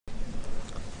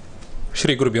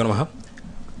ஸ்ரீ குருபியோ நமஹ.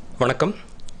 வணக்கம்.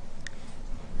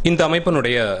 இந்த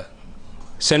அமைப்பினுடைய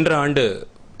சென்ற ஆண்டு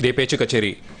இதே பேச்சு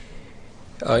கச்சேரி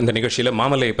இந்த நிகழ்ச்சியில்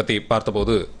மாமல்லையை பற்றி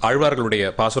பார்த்தபோது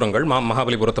ஆழ்வார்களுடைய பாசுரங்கள்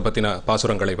மகாபலிபுரத்தை பற்றின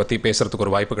பாசுரங்களை பற்றி பேசுறதுக்கு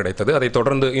ஒரு வாய்ப்பு கிடைத்தது. அதைத்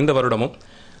தொடர்ந்து இந்த வருடமும்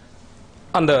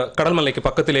அந்த கடல்மலைக்கு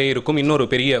பக்கத்திலே இருக்கும் இன்னொரு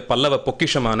பெரிய பல்லவ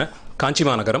பொக்கிஷமான காஞ்சி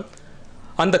மாநகரம்,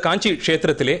 அந்த காஞ்சி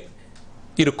க்ஷேத்திரத்திலே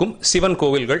இருக்கும் சிவன்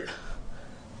கோவில்கள்,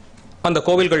 அந்த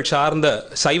கோவில்கள் சார்ந்த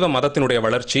சைவ மதத்தினுடைய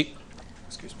வளர்ச்சி,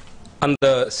 அந்த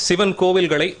சிவன்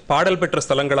கோவில்களை பாடல் பெற்ற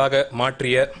ஸ்தலங்களாக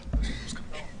மாற்றிய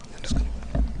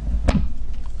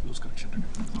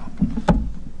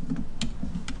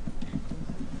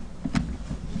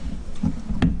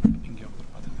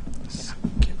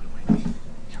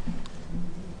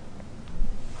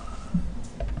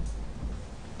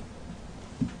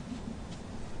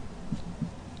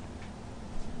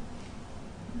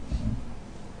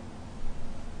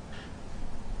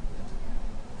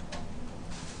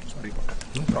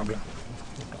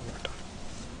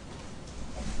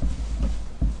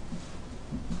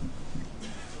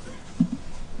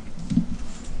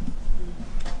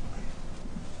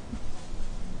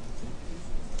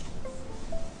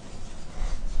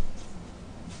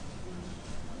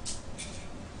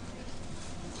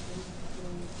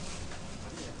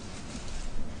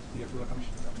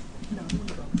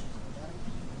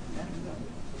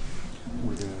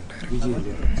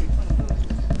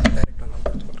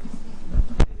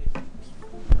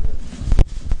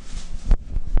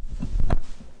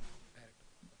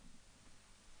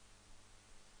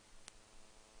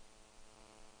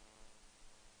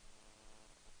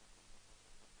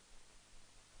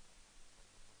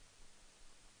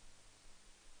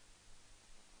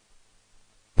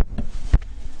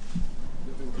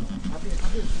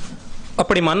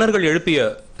அப்படி மன்னர்கள் எழுப்பிய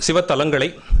சிவத்தலங்களை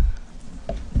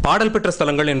பாடல் பெற்ற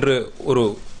ஸ்தலங்கள் என்று ஒரு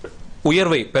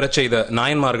உயர்வை பெறச் செய்த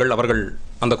நாயன்மார்கள் அவர்கள்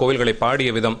அந்த கோவில்களை பாடிய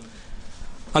விதம்,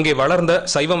 அங்கே வளர்ந்த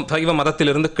சைவ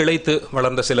மதத்திலிருந்து கிளைத்து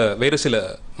வளர்ந்த வேறு சில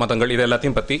மதங்கள், இது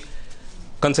எல்லாத்தையும் பற்றி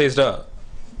கன்சைஸ்டாக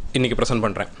இன்னைக்கு ப்ரெசென்ட்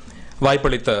பண்ணுறேன்.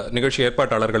 வாய்ப்பளித்த நிகழ்ச்சி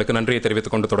ஏற்பாட்டாளர்களுக்கு நன்றியை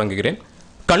தெரிவித்துக் கொண்டு தொடங்குகிறேன்.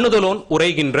 கண்ணுதலோன்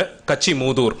உரைகின்ற கச்சி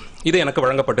மூதூர், இது எனக்கு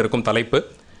வழங்கப்பட்டிருக்கும் தலைப்பு.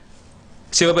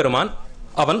 சிவபெருமான்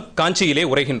அவன் காஞ்சியிலே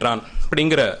உரைகின்றான்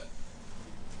அப்படிங்கிற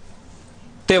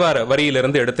தேவார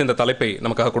வரியிலிருந்து எடுத்து இந்த தலைப்பை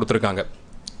நமக்காக கொடுத்திருக்காங்க.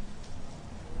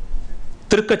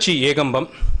 திருக்கச்சி ஏகம்பம்,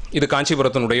 இது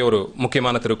காஞ்சிபுரத்தினுடைய ஒரு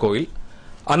முக்கியமான திருக்கோயில்.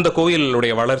 அந்த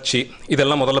கோயிலுடைய வளர்ச்சி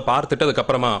இதெல்லாம் முதல்ல பார்த்துட்டு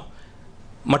அதுக்கப்புறமா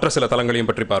மற்ற சில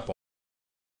தலங்களையும் பற்றி பார்ப்போம்.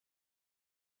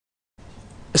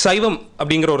 சைவம்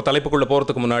அப்படிங்கிற ஒரு தலைப்புக்குள்ள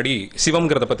போறதுக்கு முன்னாடி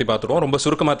சிவம்ங்கிறத பத்தி பார்த்துருவோம். ரொம்ப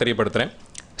சுருக்கமாக தெரியப்படுத்துறேன்.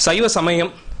 சைவ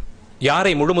சமயம்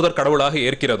யாரை முழுமுதற் கடவுளாக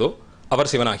ஏற்கிறதோ அவர்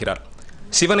சிவனாகிறார்.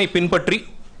 சிவனை பின்பற்றி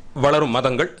வளரும்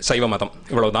மதங்கள் சைவ மதம்.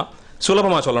 இவ்வளவுதான்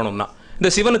சுலபமாக சொல்லணும்னா. இந்த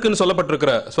சிவனுக்குன்னு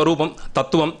சொல்லப்பட்டிருக்கிற ஸ்வரூபம்,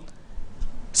 தத்துவம்,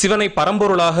 சிவனை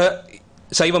பரம்பொருளாக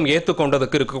சைவம்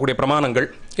ஏற்றுக்கொண்டதுக்கு இருக்கக்கூடிய பிரமாணங்கள்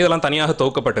இதெல்லாம் தனியாக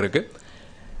தொகுக்கப்பட்டிருக்கு.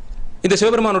 இந்த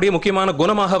சிவபெருமானுடைய முக்கியமான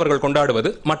குணமாக அவர்கள்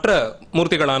கொண்டாடுவது மற்ற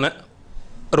மூர்த்திகளான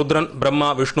ருத்ரன், பிரம்மா,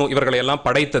 விஷ்ணு இவர்களை எல்லாம்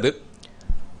படைத்தது,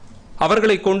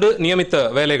 அவர்களை கொண்டு நியமித்த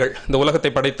வேலைகள், இந்த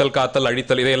உலகத்தை படைத்தல், காத்தல்,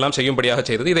 அழித்தல் இதையெல்லாம் செய்யும்படியாக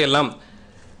செய்தது. இதையெல்லாம்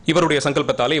இவருடைய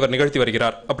சங்கல்பத்தாலே இவர் நிகழ்த்தி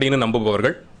வருகிறார் அப்படின்னு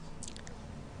நம்புபவர்கள்.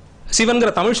 சிவன்கிற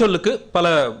தமிழ் சொல்லுக்கு பல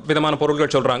விதமான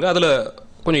பொருள்கள் சொல்றாங்க. அதுல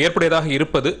கொஞ்சம் ஏற்புடையதாக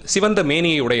இருப்பது சிவந்த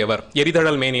மேனியை உடையவர்,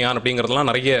 எரிதழல் மேனியான் அப்படிங்கிறதுலாம்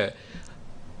நிறைய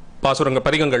பாசுரங்கள்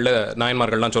பதிகங்கள்ல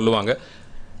நாயன்மார்கள்லாம் சொல்லுவாங்க.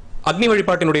 அக்னி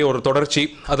வழிபாட்டினுடைய ஒரு தொடர்ச்சி,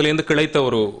 அதுலேருந்து கிளைத்த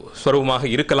ஒரு ஸ்வரூபமாக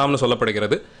இருக்கலாம்னு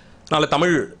சொல்லப்படுகிறது. அதனால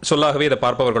தமிழ் சொல்லாகவே இதை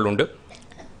பார்ப்பவர்கள் உண்டு.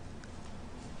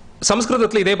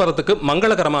 சமஸ்கிருதத்தில் இதே பதத்துக்கு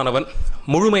மங்களகரமானவன்,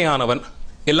 முழுமையானவன்,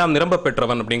 எல்லாம் நிரம்ப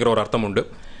பெற்றவன் அப்படிங்கிற ஒரு அர்த்தம் உண்டு.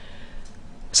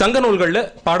 சங்க நூல்களில்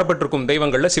பாடப்பட்டிருக்கும்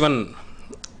தெய்வங்களில் சிவன்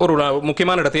ஒரு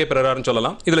முக்கியமான இடத்தையே பெறாருன்னு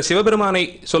சொல்லலாம். இதில் சிவபெருமானை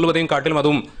சொல்லுவதையும் காட்டிலும்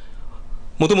அதுவும்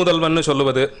முதுமுதல்வன்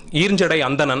சொல்லுவது, ஈர்ஞ்சடை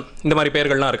அந்தணன், இந்த மாதிரி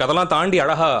பெயர்கள்லாம் இருக்குது. அதெல்லாம் தாண்டி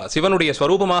அழகா சிவனுடைய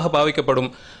ஸ்வரூபமாக பாவிக்கப்படும்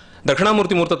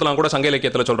தட்சிணாமூர்த்தி மூர்த்தத்தெல்லாம் கூட சங்க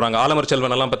இலக்கியத்தில் சொல்கிறாங்க. ஆலமர்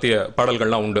செல்வன் எல்லாம் பற்றிய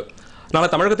பாடல்கள்லாம் உண்டு.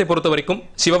 அதனால் தமிழகத்தை பொறுத்த வரைக்கும்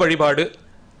சிவ வழிபாடு,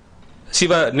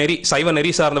 சிவ நெறி, சைவ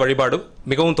நெறி சார்ந்த வழிபாடு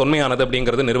மிகவும் தொன்மையானது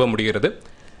அப்படிங்கிறது நிறுவ முடிகிறது.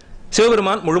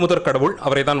 சிவபெருமான் முழுமுதற் கடவுள்,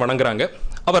 அவரை தான் வணங்குறாங்க.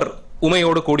 அவர்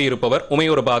உமையோடு கூடியிருப்பவர்,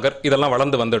 உமையொரு பாகர், இதெல்லாம்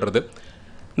வளர்ந்து வந்துடுறது.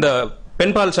 இந்த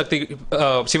பெண்பால் சக்தி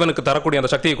சிவனுக்கு தரக்கூடிய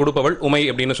அந்த சக்தியை கொடுப்பவள் உமை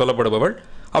அப்படின்னு சொல்லப்படுபவள்.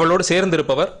 அவளோடு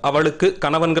சேர்ந்திருப்பவர், அவளுக்கு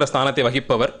கணவன்கிற ஸ்தானத்தை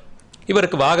வகிப்பவர்.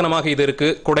 இவருக்கு வாகனமாக இது இருக்கு,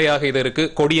 கொடையாக இது இருக்கு,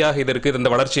 கொடியாக இது இருக்கு.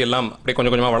 இந்த வளர்ச்சி எல்லாம் அப்படி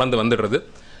கொஞ்சம் கொஞ்சமாக வளர்ந்து வந்துடுறது.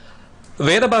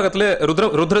 வேத பாகத்தில்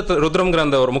ருத்ரம்ங்கிற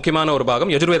அந்த ஒரு முக்கியமான ஒரு பாகம்,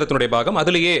 யஜுர்வேதத்தினுடைய பாகம்.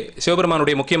 அதுலேயே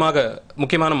சிவபெருமானுடைய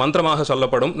முக்கியமான மந்திரமாக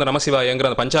சொல்லப்படும் இந்த நமசிவாயங்கிற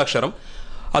அந்த பஞ்சாட்சரம்,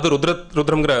 அது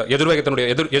ருத்ரம்ங்கிற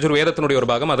யஜுர்வேதத்தினுடைய ஒரு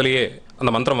பாகம். அதுலேயே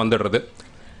அந்த மந்திரம் வந்துடுறது.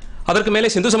 அதற்கு மேலே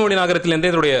சிந்து சமவெளி நாகரத்திலிருந்தே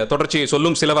இதனுடைய தொடர்ச்சியை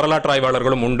சொல்லும் சில வரலாற்று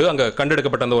ஆய்வாளர்களும் உண்டு. அங்கே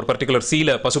கண்டெடுக்கப்பட்ட அந்த ஒரு பர்டிகுலர்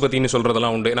சீல பசுபதினு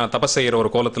சொல்றதெல்லாம் உண்டு. ஏன்னா தபஸ் செய்கிற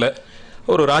ஒரு கோலத்தில்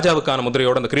ஒரு ராஜாவுக்கான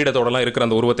முதிரையோட அந்த கிரீடத்தோடலாம் இருக்கிற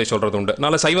அந்த உருவத்தை சொல்றது உண்டு.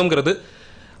 அதனால சைவம்ங்கிறது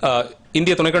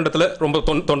இந்திய துணைக்கண்டத்தில்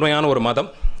ரொம்ப தொன்மையான ஒரு மதம்.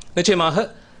 நிச்சயமாக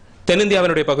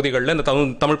தென்னிந்தியாவினுடைய பகுதிகளில் இந்த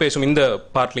தமிழ் பேசும் இந்த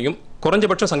பார்ட்லையும்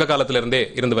குறைஞ்சபட்சம் சங்க காலத்திலிருந்தே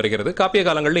இருந்து வருகிறது. காப்பிய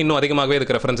காலங்களில் இன்னும் அதிகமாகவே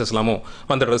இதுக்கு ரெஃபரன்சஸ் எல்லாமும்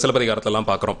வந்துடுறது. சிலப்பதிகாரத்தெல்லாம்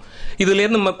பார்க்குறோம்.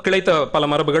 இதிலிருந்து கிடைத்த பல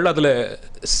மரபுகள், அதில்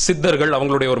சித்தர்கள்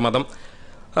அவங்களுடைய ஒரு மதம்,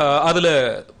 அதில்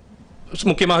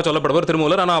முக்கியமாக சொல்லப்படுவர்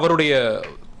திருமூலர். ஆனால் அவருடைய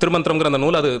திருமந்திரம்ங்கிற அந்த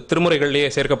நூல் அது திருமுறைகளிலேயே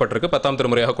சேர்க்கப்பட்டிருக்கு, 10ஆம்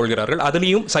திருமுறையாக கொள்கிறார்கள்.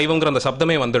 அதுலேயும் சைவங்கிற அந்த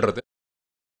சப்தமே வந்துடுறது.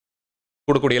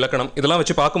 கொடுக்கூடிய இலக்கணம் இதெல்லாம்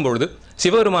வச்சு பார்க்கும்பொழுது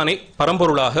சிவபெருமானை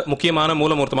பரம்பொருளாக முக்கியமான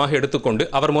மூலமூர்த்தமாக எடுத்துக்கொண்டு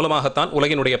அவர் மூலமாகத்தான்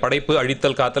உலகினுடைய படைப்பு,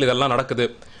 அழித்தல், காத்தல் இதெல்லாம் நடக்குது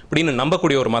அப்படின்னு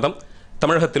நம்பக்கூடிய ஒரு மதம்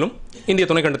தமிழகத்திலும் இந்திய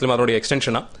துணைக்கண்டத்திலும் அதனுடைய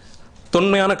எக்ஸ்டென்ஷனா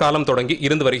தொன்மையான காலம் தொடங்கி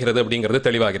இருந்து வருகிறது அப்படிங்கிறது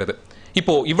தெளிவாகிறது.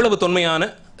 இப்போ இவ்வளவு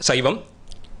தொன்மையான சைவம்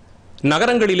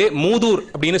நகரங்களிலே மூதூர்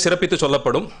அப்படின்னு சிறப்பித்து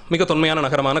சொல்லப்படும் மிக தொன்மையான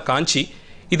நகரமான காஞ்சி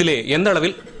இதிலே எந்த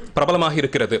அளவில் பிரபலமாக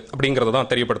இருக்கிறது அப்படிங்கிறத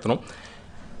தான் தெரியப்படுத்தணும்.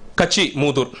 கச்சி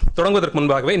மூதூர் தொடங்குவதற்கு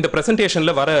முன்பாகவே இந்த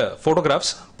பிரசன்டேஷனில் வர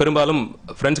ஃபோட்டோகிராஃப்ஸ் பெரும்பாலும்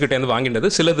ஃப்ரெண்ட்ஸ் கிட்டேருந்து வாங்கினது,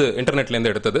 சிலது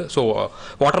இன்டர்நெட்லேருந்து எடுத்தது. ஸோ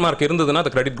வாட்டர் மார்க் இருந்ததுன்னா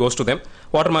the credit goes to them.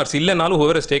 Water marks இல்லைனாலும்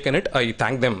whoever has taken it, I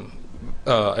thank them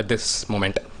at this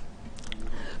moment.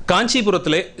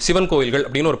 காஞ்சிபுரத்திலே Sivan கோயில்கள்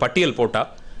அப்படின்னு ஒரு பட்டியல் போட்டால்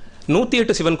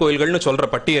 108 சிவன் கோயில்கள்னு சொல்கிற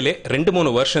பட்டியலே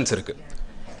 2-3 வெர்ஷன்ஸ் இருக்கு.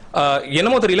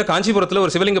 என்னமோ தெரியல, காஞ்சிபுரத்தில்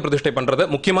ஒரு சிவலிங்க பிரதிஷ்டை பண்ணுறத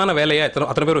முக்கியமான வேலையாக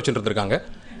அத்தனை பேர் வச்சுட்டு இருக்காங்க.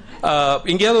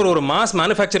 இங்கேயாவது ஒரு மாஸ்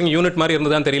மேனுஃபேக்சரிங் யூனிட் மாதிரி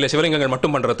இருந்ததுதான் தெரியல சிவலிங்கங்கள்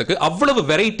மட்டும் பண்றதுக்கு. அவ்வளவு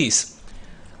வெரைட்டிஸ்,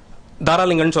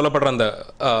 தாராலிங்கன்னு சொல்லப்படுற அந்த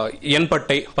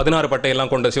எண்பட்டை 16 பட்டை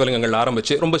எல்லாம் கொண்ட சிவலிங்கங்கள்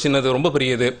ஆரம்பிச்சு ரொம்ப சின்னது, ரொம்ப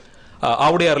பெரியது,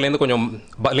 ஆவுடையார்லேருந்து கொஞ்சம்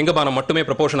லிங்கபானம் மட்டுமே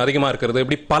ப்ரொபோர்ஷன் அதிகமாக இருக்கிறது,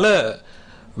 இப்படி பல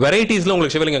வெரைட்டிஸ்ல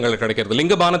உங்களுக்கு சிவலிங்கங்கள் கிடைக்கிறது.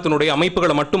 லிங்கபானத்தினுடைய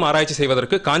அமைப்புகளை மட்டும் ஆராய்ச்சி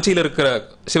செய்வதற்கு காஞ்சியில் இருக்கிற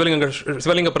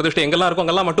சிவலிங்க பிரதிஷ்டை எங்கெல்லாம் இருக்கும்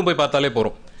அங்கெல்லாம் மட்டும் போய் பார்த்தாலே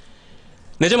போறோம்.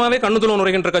 நிஜமாவே கண்ணுதுளம்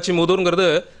நுரைகின்ற கட்சி மூதூர்ங்கிறது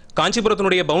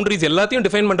காஞ்சிபுரத்தினுடைய பவுண்டரிஸ் எல்லாத்தையும்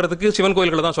டிஃபைன் பண்றதுக்கு சிவன்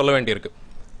கோயில்களை தான் சொல்ல வேண்டியிருக்கு.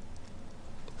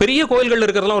 பெரிய கோயில்கள்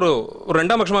இருக்கிறதெல்லாம் ஒரு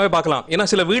 2ஆம் பட்சமாவே பார்க்கலாம். ஏன்னா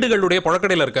சில வீடுகளுடைய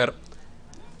புழக்கடையில் இருக்கார்,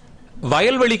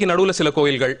 வயல்வெளிக்கு நடுவில் சில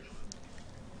கோயில்கள்,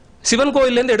 சிவன்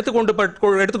கோயிலேருந்து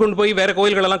எடுத்துக்கொண்டு போய் வேற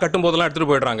கோயில்கள் எல்லாம் கட்டும் போதெல்லாம்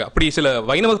எடுத்துட்டு போயிடுறாங்க. அப்படி சில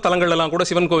வைணவ தலங்கள் எல்லாம் கூட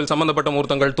சிவன் கோயில் சம்பந்தப்பட்ட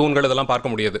மூர்த்தங்கள், தூண்கள் இதெல்லாம்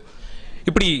பார்க்க முடியாது.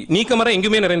 இப்படி நீக்கமர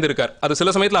எங்குமே நிறைந்திருக்கார். அது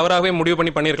சில சமயத்தில் அவராகவே முடிவு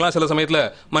பண்ணிருக்கலாம், சில சமயத்தில்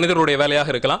மனிதருடைய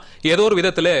வேலையாக இருக்கலாம். ஏதோ ஒரு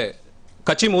விதத்தில்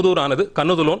கச்சி மூதூர் ஆனது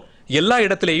கண்ணுதுலோன் எல்லா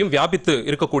இடத்திலேயும் வியாபித்து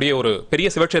இருக்கக்கூடிய ஒரு பெரிய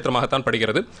சிவக்ஷேத்திரமாகத்தான்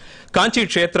படுகிறது. காஞ்சி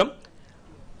க்ஷேத்திரம்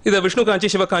இதை விஷ்ணு காஞ்சி,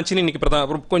 சிவகாஞ்சின்னு இன்னைக்கு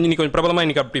கொஞ்சம் பிரபலமாக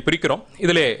இன்னைக்கு அப்படி பிரிக்கிறோம்.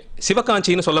 இதில்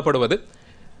சிவகாஞ்சின்னு சொல்லப்படுவது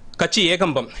கச்சி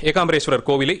ஏகாம்பரேஸ்வரர்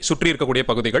கோவிலை சுற்றி இருக்கக்கூடிய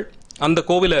பகுதிகள், அந்த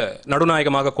கோவிலை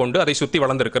நடுநாயகமாக கொண்டு அதை சுற்றி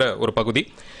வளர்ந்திருக்கிற ஒரு பகுதி.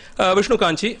 விஷ்ணு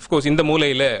காஞ்சி அஃப்கோர்ஸ் இந்த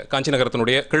மூலையில் காஞ்சி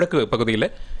நகரத்தினுடைய கிழக்கு பகுதியில்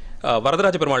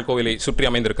வரதராஜ பெருமாள் கோவிலை சுற்றி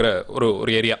அமைந்திருக்கிற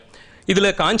ஒரு ஏரியா. இதில்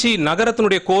காஞ்சி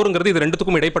நகரத்தினுடைய கோருங்கிறது இது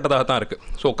ரெண்டுத்துக்கும் இடைப்பட்டதாக தான் இருக்கு.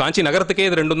 ஸோ காஞ்சி நகரத்துக்கே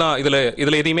இது ரெண்டும் தான்,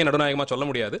 இதில் எதையுமே நடுநாயகமாக சொல்ல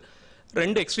முடியாது.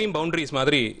 2 எக்ஸ்ட்ரீம் பவுண்டரிஸ்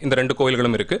மாதிரி இந்த 2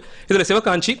 கோயில்களும் இருக்கு. இதில்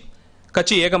சிவகாஞ்சி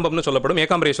கச்சி ஏகம்பம்னு சொல்லப்படும்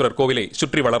ஏகாம்பரேஸ்வரர் கோவிலை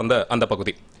சுற்றி வளர்ந்த அந்த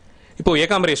பகுதி. இப்போ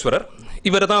ஏகாம்பரேஸ்வரர்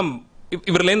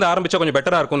இவர்லேருந்து ஆரம்பிச்சா கொஞ்சம்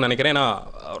பெட்டராக இருக்கும்னு நினைக்கிறேன். ஏன்னா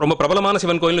ரொம்ப பிரபலமான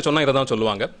சிவன் கோயில்னு சொன்னால் இதை தான்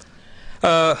சொல்லுவாங்க.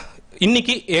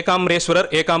 இன்னைக்கு ஏகாம்பரேஸ்வரர்,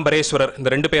 ஏகாம்பரேஸ்வரர் இந்த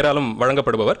 2 பேராலும்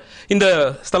வழங்கப்படுபவர். இந்த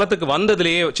ஸ்தலத்துக்கு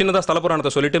வந்ததிலேயே சின்னதாக ஸ்தல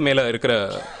புராணத்தை சொல்லிட்டு மேலே இருக்கிற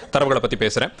தரவுகளை பற்றி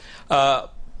பேசுகிறேன்.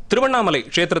 திருவண்ணாமலை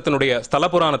க்ஷேத்திரத்தினுடைய ஸ்தல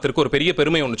புராணத்திற்கு ஒரு பெரிய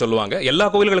பெருமை ஒன்று சொல்லுவாங்க. எல்லா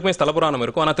கோவில்களுக்குமே ஸ்தல புராணம்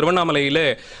இருக்கும். ஆனால் திருவண்ணாமலையில்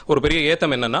ஒரு பெரிய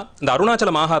ஏத்தம் என்னன்னா, இந்த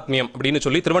அருணாச்சல மகாத்மியம் அப்படின்னு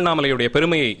சொல்லி திருவண்ணாமலையுடைய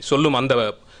பெருமையை சொல்லும்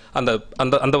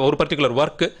அந்த ஒரு பர்டிகுலர்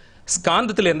ஒர்க்கு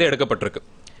ஸ்காந்தத்திலிருந்தே எடுக்கப்பட்டிருக்கு.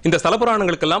 இந்த ஸ்தல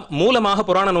புராணங்களுக்கெல்லாம் மூலமாக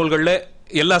புராண நூல்களில்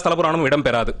எல்லா ஸ்தல புராணமும்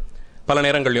இடம்பெறாது பல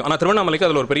நேரங்களையும். ஆனால் திருவண்ணாமலைக்கு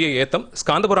அதில் ஒரு பெரிய ஏத்தம்.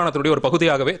 ஸ்காந்த புராணத்தினுடைய ஒரு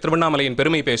பகுதியாகவே திருவண்ணாமலையின்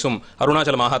பெருமை பேசும்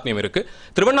அருணாச்சல மகாத்மியம் இருக்கு.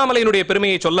 திருவண்ணாமலையினுடைய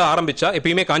பெருமையை சொல்ல ஆரம்பிச்சா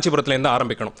எப்பயுமே காஞ்சிபுரத்திலேருந்து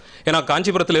ஆரம்பிக்கணும். ஏன்னா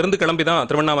காஞ்சிபுரத்திலிருந்து கிளம்பி தான்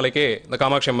திருவண்ணாமலைக்கே இந்த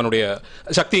காமாட்சி அம்மனுடைய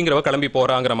சக்திங்கிறவ கிளம்பி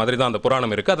போறாங்கிற மாதிரி தான் அந்த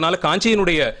புராணம் இருக்கு. அதனால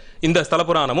காஞ்சியினுடைய இந்த ஸ்தல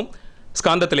புராணமும்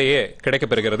ஸ்காந்தத்திலேயே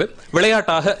கிடைக்கப்பெறுகிறது.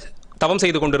 விளையாட்டாக தவம்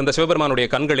செய்து கொண்டிருந்த சிவபெருமானுடைய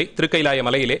கண்களை திருக்கைலாய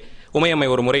மலையிலே உமையம்மை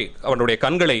ஒரு முறை அவனுடைய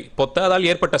கண்களை பொத்த, அதால்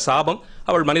ஏற்பட்ட சாபம்,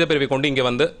 அவள் மனித பிறவி கொண்டு இங்கே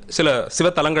வந்து சில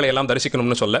சிவத்தலங்களை எல்லாம்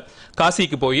தரிசிக்கணும்னு சொல்ல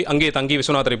காசிக்கு போய் அங்கே தங்கி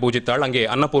விஸ்வநாதரை பூஜித்தாள். அங்கே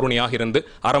அன்னபூர்ணியாக இருந்து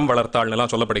அறம் வளர்த்தாள்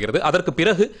எல்லாம் சொல்லப்படுகிறது. அதற்கு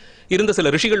பிறகு இருந்த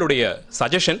சில ரிஷிகளுடைய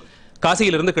சஜஷன்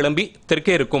காசியிலிருந்து கிளம்பி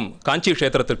தெற்கே இருக்கும் காஞ்சி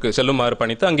க்ஷேத்திரத்திற்கு செல்லுமாறு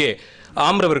பணித்து அங்கே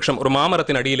ஆம்ர விருட்சம் ஒரு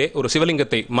மாமரத்தின் அடியிலே ஒரு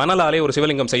சிவலிங்கத்தை மணலாலே ஒரு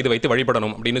சிவலிங்கம் செய்து வைத்து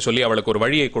வழிபடணும் அப்படின்னு சொல்லி அவளுக்கு ஒரு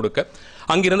வழியை கொடுக்க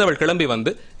அங்கிருந்து அவள் கிளம்பி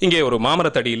வந்து இங்கே ஒரு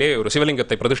மாமரத்தடியிலே ஒரு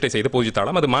சிவலிங்கத்தை பிரதிஷ்டை செய்து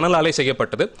பூஜித்தாளாம். அது மணலாலே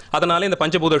செய்யப்பட்டது. அதனாலே இந்த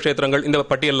பஞ்சபூத க்ஷேத்திரங்கள் இந்த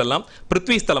பட்டியல் எல்லாம்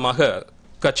பிருத்வி ஸ்தலமாக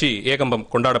கச்சி ஏகம்பம்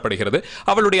கொண்டாடப்படுகிறது.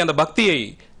 அவளுடைய அந்த பக்தியை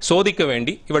சோதிக்க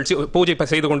வேண்டி இவள் பூஜை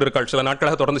செய்து கொண்டிருக்காள். சில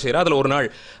நாட்களாக தொடர்ந்து செய்கிறாள். அதில் ஒரு நாள்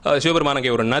சிவபெருமான்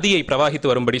அங்கே ஒரு நதியை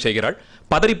பிரவாகித்து வரும்படி செய்கிறாள்.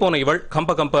 பதறிப்போன இவள்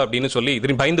கம்ப கம்ப அப்படின்னு சொல்லி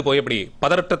இதில் பயந்து போய் அப்படி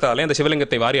பதற்றத்தாலே அந்த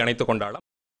சிவலிங்கத்தை வாரி அணைத்துக் கொண்டாளாம்.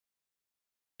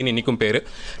 இன்னைக்கும் பேரு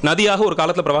நதியாக ஒரு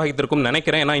காலத்தில் பிரவாகித்திருக்கும்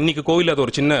நினைக்கிறேன். ஏன்னா இன்னைக்கு கோவில் அது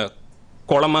ஒரு சின்ன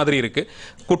குளம் மாதிரி இருக்கு.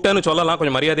 குட்டைன்னு சொல்லலாம்,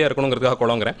 கொஞ்சம் மரியாதையா இருக்கணுங்கிறதுக்காக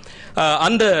குளங்கிறேன்.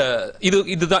 அந்த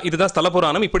இதுதான் ஸ்தல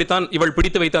புராணம். இப்படித்தான் இவள்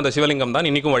பிடித்து வைத்த அந்த சிவலிங்கம் தான்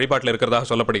இன்னைக்கும் வழிபாட்டில் இருக்கிறதாக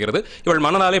சொல்லப்படுகிறது. இவள்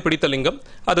மணலாலே பிடித்த லிங்கம்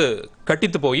அது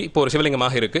கட்டித்து போய் இப்போ ஒரு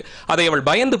சிவலிங்கமாக இருக்கு. அதை அவள்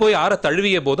பயந்து போய் ஆற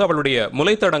தழுவிய போது அவளுடைய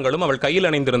முளைத்தடங்களும் அவள் கையில்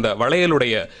அணிந்திருந்த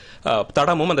வளையலுடைய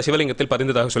தடமும் அந்த சிவலிங்கத்தில்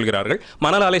பதிந்ததாக சொல்கிறார்கள்.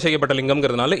 மணலாலே செய்யப்பட்ட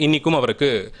லிங்கம்ங்கிறதுனால இன்னைக்கும்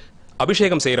அவருக்கு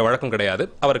அபிஷேகம் செய்கிற வழக்கம் கிடையாது.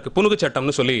 அவருக்கு புனுகு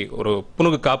சட்டம்னு சொல்லி ஒரு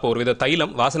புனுகு காப்பு, ஒரு வித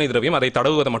தைலம், வாசனை திரவியம், அதை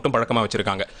தடவுவதை மட்டும் பழக்கமாக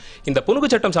வச்சிருக்காங்க. இந்த புனுகு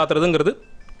சட்டம் சாத்துறதுங்கிறது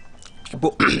இப்போ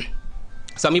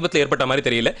சமீபத்தில் ஏற்பட்ட மாதிரி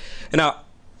தெரியல. ஏன்னா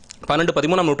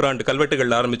 12-13ஆம் நூற்றாண்டு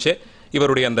கல்வெட்டுகள் ஆரம்பிச்சு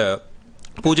இவருடைய அந்த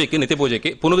பூஜைக்கு, நித்திய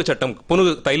பூஜைக்கு புனுகு சட்டம்,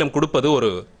 புனுகு தைலம் கொடுப்பது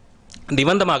ஒரு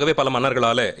நிபந்தமாகவே பல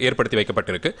மன்னர்களால் ஏற்படுத்தி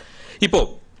வைக்கப்பட்டிருக்கு. இப்போ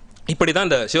இப்படிதான்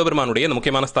இந்த சிவபெருமானுடைய இந்த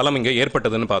முக்கியமான ஸ்தலம் இங்கே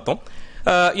ஏற்பட்டதுன்னு பார்த்தோம்.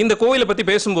 இந்த கோவிலை பற்றி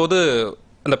பேசும்போது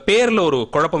அந்த பேரில் ஒரு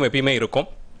குழப்பம் எப்பயுமே இருக்கும்.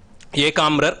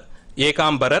 ஏகாம்பரர்,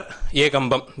 ஏகாம்பரர்,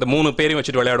 ஏகம்பம், இந்த 3 பேரையும்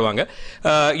வச்சுட்டு விளையாடுவாங்க.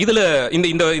 இதில்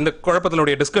இந்த இந்த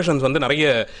குழப்பத்தினுடைய டிஸ்கஷன்ஸ் வந்து நிறைய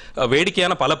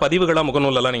வேடிக்கையான பல பதிவுகளாக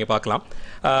முகநூலெல்லாம் நீங்கள் பார்க்கலாம்.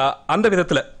 அந்த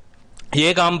விதத்தில்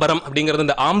ஏகாம்பரம் அப்படிங்கிறது,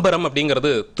 இந்த ஆம்பரம்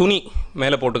அப்படிங்கிறது துணி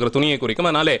மேலே போட்டுக்கிற துணியை குறிக்கும்.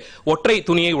 அதனாலே ஒற்றை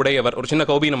துணியை உடையவர், ஒரு சின்ன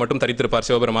கௌபீனை மட்டும் தரித்திருப்பார்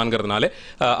சிவபெருமான்கிறதுனால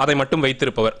அதை மட்டும்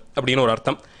வைத்திருப்பவர் அப்படின்னு ஒரு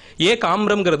அர்த்தம்.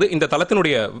 ஏகாம்பரம்ங்கிறது இந்த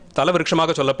தலத்தினுடைய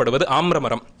தலவிருட்சமாக சொல்லப்படுவது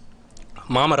ஆம்ரமரம்,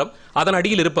 மாமரம். அதன்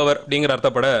அடியில் இருப்பவர் அப்படிங்கிற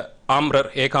அர்த்தப்பட ஆம்ரர்,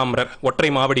 ஏகாம்பரர், ஒற்றை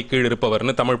மாவடி கீழ்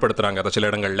இருப்பவர்னு தமிழ் படுத்துறாங்க அதை சில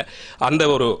இடங்கள்ல. அந்த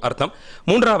ஒரு அர்த்தம்.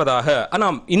 மூன்றாவதாக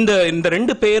ஆனால் இந்த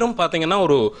 2 பேரும் பார்த்தீங்கன்னா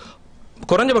ஒரு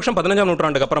குறைஞ்சபட்சம் 15ஆம்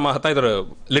நூற்றாண்டுக்கு அப்புறமாகத்தான் இது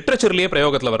லிட்ரேச்சர்லேயே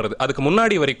பிரயோகத்தில் வர்றது. அதுக்கு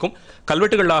முன்னாடி வரைக்கும்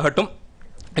கல்வெட்டுகள் ஆகட்டும்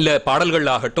இல்லை பாடல்கள்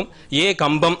ஆகட்டும் ஏ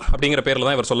கம்பம் அப்படிங்கிற பேரில்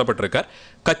தான் இவர் சொல்லப்பட்டிருக்கார்.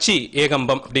 கச்சி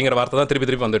ஏகம்பம் அப்படிங்கிற வார்த்தை தான் திருப்பி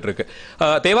திருப்பி வந்துட்டு இருக்கு.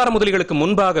 தேவார முதலிகளுக்கு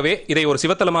முன்பாகவே இதை ஒரு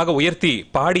சிவத்தலமாக உயர்த்தி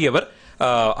பாடியவர்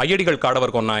ஐயடிகள்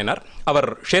காடவர் கொன்னாயனார். அவர்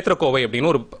க்ஷேத்திரக்கோவை அப்படின்னு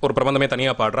ஒரு பிரபந்தமே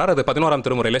தனியாக பாடுறார். அது 11ஆம்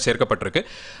திருமுறையில் சேர்க்கப்பட்டிருக்கு.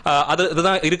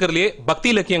 அதுதான் இருக்கிறதுலே பக்தி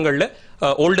இலக்கியங்களில்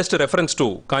ஓல்டஸ்ட் ரெஃபரன்ஸ் டு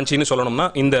காஞ்சின்னு சொல்லணும்னா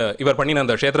இவர் பண்ணின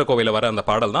அந்த க்ஷேத்திரக்கோவையில் வர அந்த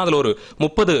பாடல் தான். அதில் ஒரு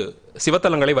 30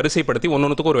 சிவத்தலங்களை வரிசைப்படுத்தி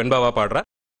ஒன்னொன்னுக்கு ஒரு வெண்பாவா பாடுறார்.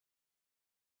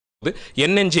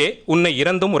 என்னெஞ்சே உன்னை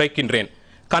இறந்தும் உரைக்கின்றேன்,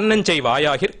 கண்ணஞ்சை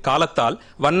வாயாகிற் காலத்தால்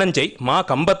வண்ணஞ்சை மா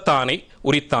கம்பத்தானை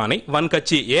உரித்தானை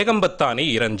வன்கச்சி ஏகம்பத்தானை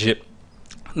இறஞ்சு.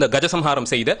 இந்த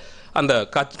கஜசம்ஹாரம் செய்த அந்த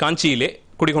காஞ்சியிலே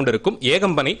குடிகொண்டிருக்கும்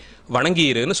ஏகம்பனை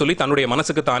வணங்கியிருன்னு சொல்லி தன்னுடைய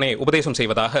மனசுக்கு தானே உபதேசம்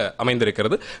செய்வதாக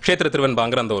அமைந்திருக்கிறது. க்ஷேத்திர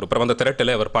திருவெண்பாங்கிற அந்த ஒரு பிரபந்த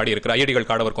திரட்டில் அவர் பாடியிருக்கிற ஐயடிகள்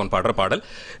காடவர்கோன் பாடுற பாடல்.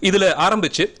 இதில்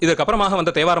ஆரம்பிச்சு இதற்கப்புறமாக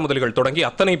வந்த தேவார முதலிகள் தொடங்கி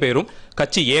அத்தனை பேரும்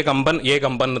கச்சி ஏகம்பன்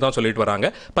ஏகம்பன் தான் சொல்லிட்டு வராங்க.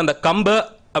 இப்போ அந்த கம்ப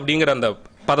அப்படிங்கிற அந்த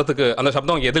பதத்துக்கு அந்த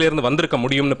சப்தம் எதிலிருந்து வந்திருக்க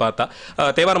முடியும்னு பார்த்தா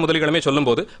தேவார முதலிகளுமே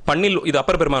சொல்லும்போது பண்ணில், இது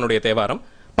அப்பர் பெருமானுடைய தேவாரம்,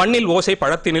 பண்ணில் ஓசை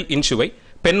பழத்தினில் இன்சுவை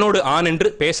பெண்ணோடு ஆண் என்று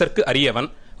பேசற்கு அரியவன்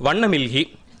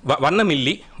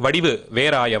வண்ணமில்லி வடிவு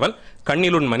வேறாயவன்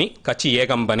கண்ணிலுண்மணி கச்சி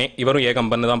ஏகம்பனே. இவரும்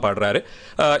ஏகம்பன்னு தான் பாடுறாரு.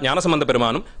 ஞானசம்பந்த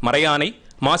பெருமானும் மறையானை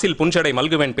மாசில் புஞ்சடை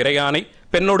மல்குவன் பிறையானை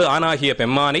பெண்ணோடு ஆணாகிய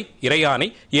பெம்மானை இறையானை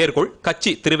ஏர்கொள்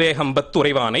கச்சி திருவேகம்பத்து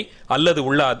உறைவானை அல்லது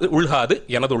உள்காது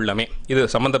எனது உள்ளமே. இது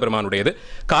சம்பந்த பெருமானுடையது.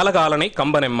 காலகாலனை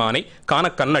கம்பனெம்மானை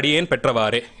காண கண்ணடியேன்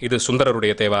பெற்றவாறே. இது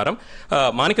சுந்தரருடைய தேவாரம்.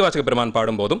 மாணிக்கவாசக பெருமான்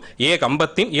பாடும்போதும் ஏ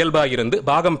கம்பத்தின் இயல்பாயிருந்து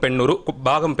பாகம் பெண்ணுரு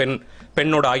பாகம்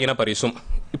பெண்ணோடு ஆகின பரிசும்.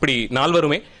 இப்படி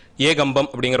 4வருமே ஏகம்பம்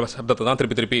அப்படிங்கிற சப்தத்தை தான்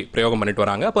திருப்பி திருப்பி பிரயோகம் பண்ணிட்டு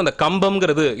வராங்க. அப்போ அந்த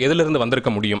கம்பம்ங்கிறது எதிலிருந்து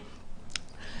வந்திருக்க முடியும்?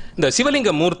 இந்த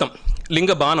சிவலிங்க மூர்த்தம்,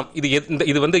 லிங்க பானம்,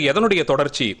 இது வந்து எதனுடைய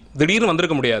தொடர்ச்சி? திடீர்னு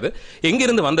வந்திருக்க முடியாது.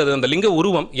 எங்கிருந்து வந்தது? அந்த லிங்க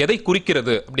உருவம் எதை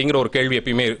குறிக்கிறது அப்படிங்கிற ஒரு கேள்வி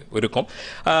எப்பயுமே இருக்கும்.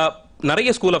 நிறைய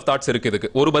ஸ்கூல் ஆஃப் தாட்ஸ் இருக்கு. இதுக்கு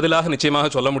ஒரு பதிலாக நிச்சயமாக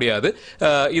சொல்ல முடியாது.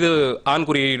 இது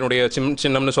ஆண்குறியினுடைய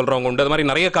சின்னம்னு சொல்றவங்க உண்டு. அது மாதிரி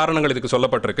நிறைய காரணங்கள் இதுக்கு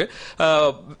சொல்லப்பட்டிருக்கு.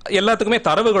 எல்லாத்துக்குமே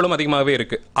தரவுகளும் அதிகமாகவே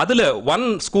இருக்கு. அதுல one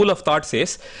school of thoughts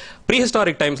is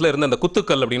prehistoric டைம்ஸ்ல இருந்த அந்த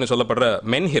குத்துக்கள் அப்படின்னு சொல்லப்படுற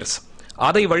மென்ஹிர்ஸ்,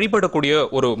 அதை வழிபடக்கூடிய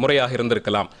ஒரு முறையாக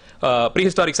இருந்திருக்கலாம்.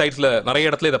 ப்ரீஹிஸ்டாரிக் சைட்ஸில் நிறைய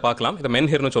இடத்துல இதை பார்க்கலாம். இதை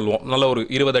மென்ஹிர்னு சொல்லுவோம். நல்ல ஒரு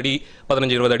 20 அடி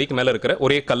 15-20 அடிக்கு மேலே இருக்கிற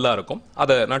ஒரே கல்லாக இருக்கும்.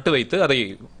 அதை நட்டு வைத்து அதை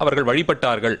அவர்கள்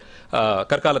வழிபட்டார்கள்.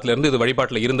 கற்காலத்திலிருந்து இது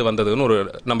வழிபாட்டில் இருந்து வந்ததுன்னு ஒரு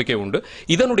நம்பிக்கை உண்டு.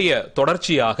 இதனுடைய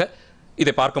தொடர்ச்சியாக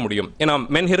இதை பார்க்க முடியும். ஏன்னா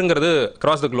மென்ஹிருங்கிறது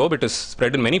cross the Globe it is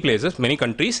spread in many places, many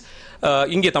countries.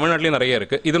 இங்கே தமிழ்நாட்டிலேயே நிறைய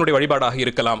இருக்கு. இதனுடைய வழிபாடாக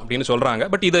இருக்கலாம் அப்படின்னு சொல்றாங்க.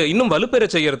 பட் இதை இன்னும் வலுப்பெற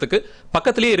செய்யறதுக்கு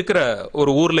பக்கத்திலேயே இருக்கிற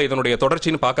ஒரு ஊர்ல இதனுடைய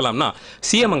தொடர்ச்சின்னு பார்க்கலாம்னா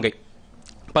சீயமங்கை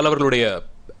பல்லவர்களுடைய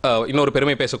இன்னொரு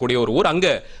பெருமை பேசக்கூடிய ஒரு ஊர். அங்க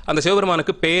அந்த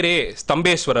சிவபெருமானுக்கு பேரே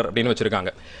ஸ்தம்பேஸ்வரர் அப்படின்னு வச்சிருக்காங்க.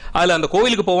 அதுல அந்த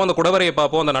கோவிலுக்கு போவோம், அந்த குடவரையை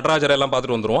பார்ப்போம், அந்த நடராஜரை எல்லாம்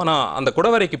பார்த்துட்டு வந்துருவோம். ஆனா அந்த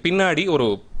குடவரைக்கு பின்னாடி ஒரு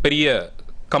பெரிய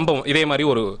கம்பம் இதே மாதிரி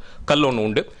ஒரு கல் ஒன்று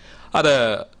உண்டு. அதை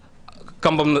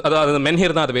கம்பம், அதாவது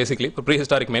மென்ஹிர் தான் அது பேசிக்கலி, ப்ரீ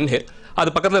ஹிஸ்டாரிக் மென்ஹிர். அது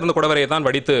பக்கத்தில் இருந்த குடவரையை தான்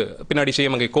வடித்து பின்னாடி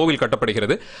ஸ்ரீமங்கை கோவில்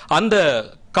கட்டப்படுகிறது. அந்த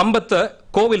கம்பத்தை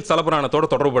கோவில் தலபுராணத்தோட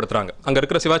தொடர்புபடுத்துறாங்க. அங்க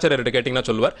இருக்கிற சிவாச்சாரியர்கிட்ட கேட்டீங்கன்னா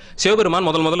சொல்லுவார், சிவபெருமான்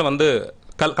முதல்ல வந்து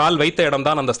கால் வைத்த இடம்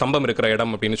தான் அந்த ஸ்தம்பம் இருக்கிற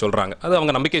இடம் அப்படின்னு சொல்றாங்க. அது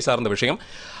அவங்க நம்பிக்கை சார்ந்த விஷயம்.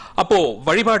 அப்போ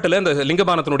வழிபாட்டில் இந்த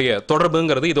லிங்கபானத்தினுடைய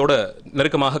தொடர்புங்கிறது இதோட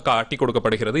நெருக்கமாக காட்டி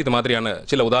கொடுக்கப்படுகிறது இது மாதிரியான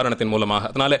சில உதாரணத்தின் மூலமாக.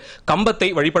 அதனால கம்பத்தை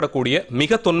வழிபடக்கூடிய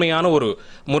மிக தொன்மையான ஒரு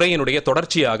முறையினுடைய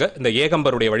தொடர்ச்சியாக இந்த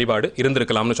ஏகம்பருடைய வழிபாடு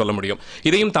இருந்திருக்கலாம்னு சொல்ல முடியும்.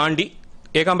 இதையும் தாண்டி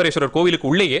ஏகாம்பரேஸ்வரர் கோவிலுக்கு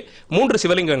உள்ளேயே 3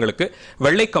 சிவலிங்கங்களுக்கு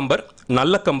வெள்ளைக்கம்பர்,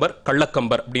 நல்லக்கம்பர்,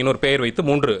 கள்ளக்கம்பர் அப்படின்னு ஒரு பெயர் வைத்து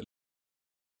 3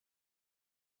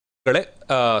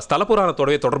 ஸ்தல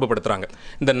புராணத்தோடவே தொடர்பு படுத்துறாங்க.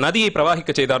 இந்த நதியை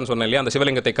பிரவாகிக்க செய்தார்னு சொன்ன இல்லையா, அந்த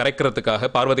சிவலிங்கத்தை கரைக்கிறதுக்காக,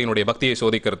 பார்வதியினுடைய பக்தியை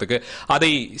சோதிக்கிறதுக்கு,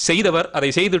 அதை செய்தவர் அதை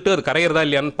செய்துட்டு அது கரையிறதா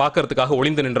இல்லையான்னு பார்க்கறதுக்காக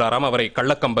ஒளிந்து நின்றாராம். அவரை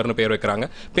கள்ளக்கம்பர்னு பேர் வைக்கிறாங்க.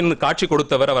 பின் காட்சி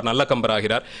கொடுத்தவர் அவர் நல்ல கம்பர்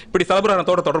ஆகிறார். இப்படி ஸ்தல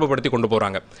புராணத்தோட தொடர்பு படுத்தி கொண்டு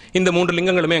போறாங்க. இந்த 3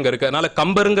 லிங்கங்களுமே அங்க இருக்கு. அதனால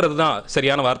கம்பருங்கிறது தான்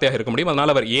சரியான வார்த்தையாக இருக்க முடியும்.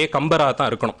 அதனால அவர் கம்பராக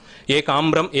தான் இருக்கணும்.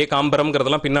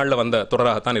 காம்பரம்ங்கிறதெல்லாம் பின்னால வந்த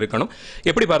தொடராகத்தான் இருக்கணும்.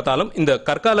 எப்படி பார்த்தாலும் இந்த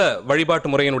கற்கால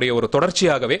வழிபாட்டு முறையினுடைய ஒரு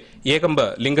தொடர்ச்சியாகவே ஏகம்ப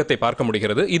லிங்கத்தை பார்க்க முடிகிறது.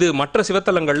 இது மற்ற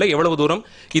சிவத்தலங்கள்ல எவ்வளவு தூரம்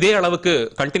இதே அளவுக்கு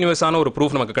கண்டினியூஸான ஒரு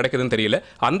ப்ரூஃப் நமக்கு கிடைக்குதுன்னு தெரியல.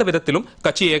 அந்த விதத்திலும்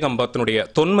கச்சி ஏகம்பத்தினுடைய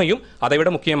தொன்மையும் அதை விட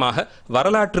முக்கியமாக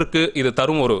வரலாற்றுக்கு இது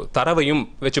தரும் ஒரு தரவையும்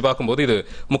வச்சு பார்க்கும்போது இது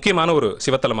முக்கியமான ஒரு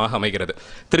சிவத்தலமாக அமைகிறது.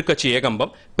 திருக்கச்சி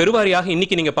ஏகம்பம் பெருவாரியாக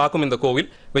இன்னைக்கு நீங்க பார்க்கும் இந்த கோவில்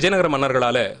விஜயநகர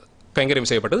மன்னர்களால கைங்கரியம்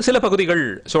செய்யப்பட்டது. சில பகுதிகள்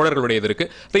சோழர்களுடையது இருக்கு.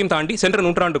 அதையும் தாண்டி சென்ற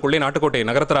நூற்றாண்டுக்குள்ளே நாட்டுக்கோட்டை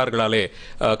நகரத்தரார்களாலே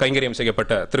கைங்கரியம்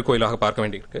செய்யப்பட்ட திருக்கோயிலாக பார்க்க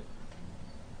வேண்டியிருக்கு.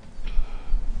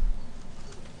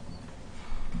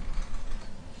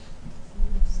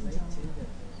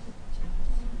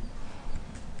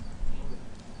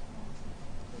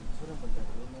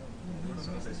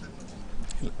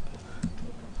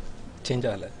 சேஞ்ச்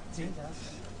ஆகல.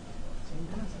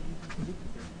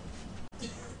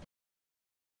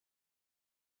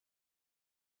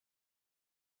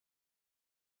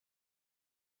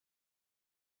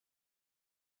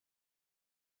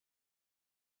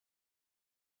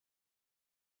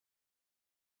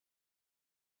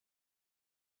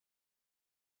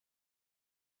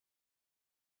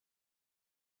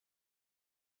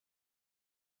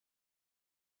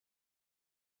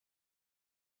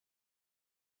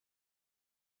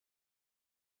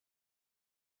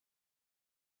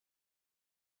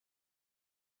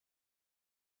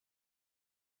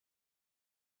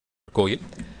 கோயில்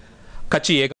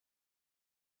கச்சி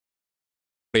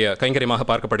கைங்கரியமாக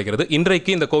பார்க்கப்படுகிறது.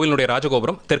 இன்றைக்கு இந்த கோவிலுடைய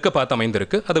ராஜகோபுரம் தெற்கு பார்த்து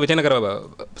அமைந்திருக்கு. அது விஜயநகர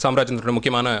சாம்ராஜ்யத்தினுடைய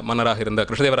முக்கியமான மன்னராக இருந்த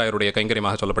கிருஷ்ணதேவராயருடைய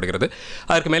கைங்கரியமாக சொல்லப்படுகிறது.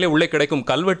 அதற்கு மேலே உள்ளே கிடைக்கும்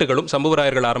கல்வெட்டுகளும்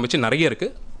சம்புவராயர்கள் ஆரம்பித்து நிறைய இருக்கு.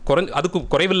 அதுக்கு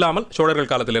குறைவில்லாமல்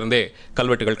சோழர்கள் காலத்திலிருந்தே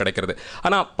கல்வெட்டுகள் கிடைக்கிறது.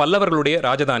 ஆனால் பல்லவர்களுடைய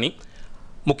ராஜதானி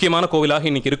முக்கியமான கோவிலாக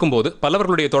இன்னைக்கு இருக்கும்போது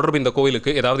பல்லவர்களுடைய தொடர்பு இந்த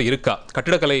கோவிலுக்கு ஏதாவது இருக்கா,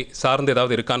 கட்டிடக்கலை சார்ந்து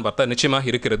ஏதாவது இருக்கான்னு பார்த்தா நிச்சயமாக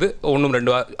இருக்கிறது.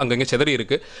 1-2 அங்கங்கே செதறி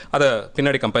இருக்கு. அதை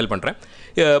பின்னாடி கம்பைல் பண்ணுறேன்.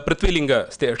 பிருத்விலிங்க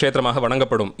க்ஷேத்திரமாக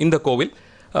வணங்கப்படும் இந்த கோவில்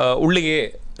உள்ளேயே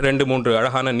 2-3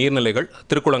 அழகான நீர்நிலைகள்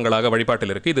திருக்குளங்களாக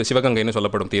வழிபாட்டில் இருக்குது. இது சிவகங்கைன்னு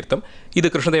சொல்லப்படும் தீர்த்தம். இது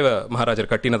கிருஷ்ணதேவ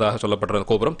மகாராஜர் கட்டினதாக சொல்லப்படுற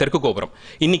கோபுரம், தெற்கு கோபுரம்.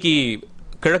 இன்னைக்கு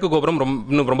கிழக்கு கோபுரம்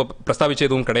இன்னும் ரொம்ப பிரஸ்தாபிச்ச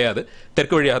எதுவும் கிடையாது.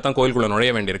 தெற்கு வழியாகத்தான் கோயிலுக்குள்ள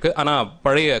நுழைய வேண்டியிருக்கு. ஆனால்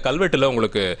பழைய கல்வெட்டில்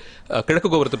உங்களுக்கு கிழக்கு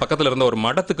கோபுரத்து பக்கத்தில் இருந்த ஒரு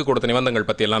மடத்துக்கு கொடுத்த நிபந்தங்கள்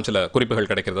பற்றி எல்லாம் சில குறிப்புகள்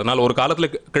கிடைக்கிறது. அதனால் ஒரு காலத்தில்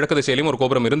கிழக்கு திசையிலையும் ஒரு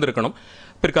கோபுரம் இருந்திருக்கணும்.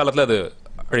 பிற்காலத்தில் அது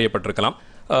அழியப்பட்டிருக்கலாம்.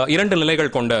 2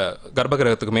 நிலைகள் கொண்ட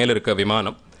கர்ப்பகிரகத்துக்கு மேல் இருக்க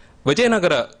விமானம்.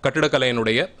 விஜயநகர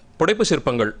கட்டிடக்கலையினுடைய புடைப்பு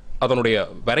சிற்பங்கள், அதனுடைய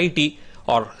variety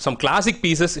R some classic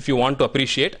pieces if you want to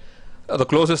appreciate, the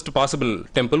closest possible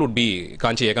temple would be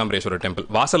Kanchi Ekambareswarar temple.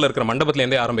 வாசல்ல இருக்கிற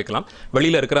மண்டபத்திலேருந்தே ஆரம்பிக்கலாம்.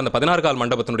 வெளியில இருக்கிற அந்த 16 கால்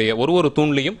மண்டபத்தினுடைய ஒரு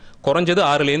தூண்லையும் குறைஞ்சது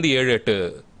 6-7-8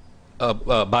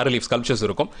 பாரலீஃப் ஸ்கல்ப்சர்ஸ்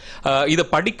இருக்கும். இதை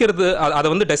படிக்கிறது, அதை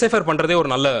வந்து டெசைஃபர் பண்றதே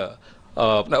ஒரு நல்ல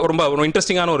ரொம்ப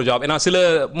இன்ட்ரெஸ்டிங்கான ஒரு ஜாப். ஏன்னா சில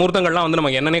மூர்த்தங்கள்லாம் வந்து நம்ம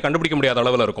என்னன்னே கண்டுபிடிக்க முடியாத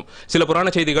அளவில் இருக்கும். சில புராண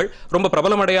செய்திகள் ரொம்ப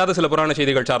பிரபலமடையாத சில புராண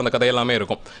செய்திகள் சார்ந்த கதை எல்லாமே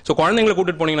இருக்கும். ஸோ குழந்தைங்களை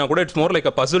கூட்டிட்டு போனீங்கன்னா கூட it's more like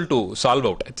a Basil to solve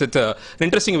out. It's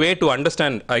interesting way to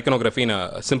understand iconography in a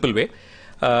simple வே.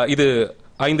 இது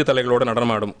 5 தலைகளோட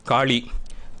நடனமாடும் காளி,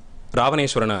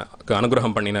 ராவணேஸ்வரனுக்கு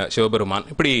அனுகிரகம் பண்ணின சிவபெருமான்.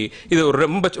 இப்படி இது ஒரு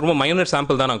ரொம்ப மைனர்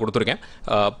சாம்பிள் தான் நான் கொடுத்துருக்கேன்.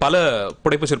 பல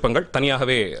புடைப்பு சிற்பங்கள்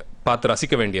தனியாகவே பார்த்து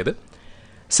ரசிக்க வேண்டியது.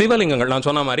 சிவலிங்கங்கள் நான்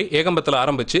சொன்ன மாதிரி ஏகம்பத்தில்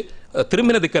ஆரம்பித்து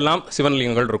திரும்பினதுக்கெல்லாம்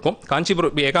சிவலிங்கங்கள் இருக்கும்.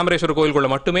 காஞ்சிபுரம் ஏகாம்பரேஸ்வரர் கோயிலுக்குள்ள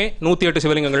மட்டுமே 108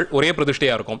 சிவலிங்கங்கள் ஒரே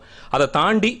பிரதிஷ்டையாக இருக்கும். அதை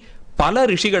தாண்டி பல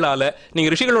ரிஷிகளால்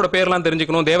நீங்கள் ரிஷிகளோட பேரெல்லாம்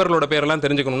தெரிஞ்சுக்கணும், தேவர்களோட பேரெல்லாம்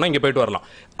தெரிஞ்சுக்கணும்னா இங்கே போயிட்டு வரலாம்.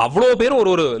 அவ்வளோ பேரும்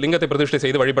ஒரு லிங்கத்தை பிரதிஷ்டை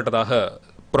செய்து வழிபட்டதாக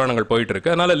புராணங்கள் போயிட்டு இருக்கு.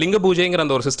 அதனால லிங்க பூஜைங்கிற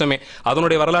அந்த ஒரு சிஸ்டமே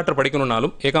அதனுடைய வரலாற்றை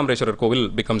படிக்கணும்னாலும் ஏகாம்பரேஸ்வரர் கோவில்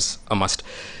பிகம்ஸ் அ மஸ்ட்.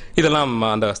 இதெல்லாம்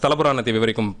அந்த ஸ்தல புராணத்தை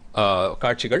விவரிக்கும்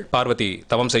காட்சிகள். பார்வதி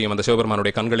தவம் செய்யும் அந்த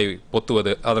சிவபெருமானுடைய கண்களை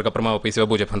பொத்துவது, அதற்கப்புறமா போய்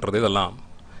சிவபூஜை பண்ணுறது, இதெல்லாம்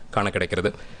காண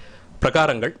கிடைக்கிறது.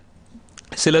 பிரகாரங்கள்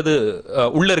சிலது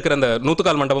உள்ளே இருக்கிற அந்த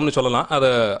நூற்றுக்கால் மண்டபம்னு சொல்லலாம், அதை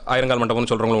ஆயிரங்கால் மண்டபம்னு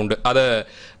சொல்கிறவங்களும் உண்டு. அதை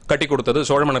கட்டி கொடுத்தது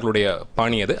சோழ மன்னர்களுடைய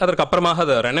பாணி அது. அதற்கு அப்புறமாக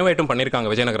அதை ரெனோவேட்டும்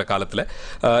பண்ணியிருக்காங்க விஜயநகர காலத்தில்.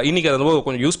 இன்றைக்கி அது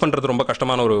கொஞ்சம் யூஸ் பண்ணுறது ரொம்ப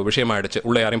கஷ்டமான ஒரு விஷயமாயிடுச்சு,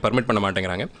 உள்ளே யாரையும் பர்மிட் பண்ண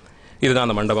மாட்டேங்கிறாங்க. இதுதான்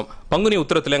அந்த மண்டபம். பங்குனி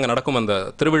உத்திரத்தில் அங்கே நடக்கும் அந்த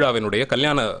திருவிழாவினுடைய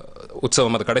கல்யாண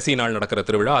உற்சவம், அது கடைசி நாள் நடக்கிற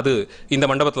திருவிழா, அது இந்த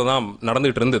மண்டபத்தில் தான்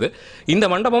நடந்துகிட்டு இருந்தது. இந்த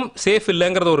மண்டபம் சேஃப்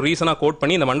இல்லைங்கிறத ஒரு ரீசனாக கோட்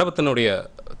பண்ணி இந்த மண்டபத்தினுடைய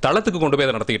தளத்துக்கு கொண்டு போய்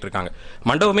அதை நடத்திட்டு இருக்காங்க.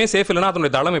 மண்டபமே சேஃப் இல்லைனா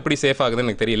அதனுடைய தளம் எப்படி சேஃப் ஆகுதுன்னு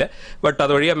எனக்கு தெரியல. பட்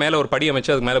அது வழியாக மேலே ஒரு படி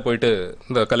அமைச்சு அதுக்கு மேலே போயிட்டு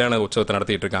இந்த கல்யாண உற்சவத்தை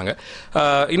நடத்திட்டு இருக்காங்க.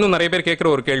 இன்னும் நிறைய பேர் கேட்குற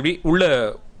ஒரு கேள்வி, உள்ள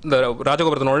இந்த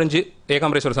ராஜகோபுரத்தை நுழைஞ்சு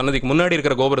ஏகாம்பரேஸ்வரர் சன்னதிக்கு முன்னாடி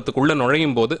இருக்கிற கோபுரத்துக்கு உள்ள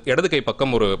நுழையும் போது இடது கை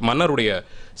பக்கம் ஒரு மன்னருடைய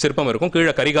சிற்பம் இருக்கும்.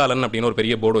 கீழே கரிகாலன் அப்படின்னு ஒரு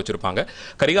பெரிய போர்டு வச்சிருப்பாங்க.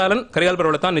 கரிகால்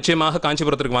பரவலை தான் நிச்சயமாக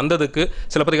காஞ்சிபுரத்திற்கு வந்ததுக்கு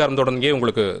சிலப்பதிகாரம் தொடங்கியே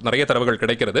உங்களுக்கு நிறைய தரவுகள்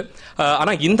கிடைக்கிறது.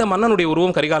 ஆனால் இந்த மன்னனுடைய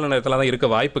உருவம் கரிகாலன் இடத்துல தான் இருக்க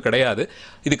வாய்ப்பு கிடையாது.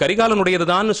 இது கரிகாலனுடையது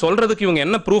தான் சொல்றதுக்கு இவங்க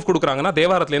என்ன ப்ரூஃப் கொடுக்குறாங்கன்னா,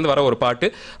 தேவாரத்திலேருந்து வர ஒரு பாட்டு,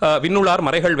 விண்ணுளார்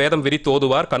மறைகள் வேதம் விரித்து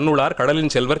ஓதுவார் கண்ணுளார்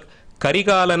கடலின் செல்வர்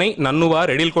கரிகாலனை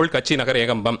நன்னுவார் எழில்கோள் கச்சி நகர்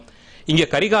ஏகம்பம். இங்கே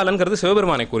கரிகாலன்கிறது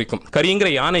சிவபெருமானை குறிக்கும். கரிங்கிற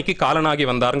யானைக்கு காலனாகி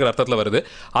வந்தாருங்கிற அர்த்தத்தில் வருது.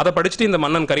 அதை படிச்சுட்டு இந்த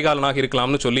மன்னன் கரிகாலனாக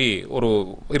இருக்கலாம்னு சொல்லி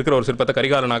இருக்கிற ஒரு சிற்பத்தை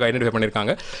கரிகாலனாக ஐடென்டிஃபை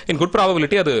பண்ணியிருக்காங்க. இன் குட்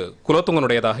ப்ராபபிலிட்டி அது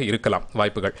குலோத்துங்கனுடையதாக இருக்கலாம்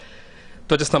வாய்ப்புகள்.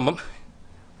 துவஜஸ்தம்பம்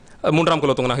மூன்றாம்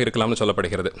குலோத்துங்கனாக இருக்கலாம்னு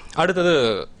சொல்லப்படுகிறது. அடுத்தது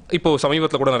இப்போ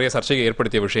சமீபத்தில் கூட நிறைய சர்ச்சையை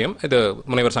ஏற்படுத்திய விஷயம், இது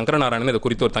முனைவர் சங்கரநாராயணன் இது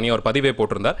குறித்து ஒரு தனியாக ஒரு பதிவே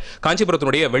போட்டிருந்தார்.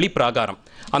 காஞ்சிபுரத்தினுடைய வெளி பிராகாரம்,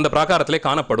 அந்த பிராகாரத்திலே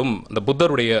காணப்படும் இந்த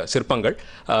புத்தருடைய சிற்பங்கள்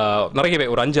நிறையவே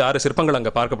ஒரு 5-6 சிற்பங்கள்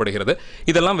அங்கே பார்க்கப்படுகிறது.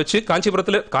 இதெல்லாம் வச்சு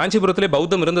காஞ்சிபுரத்திலே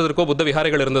பௌத்தம் இருந்ததற்கோ புத்த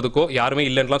விகாரைகள் இருந்ததுக்கோ யாருமே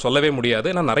இல்லைன்னுலாம் சொல்லவே முடியாது.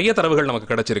 ஏன்னா நிறைய தரவுகள் நமக்கு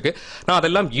கிடைச்சிருக்கு. நான்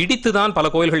அதெல்லாம் இடித்து தான் பல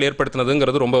கோயில்கள்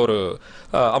ஏற்படுத்தினதுங்கிறது ரொம்ப ஒரு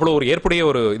அவ்வளோ ஒரு ஏற்புடைய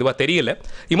ஒரு இதுவாக தெரியல.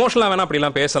 இமோஷனலாக வேணா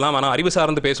அப்படிலாம் பேசலாம், ஆனால் அறிவு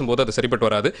சார்ந்து பேசும்போது அது சரிப்பட்டு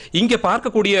வராது. இங்கே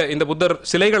பார்க்கக்கூடிய இந்த புத்தர்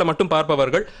சிலைகளை மட்டும்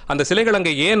பார்ப்பவர்கள் அந்த சிலைகள்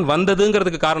அங்கே ஏன்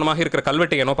வந்ததுங்கிறதுக்கு காரணமாக இருக்கிற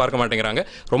கல்வெட்டை ஏனோ பார்க்க மாட்டேங்கிறாங்க.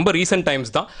 ரொம்ப ரீசென்ட்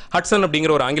டைம்ஸ் தான் ஹட்சன்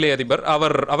அப்படிங்கிற ஒரு ஆங்கிலேய அதிபர்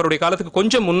அவருடைய காலத்துக்கு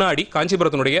கொஞ்சம் முன்னாடி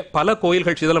காஞ்சிபுரத்தினுடைய பல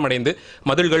கோயில்கள் சிதலமடைந்து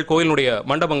மதில்கள் கோயிலுடைய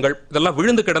மண்டபங்கள் இதெல்லாம்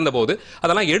விழுந்து கிடந்த போது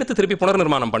அதெல்லாம் எடுத்து திருப்பி புனர்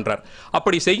நிர்மாணம் பண்றார்.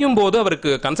 அப்படி செய்யும் போது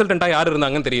அவருக்கு கன்சல்டண்டா யார்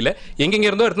இருந்தாங்கன்னு தெரியல, எங்கெங்க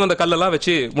இருந்தோ எடுத்து அந்த கல்லெல்லாம்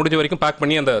வச்சு முடிஞ்ச வரைக்கும் பேக்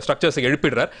பண்ணி அந்த ஸ்ட்ரக்சர்ஸை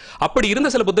எழுப்பிடுறார். அப்படி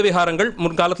இருந்த சில புத்த விகாரங்கள்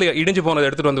முன்காலத்தில் இடிஞ்சு போனதை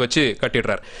எடுத்துட்டு வந்து வச்சு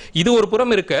கட்டிடுறார். இது ஒரு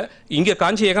புறம் இருக்க, இங்க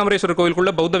காஞ்சி ஏகாம்பரேஸ்வரர்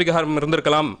கோயிலுக்குள்ள பௌத்த விகாரம்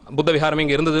இருந்திருக்கலாம், புத்த விகாரம்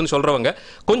இங்க இருந்ததுன்னு சொல்றவங்க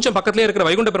கொஞ்சம் பக்கத்திலே இருக்கிற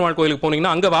வைகுண்ட பெருமாள் கோயிலுக்கு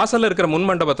போனீங்கன்னா அங்க வாசல்ல இருக்கிற முன்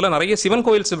மண்டபத்துல நிறைய சிவன்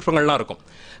கோயில் சிற்பங்கள்லாம் இருக்கும்.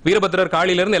 வீரபத்ரர்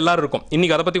காளியில இருந்து எல்லாரும் இருக்கும்.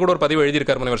 இன்னைக்கு அதை பத்தி கூட ஒரு பதிவு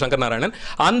எழுதியிருக்கார் முனைவர் சங்கரநாராயணன்.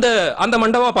 அந்த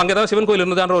மண்டபம் அங்க ஏதாவது சிவன் கோயில்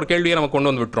இருந்ததான்ற ஒரு கேள்வியை நம்ம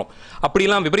கொண்டு வந்து விட்டுரும்.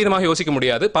 அப்படிலாம் விபரீதமாக யோசிக்க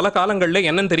முடியாது. பல காலங்களில்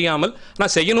என்னன்னு தெரியாமல்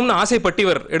நான் செய்யணும்னு ஆசைப்பட்டு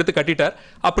இவர் எடுத்து கட்டிட்டார்.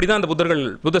 அப்படிதான் அந்த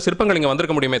புத்த சிற்பங்கள் இங்க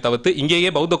வந்திருக்க முடியுமே தவிர்த்து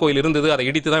இங்கேயே பௌத்த கோயில் இருந்தது அதை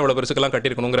இடித்து தான் இவ்வளவு பெருசுக்கெல்லாம்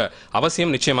கட்டியிருக்கணுங்கிற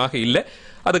அவசியம் நிச்சயமாக இல்லை.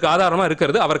 அதுக்கு ஆதாரமா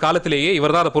இருக்கிறது அவர் காலத்திலேயே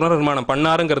இவர் தான் அதை புனர்நிர்மாணம்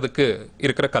பண்ணாருங்கிறதுக்கு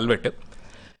இருக்கிற கல்வெட்டு.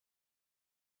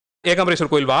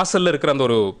 ஏகாம்பரேஸ்வரர் கோயில் வாசல்ல இருக்கிற அந்த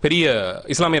ஒரு பெரிய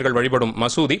இஸ்லாமியர்கள் வழிபடும்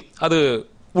மசூதி, அது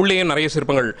உள்ளேயே நிறைய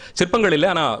சிற்பங்கள் இல்லை,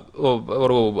 ஆனா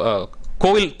ஒரு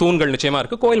கோயில் தூண்கள் நிச்சயமா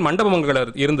இருக்கு. கோயில் மண்டபங்கள்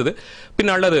இருந்தது,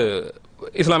 பின்னால் அது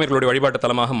இஸ்லாமியர்களுடைய வழிபாட்டு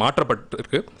தலமாக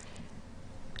மாற்றப்பட்டிருக்கு.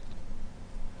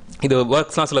 இது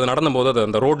ஒர்க்ஸ்லாம் சிலது நடந்த போது அது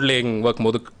அந்த ரோட் லேயிங் ஒர்க்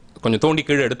போது கொஞ்சம் தோண்டி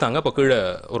கீழே எடுத்தாங்க. அப்போ கீழே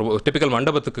ஒரு டிபிக்கல்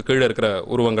மண்டபத்துக்கு கீழே இருக்கிற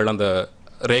உருவங்கள் அந்த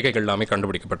ரேகைகள் எல்லாமே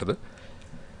கண்டுபிடிக்கப்பட்டது.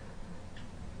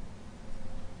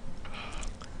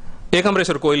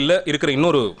 ஏகாம்பரேஸ்வரர் கோயிலில் இருக்கிற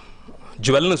இன்னொரு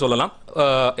ஜுவல்னு சொல்லலாம்,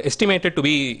 estimated to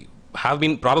be have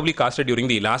been probably casted during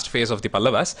the last phase of the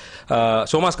Pallavas,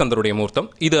 சோமாஸ்கந்தருடைய மூர்த்தம்.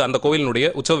 இது அந்த கோயிலினுடைய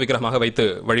உற்சவ விக்கிரகமாக வைத்து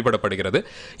வழிபடப்படுகிறது.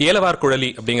 ஏலவார் குழலி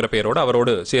அப்படிங்கிற பெயரோடு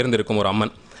அவரோடு சேர்ந்திருக்கும் ஒரு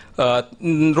அம்மன்.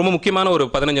 ரொம்ப முக்கியமான ஒரு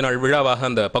 15 நாள் விழாவாக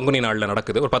அந்த பங்குனி நாளில்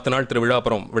நடக்குது. ஒரு 10 நாள் திருவிழா,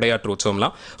 அப்புறம் விளையாட்டு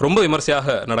உற்சவம்லாம் ரொம்ப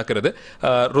விமர்சையாக நடக்கிறது.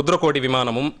 ருத்ரகோடி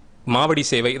விமானமும் மாவடி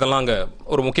சேவை இதெல்லாம் அங்கே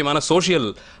ஒரு முக்கியமான சோஷியல்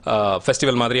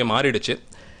ஃபெஸ்டிவல் மாதிரியே மாறிடுச்சு.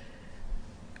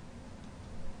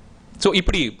 ஸோ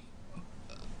இப்படி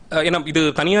ஏன்னா இது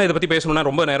தனியாக இதை பற்றி பேசணும்னா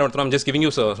ரொம்ப நேரம் எடுத்துரும். Just giving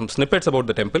you some snippets about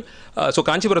the temple. So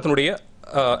காஞ்சிபுரத்தினுடைய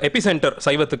epicentre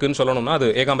சைவத்துக்குன்னு சொல்லணும்னா அது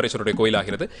ஏகாம்பரேஸ்வரருடைய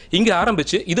கோயிலாகிறது. இங்கே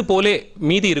ஆரம்பித்து இது போலே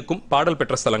மீதி இருக்கும் பாடல்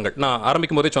பெற்ற ஸ்தலங்கள், நான்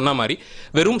ஆரம்பிக்கும் போதே சொன்ன மாதிரி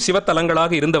வெறும்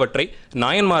சிவத்தலங்களாக இருந்தவற்றை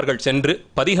நாயன்மார்கள் சென்று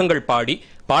பதிகங்கள் பாடி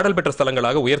பாடல் பெற்ற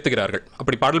ஸ்தலங்களாக உயர்த்துகிறார்கள்.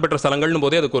 அப்படி பாடல் பெற்ற ஸ்தலங்கள்னு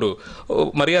போதே அதுக்கு ஒரு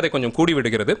மரியாதை கொஞ்சம் கூடி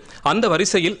விடுகிறது. அந்த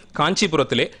வரிசையில்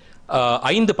காஞ்சிபுரத்திலே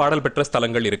 5 பாடல் பெற்ற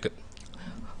ஸ்தலங்கள் இருக்குது.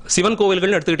 சிவன்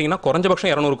கோவில்கள் எடுத்துக்கிட்டிங்கன்னா குறைஞ்சபட்சம்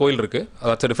 200 கோயில் இருக்குது.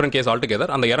 that's a different case altogether.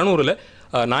 அந்த 200ல்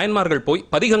நாயன்மார்கள் போய்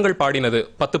பதிகங்கள் பாடினது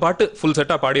 10 பாட்டு ஃபுல்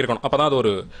செட்டாக பாடியிருக்கணும். அப்போ தான் அது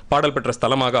ஒரு பாடல் பெற்ற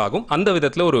ஸ்தலமாக ஆகும். அந்த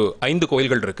விதத்தில் ஒரு 5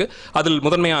 கோயில்கள் இருக்குது. அதில்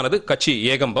முதன்மையானது கச்சி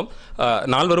ஏகம்பம்.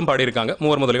 4 பாடியிருக்காங்க.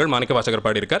 3 முதலிகள் மாணிக்க வாசகர்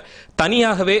பாடியிருக்கார்.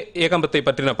 தனியாகவே ஏகம்பத்தை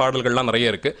பற்றின பாடல்கள்லாம்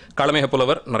நிறைய இருக்குது. களமேக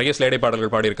புலவர் நிறைய ஸ்லேடை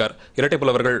பாடல்கள் பாடியிருக்கார். இரட்டை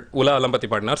புலவர்கள் உலா அலம்பத்தி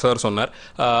பாடினார், சார் சொன்னார்.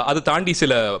 அது தாண்டி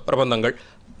சில பிரபந்தங்கள்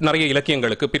நிறைய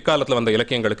இலக்கியங்களுக்கு, பிற்காலத்தில் வந்த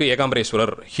இலக்கியங்களுக்கு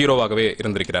ஏகாம்பரேஸ்வரர் ஹீரோவாகவே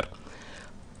இருந்திருக்கிறார்.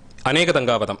 அநேக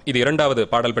தங்காவதம் இது இரண்டாவது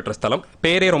பாடல் பெற்ற ஸ்தலம்.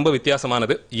 பேரே ரொம்ப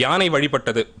வித்தியாசமானது. யானை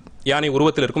வழிபட்டது, யானை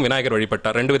உருவத்தில் இருக்கும் விநாயகர்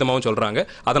வழிபட்டார், ரெண்டு விதமாகவும் சொல்றாங்க.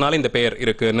 அதனால இந்த பெயர்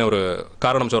இருக்குன்னு ஒரு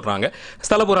காரணம் சொல்றாங்க.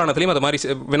 ஸ்தல புராணத்திலையும் அது மாதிரி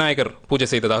விநாயகர் பூஜை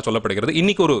செய்ததாக சொல்லப்படுகிறது.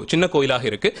 இன்னைக்கு ஒரு சின்ன கோயிலாக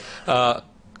இருக்கு.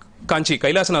 காஞ்சி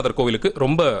கைலாசநாதர் கோவிலுக்கு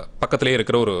ரொம்ப பக்கத்திலே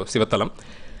இருக்கிற ஒரு சிவத்தலம்.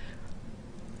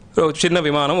 சின்ன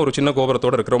விமானம், ஒரு சின்ன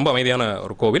கோபுரத்தோடு இருக்கிற ரொம்ப அமைதியான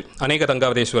ஒரு கோவில். அநேக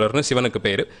தங்காவதேஸ்வரர்னு சிவனுக்கு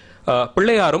பேர்.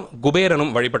 பிள்ளையாரும்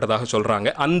குபேரனும் வழிபட்டதாக சொல்றாங்க.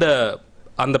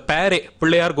 அந்த பேரே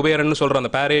பிள்ளையார் குபேரன் சொல்ற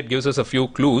அந்த பேரே gives us a few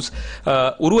clues.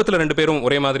 உருவத்தில் ரெண்டு பேரும்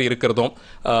ஒரே மாதிரி இருக்கிறதும்,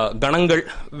 கணங்கள்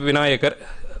விநாயகர்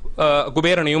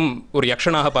குபேரனையும் ஒரு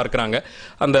யக்ஷனாக பார்க்கிறாங்க.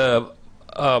 அந்த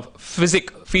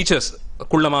பிசிக் ஃபீச்சர்ஸ்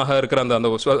குள்ளமாக இருக்கிற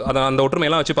அந்த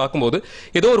ஒற்றுமையெல்லாம் வச்சு பார்க்கும்போது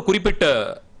ஏதோ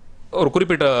ஒரு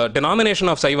குறிப்பிட்ட டெனாமினேஷன்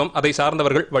ஆஃப் சைவம் அதை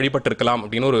சார்ந்தவர்கள் வழிபட்டிருக்கலாம்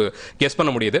அப்படின்னு ஒரு கெஸ் பண்ண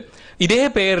முடியுது. இதே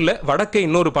பெயர்ல வடக்கே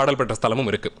இன்னொரு பாடல் பெற்ற ஸ்தலமும்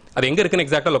இருக்கு. அது எங்க இருக்குன்னு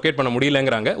எக்ஸாக்டா லொகேட் பண்ண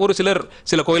முடியலங்கிறாங்க. ஒரு சிலர்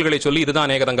சில கோயில்களை சொல்லி இதுதான்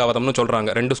அநேக தங்காவதம்னு சொல்றாங்க.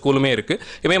 ரெண்டு ஸ்கூலுமே இருக்கு.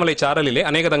 இமயமலை சாரலிலே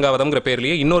அநேக தங்காவதம்ங்கிற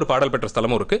பேர்லயே இன்னொரு பாடல் பெற்ற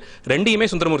ஸ்தலமும் இருக்கு. ரெண்டையுமே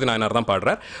சுந்தரமூர்த்தி நாயனார் தான்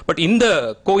பாடுறார். பட் இந்த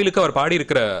கோயிலுக்கு அவர் பாடி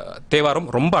இருக்கிற தேவாரம்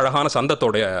ரொம்ப அழகான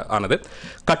சந்தத்தோட ஆனது.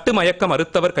 கட்டு மயக்கம்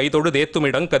அறுத்தவர் கைதொடு தேத்தும்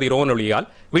இடம் கதிரோன் ஒளியால்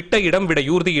விட்ட இடம் விட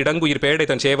யூர்தி இடங்குயிர் பேடை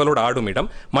தன் சேவலோடு ஆடும் இடம்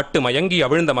மட்டு மயங்கி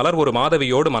அவிழ்ந்த மலர் ஒரு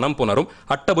மாதவியோடு மனம் புணரும்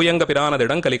அட்டபுயங்க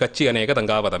பிரானதிடம் கலி கச்சி அநேக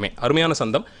தங்காவதமே. அருமையான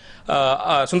சந்தம்.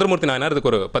 சுந்தரமூர்த்தி நாயனார்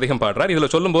இதுக்கு ஒரு பதிகம் பாடுறார். இதுல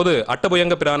சொல்லும் போது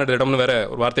அட்டபுயங்க பிரானதிடம்னு வேற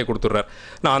ஒரு வார்த்தையை கொடுத்துடுறார்.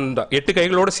 நான் அந்த 8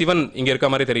 கைகளோட சிவன் இங்க இருக்க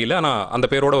மாதிரி தெரியல, ஆனா அந்த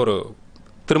பேரோட ஒரு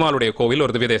திருமாலுடைய கோவில்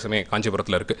ஒரு திவ்யதேசமே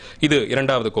காஞ்சிபுரத்தில் இருக்கு. இது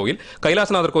இரண்டாவது கோவில்.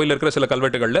 கைலாசநாதர் கோயில் இருக்கிற சில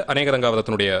கல்வெட்டுகள்ல அநேக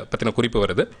தங்காவதத்தினுடைய பத்தின குறிப்பு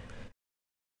வருது.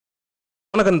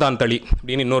 ஓனகந்தான் தளி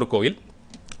அப்படின்னு இன்னொரு கோயில்.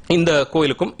 இந்த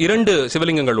கோயிலுக்கும் 2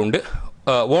 சிவலிங்கங்கள் உண்டு.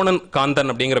 ஓனன்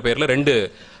காந்தன் அப்படிங்கிற பேர்ல 2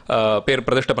 பேர்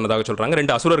பிரதிஷ்டை பண்ணதாக சொல்றாங்க.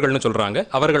 2 அசுரர்கள்னு சொல்றாங்க.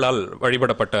 அவர்களால்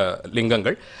வழிபடப்பட்ட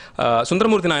லிங்கங்கள்.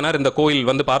 சுந்தரமூர்த்தி நாயனார் இந்த கோயில்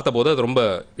வந்து பார்த்தபோது அது ரொம்ப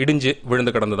இடிஞ்சு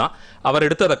விழுந்து கிடந்துதான். அவர்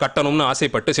எடுத்து அதை கட்டணும்னு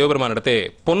ஆசைப்பட்டு சிவபெருமான் இடத்தே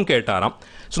பொன் கேட்டாராம்.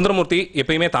 சுந்தரமூர்த்தி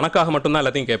எப்பயுமே தனக்காக மட்டும்தான்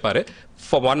எல்லாத்தையும் கேட்பாரு.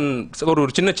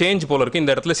 ஒரு சின்ன சேஞ்ச் போல இருக்கு.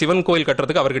 இந்த இடத்துல சிவன் கோயில்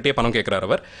கட்டுறதுக்கு அவர்கிட்டயே பணம் கேட்கிறார்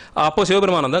அவர். அப்போ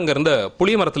சிவபெருமான் வந்து அங்க இருந்த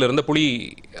புளிய மரத்துல இருந்த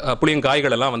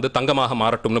புளியங்காய்கள் எல்லாம் வந்து தங்கமாக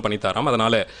மாறட்டும்னு பண்ணித்தாராம்.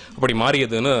 அதனால அப்படி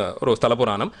மாறியதுன்னு ஒரு ஸ்தல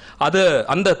புராணம். அது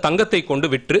அந்த தங்கத்தை கொண்டு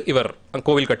விற்று இவர்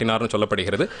கோவில் கட்டினார்னு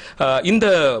சொல்லப்படுகிறது. இந்த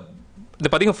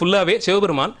பதிகம் ஃபுல்லாவே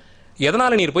சிவபெருமான்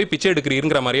எதனால நீர் போய் பிச்சை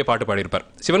எடுக்கிறீங்கிற மாதிரியே பாட்டு பாடியிருப்பார்.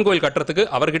 சிவன் கோயில் கட்டுறதுக்கு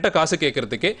அவர்கிட்ட காசு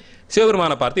கேட்கறதுக்கே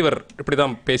சிவபெருமானை பார்த்து இவர்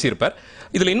இப்படிதான் பேசியிருப்பார்.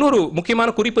 இதுல இன்னொரு முக்கியமான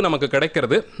குறிப்பு நமக்கு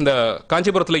கிடைக்கிறது. இந்த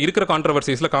காஞ்சிபுரத்தில் இருக்கிற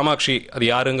கான்ட்ரவர்சிஸ்ல காமாட்சி அது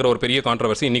யாருங்கிற ஒரு பெரிய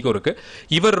கான்ட்ரவர்சி இன்னைக்கும் இருக்கு.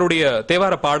 இவருடைய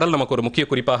தேவார பாடல் நமக்கு ஒரு முக்கிய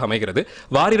குறிப்பாக அமைகிறது.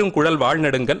 வாரிரும் குழல்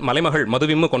வாழ்நெடுங்கன் மலைமகள்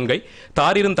மதுவிம்மு கொன்கை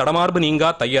தாரிரும் தடமார்பு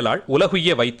நீங்கா தையலாள்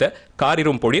உலகுய்ய வைத்த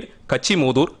காரிரும் பொழிர் கச்சி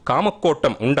மூதூர்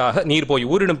காமக்கோட்டம் உண்டாக நீர் போய்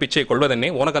ஊரிடும் பிச்சை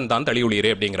கொள்வதென்னே ஓனகந்தான்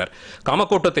தளியுளிரே அப்படிங்கிறார்.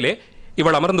 காமக்கோட்டத்திலே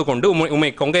இவள் அமர்ந்து கொண்டு உம்மை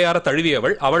கொங்கையார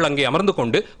தழுவியவள் அவள் அங்கே அமர்ந்து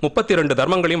கொண்டு 32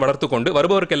 தர்மங்களையும் வளர்த்து கொண்டு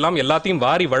வருபவருக்கெல்லாம் எல்லாத்தையும்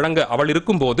வாரி வழங்க அவள்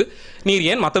இருக்கும் போது நீர்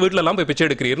ஏன் மற்ற வீட்டுல எல்லாம் போய் பிச்சை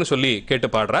எடுக்கிறீர்னு சொல்லி கேட்டு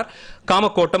பாடுறார்.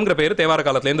 காமக்கோட்டம்ங்கிற பேர் தேவார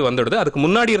காலத்திலேருந்து வந்துடுது. அதுக்கு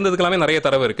முன்னாடி இருந்ததுக்கெல்லாமே நிறைய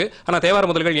தரவு இருக்கு. ஆனா தேவார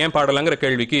முதல்கள் ஏன் பாடலங்கிற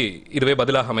கேள்விக்கு இதுவே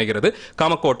பதிலாக அமைகிறது.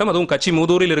 காமக்கோட்டம், அதுவும் கச்சி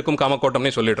மூதூரில் இருக்கும்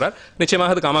காமக்கோட்டம்னே சொல்லிடுறார்.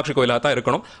 நிச்சயமாக அது காமாட்சி கோயிலாக தான்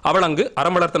இருக்கணும். அவள் அங்கு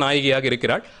அறம் வளர்த்த நாயகியாக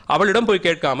இருக்கிறாள். அவளிடம் போய்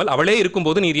கேட்காமல் அவளே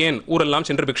இருக்கும்போது நீர் ஏன் ஊரெல்லாம்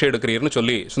சென்று பிச்சை எடுக்கிறீர்னு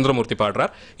சொல்லி சுந்தரமூர்த்தி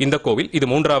பாடுறார். இந்த கோவில் இது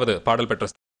மூன்றாவது பாடல் பெற்ற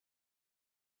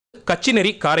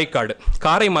கச்சிநெறி காரைக்காடு.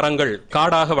 காரை மரங்கள்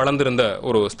காடாக வளர்ந்திருந்த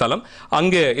ஒரு ஸ்தலம்.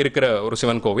 அங்கே இருக்கிற ஒரு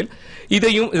சிவன் கோவில்.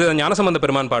 இதையும் ஞானசம்பந்த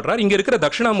பெருமான் பாடுறார். இங்க இருக்கிற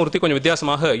தட்சிணாமூர்த்தி கொஞ்சம்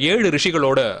வித்தியாசமாக 7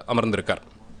 ரிஷிகளோட அமர்ந்திருக்கார்.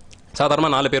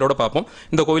 சாதாரண 4 பேரோட பார்ப்போம்.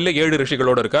 இந்த கோவிலில் 7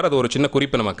 ரிஷிகளோட இருக்கார். அது ஒரு சின்ன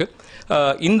குறிப்பு நமக்கு.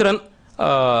 இந்திரன்,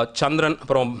 சந்திரன்,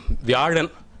 அப்புறம்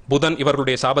வியாழன், புதன்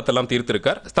இவர்களுடைய சாபத்தெல்லாம்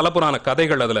தீர்த்திருக்கார். ஸ்தலபுராண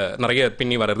கதைகள் அதுல நிறைய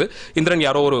பின்னி வருது. இந்திரன்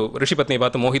யாரோ ஒரு ரிஷிபத்னியை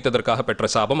பார்த்து மோகித்ததற்காக பெற்ற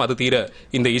சாபம், அது தீர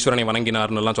இந்த ஈஸ்வரனை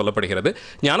வணங்கினார்னு எல்லாம் சொல்லப்படுகிறது.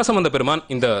 ஞானசம்பந்த பெருமான்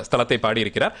இந்த ஸ்தலத்தை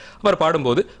பாடியிருக்கிறார். அவர்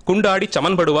பாடும்போது குண்டாடி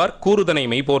சமன்படுவார் கூறுதனை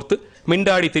மெய்போர்த்து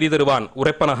மிண்டாடி திரிதருவான்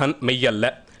உரைப்பனகன் மெய்யல்ல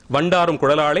வண்டாரும்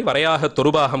குழலாளை வரையாக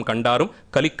தொருபாகம் கண்டாரும்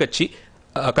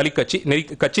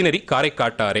கச்சி நெறி காரை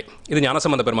காட்டாரே. இது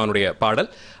ஞானசம்பந்த பெருமானுடைய பாடல்.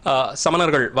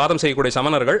 சமணர்கள், வாதம் செய்யக்கூடிய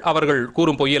சமணர்கள் அவர்கள்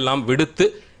கூறும் பொய்யெல்லாம் விடுத்து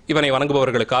இவனை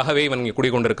வணங்குபவர்களுக்காகவே இவன்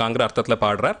குடிகொண்டிருக்காங்கிற அர்த்தத்தில்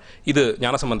பாடுறார். இது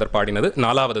ஞானசம்பந்தர் பாடினது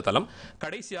 4வது தலம்.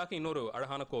 கடைசியாக இன்னொரு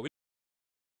அழகான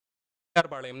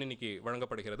கோவில் பாளையம் இன்னைக்கு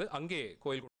வழங்கப்படுகிறது. அங்கே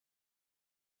கோயில்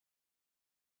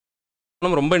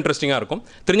ரொம்ப இன்ட்ரெஸ்டிங்கா இருக்கும்.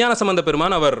 திருஞான சம்பந்த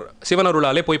பெருமான் அவர்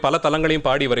சிவனருளாலே போய் பல தலங்களையும்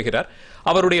பாடி வருகிறார்.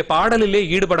 அவருடைய பாடலிலே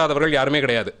ஈடுபடாதவர்கள் யாருமே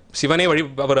கிடையாது. சிவனே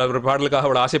அவர் பாடலுக்காக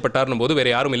அவள் ஆசைப்பட்டார்னும் போது வேற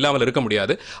யாரும் இல்லாமல் இருக்க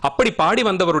முடியாது. அப்படி பாடி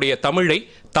வந்தவருடைய தமிழை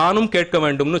தானும் கேட்க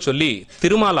வேண்டும்னு சொல்லி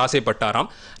திருமால்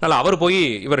ஆசைப்பட்டாராம். அதனால அவர் போய்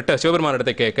இவர்கிட்ட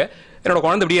சிவபெருமானிடத்தை கேட்க என்னோட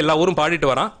குழந்தை இப்படி எல்லா ஊரும் பாடிட்டு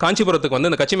வரான், காஞ்சிபுரத்துக்கு வந்து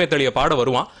இந்த கச்சி மேத்தளியை பாட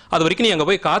வருவான், அது வரைக்கும் நீ அங்கே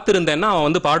போய் காத்திருந்தேன்னா அவன்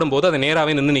வந்து பாடும்போது அதை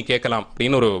நேராகவே நின்று நீ கேட்கலாம்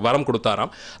அப்படின்னு ஒரு வரம்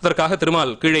கொடுத்தாராம். அதற்காக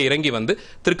திருமால் கீழே இறங்கி வந்து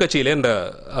திருக்கட்சியிலே இந்த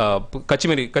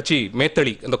கச்சி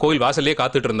மேத்தளி இந்த கோயில் வாசல்லே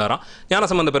காத்துட்டு இருந்தாராம்.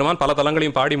 ஞானசம்பந்த பெருமான் பல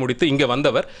தலங்களையும் பாடி முடித்து இங்கே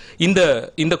வந்தவர்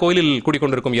இந்த கோயிலில்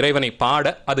குடிக்கொண்டிருக்கும் இறைவனை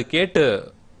பாட அது கேட்டு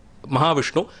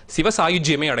மகாவிஷ்ணு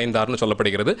சிவசாயுஜ்யமே அடைந்தார்னு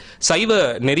சொல்லப்படுகிறது. சைவ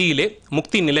நெறியிலே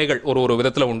முக்தி நிலைகள் ஒரு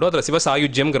விதத்தில் உண்டு. அதில்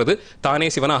சிவசாயுஜ்யம்ங்கிறது தானே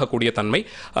சிவனாகக்கூடிய தன்மை,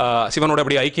 சிவனோட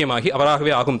அப்படி ஐக்கியமாகி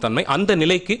அவராகவே ஆகும் தன்மை. அந்த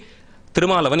நிலைக்கு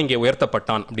திருமாலவன் இங்கே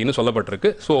உயர்த்தப்பட்டான் அப்படின்னு சொல்லப்பட்டிருக்கு.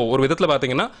 ஸோ ஒரு விதத்தில்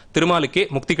பார்த்தீங்கன்னா திருமாலுக்கே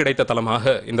முக்தி கிடைத்த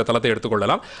தலமாக இந்த தலத்தை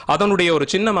எடுத்துக்கொள்ளலாம். அதனுடைய ஒரு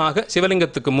சின்னமாக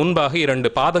சிவலிங்கத்துக்கு முன்பாக 2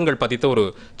 பாதங்கள் பதித்த ஒரு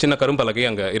சின்ன கரும்பலகை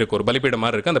அங்கே இருக்கு, ஒரு பலிபீடம்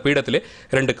மாதிரி இருக்கு. அந்த பீடத்திலே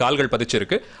 2 கால்கள்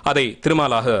பதிச்சிருக்கு. அதை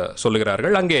திருமாலாக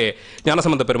சொல்லுகிறார்கள். அங்கே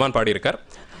ஞானசம்பந்த பெருமான் பாடியிருக்கார்.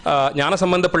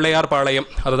 ஞானசம்பந்த பிள்ளையார் பாளையம்,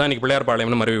 அதுதான் இன்னைக்கு பிள்ளையார்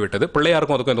பாளையம்னு மறுவி விட்டது.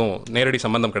 பிள்ளையாருக்கும் அதுக்கும் எதுவும் நேரடி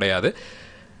சம்பந்தம் கிடையாது.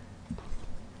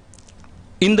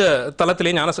 இந்த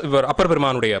தலத்திலே அப்பர்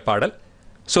பெருமானுடைய பாடல்,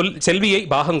 செல்வியை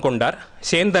பாகம் கொண்டார்,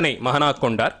 சேந்தனை மகனாக்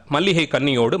கொண்டார், மல்லிகை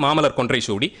கன்னியோடு மாமலர் கொன்றை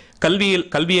சூடி,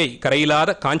 கல்வியை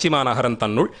கரையிலாத காஞ்சிமா நகரன்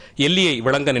தன்னுள் எல்லியை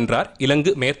விளங்க நின்றார்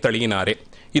இலங்கு மேற்தளியினாரே.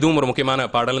 இதுவும் ஒரு முக்கியமான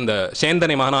பாடல். இந்த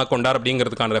சேந்தனை மகனாக கொண்டார்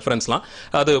அப்படிங்கிறதுக்கான ரெஃபரன்ஸ்லாம்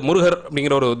அது முருகர்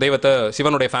அப்படிங்கிற ஒரு தெய்வத்தை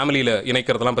சிவனுடைய ஃபேமிலியில்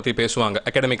இணைக்கிறதெல்லாம் பற்றி பேசுவாங்க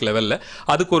அகாடமிக் லெவலில்.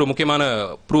 அதுக்கு ஒரு முக்கியமான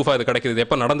ப்ரூஃபாக இது கிடைக்கிது.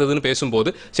 எப்போ நடந்ததுன்னு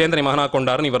பேசும்போது சேந்தனை மகனாக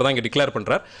கொண்டாருன்னு இவர் தான் இங்கே டிக்ளேர்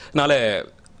பண்ணுறார். அதனால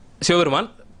சிவபெருமான்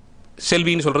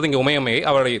செல்வின்னு சொல்றது இங்கே உமையம்மையை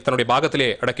அவரை தன்னுடைய பாகத்திலே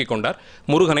அடக்கி கொண்டார்,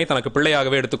 முருகனை தனக்கு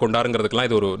பிள்ளையாகவே எடுத்துக்கொண்டாருங்கிறதுக்கெல்லாம்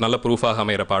இது ஒரு நல்ல ப்ரூஃபாக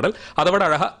அமைகிற பாடல். அதை விட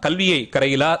அழகா கல்வியை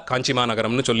கரையிலா காஞ்சிமா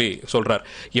நகரம்னு சொல்றார்.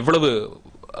 இவ்வளவு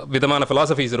விதமான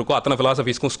பிலாசபிஸ் இருக்கோ அத்தனை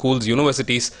பிலாசபிஸ்க்கும் ஸ்கூல்ஸ்,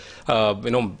 யூனிவர்சிட்டிஸ்,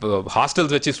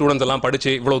 ஹாஸ்டல்ஸ் வச்சு ஸ்டூடெண்ட்ஸ் எல்லாம்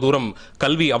படிச்சு இவ்வளவு தூரம்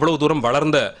கல்வி அவ்வளவு தூரம்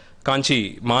வளர்ந்த காஞ்சி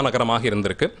மாநகரமாக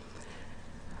இருந்திருக்கு.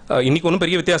 இன்னைக்கு ஒன்றும்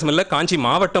பெரிய வித்தியாசம் இல்லை. காஞ்சி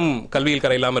மாவட்டம் கல்வியில்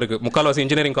கரையில்லாமல் இருக்கு. முக்கால்வாசி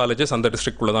இன்ஜினியரிங் காலேஜஸ் அந்த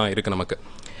டிஸ்ட்ரிக்ட்குள்ள தான் இருக்கு. நமக்கு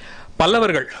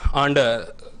பல்லவர்கள் ஆண்ட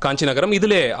காஞ்சி நகரம்.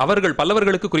 இதிலே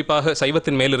பல்லவர்களுக்கு குறிப்பாக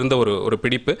சைவத்தின் மேல் இருந்த ஒரு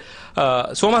பிடிப்பு.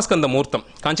 சோமாஸ்கந்த மூர்த்தம்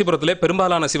காஞ்சிபுரத்திலே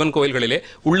பெரும்பாலான சிவன் கோயில்களிலே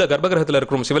உள்ள கர்ப்பகிரகத்தில்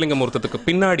இருக்கிற சிவலிங்க மூர்த்தத்துக்கு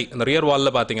பின்னாடி அந்த ரியர்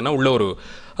வாலில் பார்த்தீங்கன்னா உள்ள ஒரு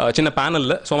சின்ன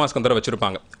பேனலில் சோமாஸ்கந்தரை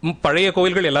வச்சிருப்பாங்க. பழைய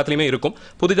கோயில்கள் எல்லாத்துலேயுமே இருக்கும்.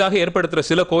 புதிதாக ஏற்படுத்துகிற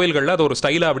சில கோயில்களில் அது ஒரு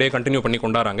ஸ்டைலாக அப்படியே கண்டினியூ பண்ணி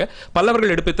கொண்டாடுறாங்க.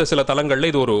 பல்லவர்கள் எடுப்பித்த சில தலங்களில்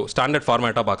இது ஒரு ஸ்டாண்டர்ட்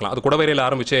ஃபார்மேட்டாக பார்க்கலாம். அது குடவேரையில்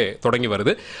ஆரம்பிச்சே தொடங்கி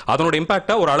வருது. அதனோட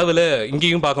இம்பாக்டாக ஒரு அளவில்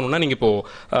இங்கேயும் பார்க்கணும்னா நீங்கள் இப்போ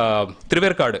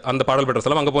திருவேற்காடு அந்த பாடல் பெற்ற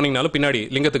ஸ்தலம் அங்கே போனீங்கனாலும் பின்னாடி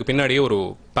லிங்கத்துக்கு பின்னாடியே ஒரு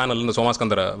பேனல் இந்த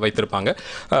சோமாஸ்கந்தரை வைத்திருப்பாங்க.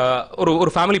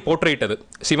 ஒரு ஃபேமிலி போர்ட்ரேட் அது.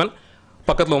 சிவன்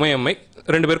பக்கத்தில் உமையம்மை,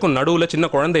 2 பேருக்கும் நடுவில் சின்ன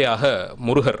குழந்தையாக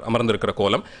முருகர் அமர்ந்திருக்கிற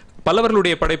கோலம்.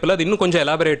 பல்லவர்களுடைய படைப்பில் அது இன்னும் கொஞ்சம்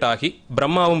எலாபரேட் ஆகி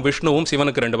பிரம்மாவும் விஷ்ணுவும்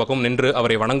சிவனுக்கு 2 பக்கம் நின்று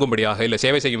அவரை வணங்கும்படியாக இல்லை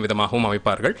சேவை செய்யும் விதமாகவும்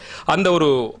அமைப்பார்கள். அந்த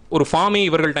ஒரு ஃபார்மே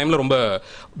இவர்கள் டைமில் ரொம்ப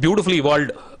பியூட்டிஃபுல்லி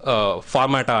இவால்வ்டு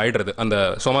ஃபார்மேட்டாக ஆயிடுறது அந்த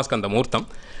சோமாஸ்கந்த மூர்த்தம்.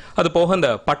 அது போக அந்த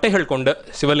பட்டைகள் கொண்ட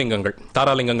சிவலிங்கங்கள்,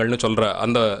 தாராலிங்கங்கள்னு சொல்ற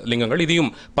அந்த லிங்கங்கள்,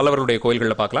 இதையும் பல்லவர்களுடைய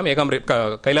கோயில்களில் பார்க்கலாம்.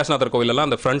 கைலாசநாதர் கோயிலெல்லாம்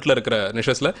அந்த ஃப்ரண்ட்ல இருக்கிற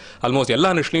நிஷஸ்ல ஆல்மோஸ்ட்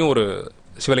எல்லா நிஷ்லையும் ஒரு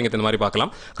சிவலிங்கத்தின் மாதிரி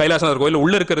பார்க்கலாம். கைலாசநாதர் கோயில்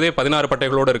உள்ள இருக்கிறதே 16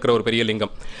 பட்டைகளோடு இருக்கிற ஒரு பெரிய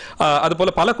லிங்கம். அது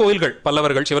போல பல கோயில்கள்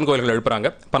பல்லவர்கள் சிவன் கோயில்கள் எழுப்புறாங்க.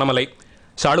 பனமலை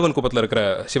சாடுவன் குப்பத்தில் இருக்கிற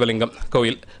சிவலிங்கம்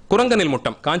கோயில், குரங்கனில்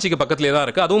முட்டம் காஞ்சிக்கு பக்கத்திலே தான்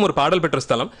இருக்கு. அதுவும் ஒரு பாடல் பெற்ற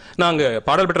ஸ்தலம். நாங்கள்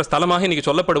பாடல் பெற்ற ஸ்தலமாக இன்னைக்கு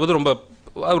சொல்லப்படுவது ரொம்ப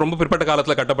பிற்பட்ட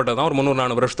காலத்தில் கட்டப்பட்டது தான். ஒரு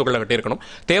 300-400 வருஷத்துக்குள்ள கட்டியிருக்கணும்.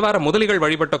 தேவார முதலிகள்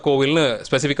வழிபட்ட கோவில்னு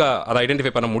ஸ்பெசிஃபிக்காக அதை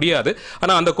ஐடென்டிஃபை பண்ண முடியாது.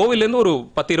 ஆனால் அந்த கோவிலேருந்து ஒரு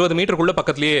 10-20 மீட்டருக்குள்ள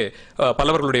பக்கத்திலேயே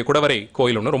பல்லவர்களுடைய குடவரை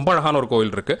கோயில் ஒன்று ரொம்ப அழகான ஒரு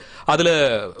கோயில் இருக்கு. அதில்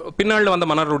பின்னாளில் வந்த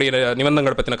மன்னருடைய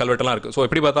நிபந்தங்கள் பற்றின கல்வெட்டெல்லாம் இருக்கு. ஸோ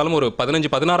எப்படி பார்த்தாலும் ஒரு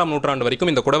 15-16ஆம் நூற்றாண்டு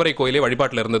வரைக்கும் இந்த குடவரை கோயிலே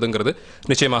வழிபாட்டில் இருந்ததுங்கிறது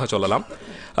நிச்சயமாக சொல்லலாம்.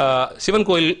 சிவன்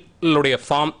கோயிலுடைய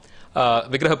ஃபார்ம்,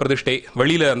 விக்கிரக பிரதிஷ்டை,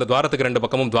 வெளியில அந்த துவாரத்துக்கு 2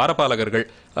 பக்கமும் துவாரபாலகர்கள்,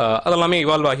 அதெல்லாமே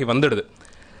இவால்வ் ஆகி வந்துடுது.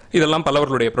 இதெல்லாம்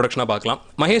பல்லவர்களுடைய ப்ரொடக்ஷனாக பார்க்கலாம்.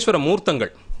 மகேஸ்வர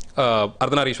மூர்த்தங்கள்,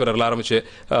 அர்த்தநாரீஸ்வரர்ல ஆரம்பிச்சு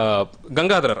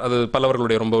கங்காதரர், அது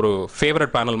பல்லவர்களுடைய ரொம்ப ஒரு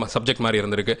ஃபேவரட் பேனல் சப்ஜெக்ட் மாதிரி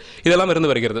இருந்திருக்கு. இதெல்லாம்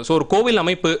இருந்து வருகிறது. ஸோ ஒரு கோவில்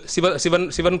அமைப்பு,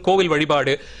 சிவன் கோவில்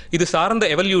வழிபாடு, இது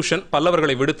சார்ந்த எவல்யூஷன்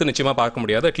பல்லவர்களை விடுத்து நிச்சயமா பார்க்க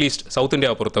முடியாது. அட்லீஸ்ட் சவுத்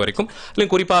இந்தியாவை பொறுத்த வரைக்கும்.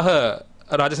 இல்லை குறிப்பாக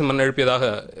ராஜசிம்மன் எழுப்பியதாக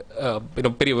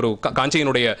பெரிய ஒரு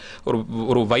காஞ்சியினுடைய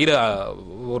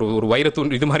ஒரு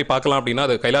வைரத்தூண் இது மாதிரி பார்க்கலாம் அப்படின்னா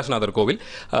அது கைலாசநாதர் கோவில்.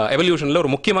 எவல்யூஷனில்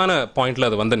ஒரு முக்கியமான பாயிண்ட்ல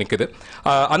அது வந்து நிற்குது.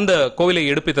 அந்த கோவிலை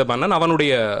எடுப்பித்த மன்னன்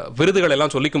அவனுடைய விருதுகள்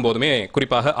எல்லாம் சொல்லிக்கும் போதுமே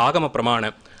குறிப்பாக ஆகம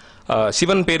பிரமாண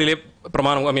சிவன் பேரிலே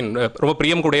பிரமாணம், ரொம்ப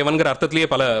பிரியம் கூடியவன்கிற அர்த்தத்திலேயே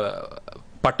பல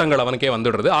பட்டங்கள் அவனுக்கே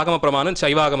வந்துடுறது. ஆகம பிரமாணன்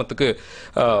சைவாகமத்துக்கு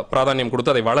பிராதானியம்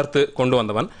கொடுத்து அதை வளர்த்து கொண்டு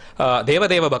வந்தவன்.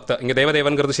 தேவதேவ பக்த, இங்கே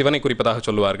தேவதேவன்கிறது சிவனை குறிப்பதாக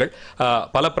சொல்லுவார்கள்.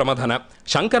 பல பிரமதன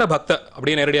சங்கர பக்த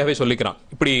அப்படியே நேரடியாகவே சொல்லிக்கிறான்.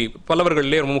 இப்படி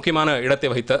பல்லவர்களிலே ஒரு முக்கியமான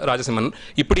இடத்தை வகித்த ராஜசிம்மன்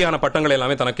இப்படியான பட்டங்களை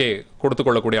எல்லாமே தனக்கே கொடுத்து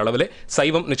கொள்ளக்கூடிய அளவிலே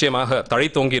சைவம் நிச்சயமாக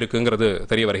தழைத்தோங்கி இருக்குங்கிறது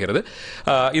தெரிய வருகிறது.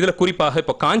 இதில் குறிப்பாக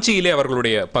இப்போ காஞ்சியிலே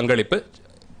அவர்களுடைய பங்களிப்பு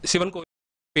சிவன் கோயில்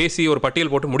பேசி ஒரு பட்டியல்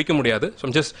போட்டு முடிக்க முடியாது. So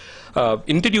just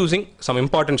introducing some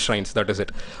important shrines, that is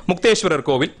it. Mukteswarar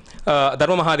கோவில்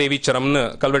தர்மமகாதேவீச்சரம்னு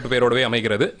கல்வெட்டு பேரோடவே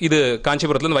அமைகிறது. இது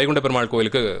காஞ்சிபுரத்துலேருந்து வைகுண்ட பெருமாள்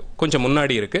கோவிலுக்கு கொஞ்சம்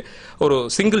முன்னாடி இருக்குது. ஒரு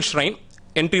சிங்கிள் ஷ்ரைன்,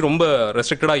 என்ட்ரி ரொம்ப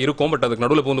ரெஸ்ட்ரிக்டடாக இருக்கும். பட் அதுக்கு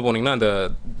நடுவில் பூந்து போனீங்கன்னா அந்த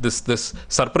திஸ்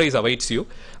சர்ப்ரைஸ் அவைட்ஸ் யூ.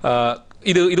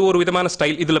 இது ஒரு விதமான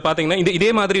ஸ்டைல். இதில் பார்த்தீங்கன்னா இதே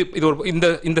மாதிரி இது ஒரு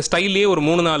இந்த ஸ்டைல்லேயே ஒரு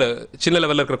 3-4 சின்ன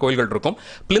லெவலில் இருக்கிற கோயில்கள் இருக்கும்.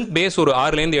 பிளிந்த் பேஸ் ஒரு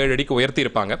 6-7 அடிக்கு உயர்த்தி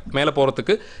இருப்பாங்க. மேலே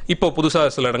போகிறதுக்கு இப்போ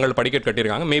புதுசாக சில இடங்கள் படிக்கட்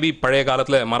கட்டியிருக்காங்க. மேபி பழைய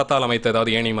காலத்தில் மரத்தால் அமைத்த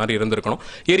ஏதாவது ஏணி மாதிரி இருந்திருக்கணும்.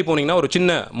 ஏறி போனீங்கன்னா ஒரு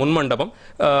சின்ன முன்மண்டபம்,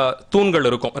 தூண்கள்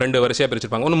இருக்கும், 2 வரிசையாக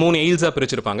பிரிச்சிருப்பாங்க. ஒன்று 3 எயில்ஸாக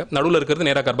பிரிச்சிருப்பாங்க. நடுவில் இருக்கிறது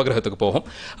நேராக கர்ப்பகிரகத்துக்கு போகும்.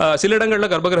 சில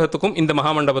இடங்களில் கர்ப்பகிரகத்துக்கும் இந்த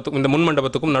மகாமண்டபத்துக்கும் இந்த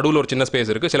முன்மண்டபத்துக்கும் நடுவில் ஒரு சின்ன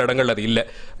ஸ்பேஸ் இருக்குது. சில இடங்கள் அது இல்லை.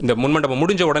 இந்த முன்மண்டபம்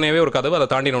முடிஞ்ச உடனேவே ஒரு கதவு, அதை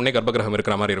தாண்டின உடனே கர்ப்பகிரகம்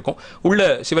இருக்கிற மாதிரி இருக்கும். உள்ள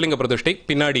சிவலிங்க பிரதிஷ்டை,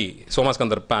 பின்னாடி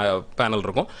சோமாஸ்கந்தர் பேனல்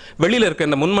இருக்கும். வெளியில் இருக்க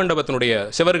இந்த முன்மண்டபத்தினுடைய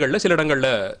சிவர்களில் சில இடங்களில்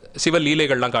சிவ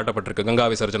லீலைகள்லாம் காட்டப்பட்டிருக்கு. கங்கா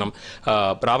விசர்ஜனம்,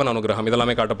 ராவண அனுகிரகம்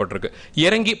இதெல்லாமே காட்டப்பட்டிருக்கு.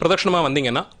 இறங்கி பிரதட்சணமாக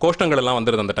வந்தீங்கன்னா கோஷ்டங்கள் எல்லாம்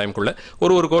வந்துருது. அந்த டைமுக்குள்ள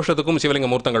ஒரு கோஷ்டத்துக்கும் சிவலிங்க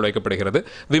மூர்த்தங்கள் வைக்கப்படுகிறது.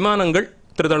 விமானங்கள்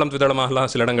திரிதளமாக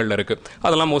சில இடங்கள்ல இருக்கு.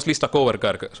 அதெல்லாம் மோஸ்ட்லி ஸ்டக்கோ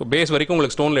ஒர்க்காக இருக்கு. ஸோ பேஸ் வரைக்கும்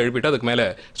உங்களுக்கு ஸ்டோனில் எழுப்பிட்டு அதுக்கு மேலே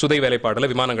சுதை வேலைப்பாடில்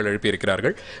விமானங்கள் எழுப்பி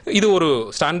இருக்கிறார்கள். இது ஒரு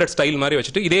ஸ்டாண்டர்ட் ஸ்டைல் மாதிரி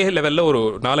வச்சுட்டு இதே லெவலில் ஒரு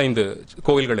 4-5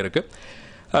 கோவில்கள் இருக்கு.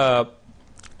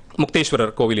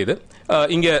 முக்தேஸ்வரர் கோவில் இது.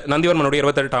 இங்கே நந்திவர்மனுடைய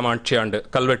 28ஆம் ஆட்சி ஆண்டு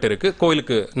கல்வெட்டு இருக்கு.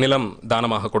 கோயிலுக்கு நிலம்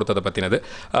தானமாக கொடுத்ததை பற்றினது.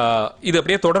 இது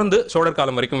அப்படியே தொடர்ந்து சோழர்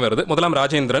காலம் வரைக்கும் வருது. முதலாம்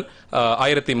ராஜேந்திரன்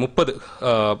 1030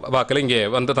 வாக்கில் இங்கே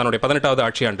வந்து தன்னுடைய 18வது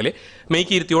ஆட்சி ஆண்டிலே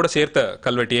மெய்கீர்த்தியோடு சேர்த்த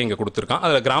கல்வெட்டியை இங்கே கொடுத்துருக்கான்.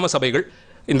 அதில் கிராம சபைகள்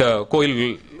இந்த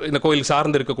கோயில்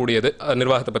சார்ந்து இருக்கக்கூடியது,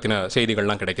 நிர்வாகத்தை பற்றின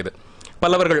செய்திகள்லாம் கிடைக்குது.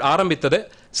 பல்லவர்கள் ஆரம்பித்ததை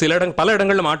பல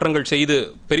இடங்களில் மாற்றங்கள் செய்து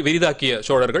விரிதாக்கிய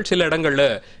சோழர்கள் சில இடங்களில்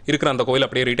இருக்கிற அந்த கோயில்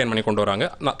அப்படியே ரீட்டைன் பண்ணி கொண்டு வராங்க.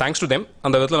 Thanks to them.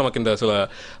 அந்த விதத்தில் நமக்கு இந்த சில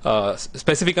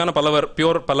ஸ்பெசிஃபிக்கான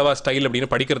பியூர் பல்லவா ஸ்டைல்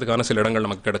அப்படின்னு படிக்கிறதுக்கான சில இடங்கள்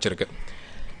நமக்கு கிடைச்சிருக்கு.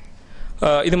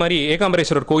 இது மாதிரி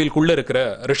ஏகாம்பரேஸ்வரர் கோயிலுக்குள்ளே இருக்கிற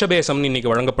ரிஷபேசம்னு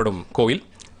இன்னைக்கு வழங்கப்படும் கோயில்.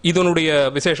 இதனுடைய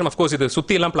விசேஷம், அஃப்கோர்ஸ் இது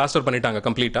சுற்றி எல்லாம் பிளாஸ்டர் பண்ணிட்டாங்க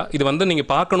கம்ப்ளீட்டாக. இது வந்து நீங்கள்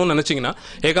பார்க்கணும்னு நினச்சிங்கன்னா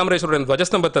ஏகாம்பரேஸ்வரர்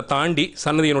துவஜஸ்தம்பத்தை தாண்டி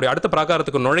சன்னதியினுடைய அடுத்த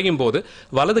பிராகாரத்துக்கு நுழையும் போது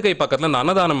வலது கை பக்கத்தில் அந்த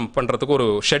அன்னதானம் பண்ணுறதுக்கு ஒரு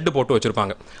ஷெட்டு போட்டு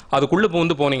வச்சிருப்பாங்க. அதுக்குள்ளே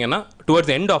பூந்து போனீங்கன்னா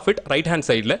towards end of it right hand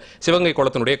சைடில் சிவகங்கை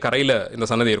குளத்தினுடைய கரையில் இந்த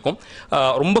சன்னதி இருக்கும்.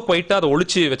 ரொம்ப குவைட்டாக அதை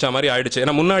ஒழிச்சு வச்ச மாதிரி ஆயிடுச்சு.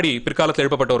 ஏன்னா முன்னாடி பிற்காலத்தில்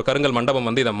எழுப்பப்பட்ட ஒரு கருங்கல் மண்டபம்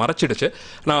வந்து இதை மறைச்சிடுச்சு.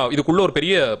 நான் இதுக்குள்ளே ஒரு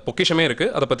பெரிய பொக்கிஷமே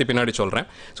இருக்குது, அதை பற்றி பின்னாடி சொல்கிறேன்.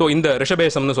 ஸோ இந்த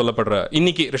ரிஷபேசம்னு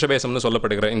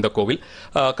சொல்லப்படுகிற இந்த கோவில்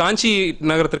காஞ்சி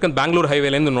நகரத்திற்கு பெங்களூர்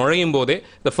ஹைவேலேருந்து நுழையும் போதே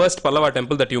the first Pallava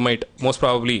temple that you might most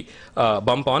probably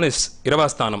bump on is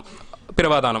இரவாஸ்தானம்,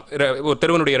 பிரவாதானம். ஒரு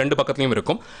தெருவனுடைய 2 பக்கத்துலையும்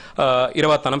இருக்கும்.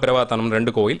 இரவாத்தானம், பிரவாத்தானம்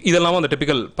 2 கோயில். இதெல்லாம் அந்த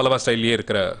டிபிக்கல் பல்லவா ஸ்டைல்லேயே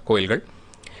இருக்கிற கோயில்கள்.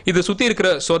 இது சுற்றி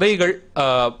இருக்கிற சொதைகள்,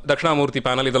 தட்சிணாமூர்த்தி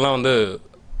பேனல், இதெல்லாம் வந்து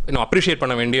இன்னும் அப்ரிஷியேட்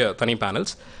பண்ண வேண்டிய தனி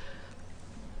பேனல்ஸ்.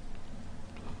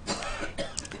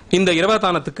 இந்த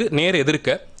இரவாத்தானத்துக்கு நேர்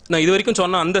எதிர்க்க நான் இது வரைக்கும்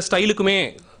சொன்ன அந்த ஸ்டைலுக்குமே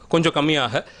கொஞ்சம்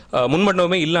கம்மியாக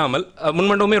முன்மண்டபமே இல்லாமல்,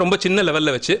 முன்மண்டபமே ரொம்ப சின்ன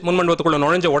லெவலில் வச்சு முன்மண்டபத்துக்குள்ள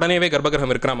நுழைஞ்ச உடனேவே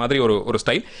கர்ப்பகிரகம் இருக்கிற மாதிரி ஒரு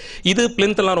ஸ்டைல். இது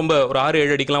பிளிந்தெல்லாம் ரொம்ப ஒரு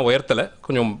 6-7 அடிக்கெலாம் உயர்த்தலை,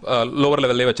 கொஞ்சம் லோவர்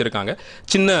லெவல்லே வச்சுருக்காங்க.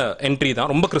 சின்ன என்ட்ரி தான்,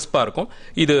 ரொம்ப கிறிஸ்பாக இருக்கும்.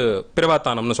 இது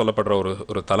பிரவாத்தானம்னு சொல்லப்படுற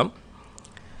ஒரு தலம்.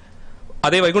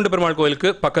 அதே வைகுண்ட பெருமாள்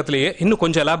கோயிலுக்கு பக்கத்திலேயே இன்னும்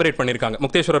கொஞ்சம் எலாபரேட் பண்ணியிருக்காங்க.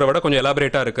 முக்தேஸ்வரரை விட கொஞ்சம்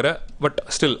எலாபரேட்டாக இருக்கிற பட்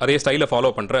ஸ்டில் அதே ஸ்டைலை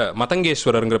ஃபாலோ பண்ணுற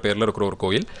மதங்கேஸ்வரருங்கிற பேரில் இருக்கிற ஒரு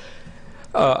கோயில்.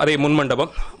 அதே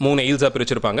முன்மண்டபம் 3 எயில்ஸாக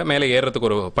பிரிச்சிருப்பாங்க. மேலே ஏறத்துக்கு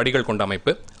ஒரு படிகள் கொண்ட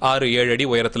அமைப்பு, 6-7 அடி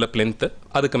உயரத்தில் பிளிந்த்,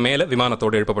 அதுக்கு மேலே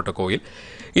விமானத்தோடு எழுப்பப்பட்ட கோயில்.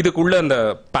 இதுக்குள்ள அந்த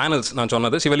பேனல்ஸ் நான்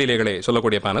சொன்னது சிவலீலைகளை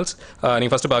சொல்லக்கூடிய பேனல்ஸ்.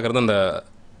 நீங்கள் ஃபஸ்ட்டு பார்க்குறது அந்த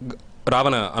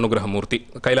ராவண அனுகிரக மூர்த்தி.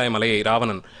 கைலாய மலையை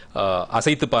ராவணன்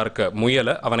அசைத்து பார்க்க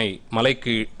முயல அவனை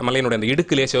மலையினுடைய அந்த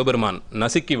இடுக்கிலே சிவபெருமான்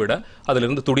நசுக்கி விட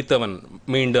அதிலிருந்து துடித்தவன்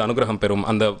மீண்டு அனுகிரகம் பெறும்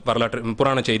அந்த வரலாற்று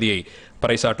புராண செய்தியை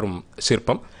பறைசாற்றும்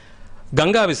சிற்பம்.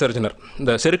 கங்கா விசர்ஜனர்,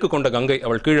 இந்த செருக்கு கொண்ட கங்கை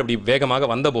அவள் கீழ் அப்படி வேகமாக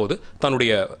வந்தபோது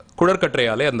தன்னுடைய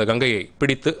குழற்கற்றையாலே அந்த கங்கையை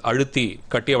பிடித்து அழுத்தி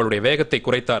கட்டி அவளுடைய வேகத்தை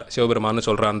குறைத்தார் சிவபெருமான்னு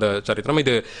சொல்கிற அந்த சரித்திரம்.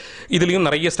 இதுலேயும்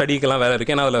நிறைய ஸ்டடிக்கெல்லாம் வேலை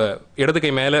இருக்குது. ஏன்னா அதில் இடது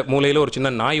கை மேலே மூலையில் ஒரு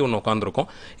சின்ன நாய் ஒன்று உட்காந்துருக்கும்.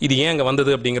 இது ஏன் அங்கே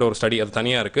வந்தது அப்படிங்கிற ஒரு ஸ்டடி அது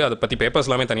தனியாக இருக்குது. அதை பற்றி பேப்பர்ஸ்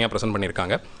எல்லாமே தனியாக ப்ரெசென்ட்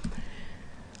பண்ணியிருக்காங்க.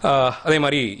 அதே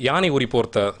மாதிரி யானை உரி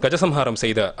போர்த்த கஜசம்ஹாரம்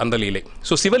செய்த அந்த லீலை.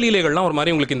 ஸோ சிவலீலைகள்லாம் ஒரு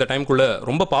மாதிரி உங்களுக்கு இந்த டைமுக்குள்ளே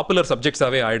ரொம்ப பாப்புலர்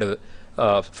சப்ஜெக்ட்ஸாகவே ஆயிடுது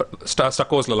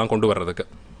ஸ்டக்கோஸ்லாம் கொண்டு வர்றதுக்கு.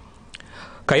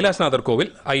 கைலாசநாதர்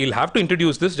கோவில், I will have to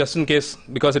introduce this just in case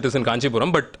because it is in Kanchipuram,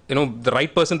 but the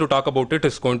right person to talk about it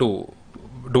is going to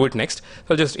do it next. So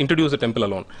I'll just introduce the temple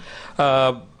alone.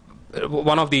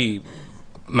 One of the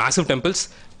massive temples,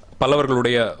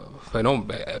 பல்லவர்களுடைய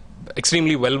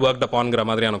extremely well worked upon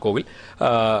மாதிரியான கோவில்.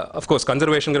 Of course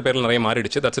conservationங்கிற பேரில் நிறைய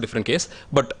மாறிடுச்சு, that's a different case,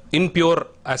 but in pure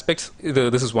aspects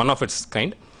this is one of its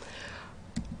kind.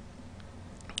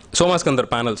 Somaskanda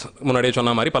panels முன்னாடியே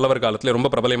சொன்ன மாதிரி பல்லவர் காலத்தில் ரொம்ப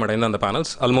பிரபலம் அடைந்த அந்த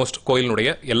பேனல்ஸ் ஆல்மோஸ்ட் கோயிலினுடைய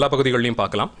எல்லா பகுதிகளிலையும்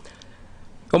பார்க்கலாம்.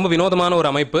 ரொம்ப வினோதமான ஒரு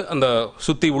அமைப்பு. அந்த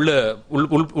சுற்றி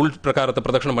உள் பிரகாரத்தை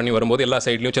பிரதட்சணம் பண்ணி வரும்போது எல்லா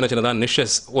சைட்லையும் சின்ன சின்னதாக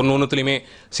நிஷஸ் ஒன்றுத்துலையுமே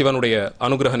சிவனுடைய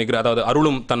அனுகிரக நிகிர, அதாவது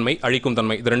அருளும் தன்மை அழிக்கும்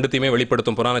தன்மை, இது ரெண்டுத்தையுமே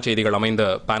வெளிப்படுத்தும் புராண செய்திகள் அமைந்த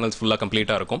பேனல்ஸ் ஃபுல்லாக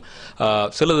கம்ப்ளீட்டாக இருக்கும்.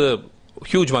 சிலது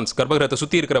ஹியூஜ் வால்ஸ், கர்ப்பகிரகத்தை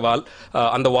சுற்றி இருக்கிற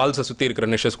அந்த வால்ஸை சுற்றி இருக்கிற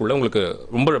நிஷஸ்குள்ளே உங்களுக்கு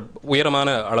ரொம்ப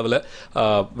உயரமான அளவில்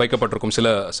வைக்கப்பட்டிருக்கும் சில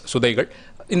சுதைகள்.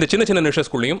 இந்த சின்ன சின்ன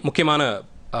நிஷஸ்குள்ளேயும் முக்கியமான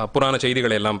புராண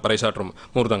செய்திகளை எல்லாம் பறைசாற்றும்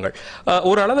மூர்த்தங்கள்.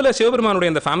 ஒரு அளவில்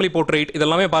சிவபெருமானுடைய இந்த ஃபேமிலி போர்ட்ரேட்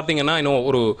இதெல்லாமே பார்த்தீங்கன்னா இன்னும்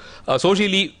ஒரு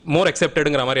சோஷியலி மோர்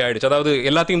அக்செப்டடுங்கிற மாதிரி ஆயிடுச்சு. அதாவது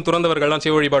எல்லாத்தையும் துறந்தவர்கள்லாம்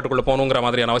சிவ வழிபாட்டுக்குள்ளே போகணுங்கிற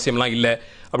மாதிரியான அவசியம்லாம் இல்லை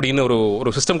அப்படின்னு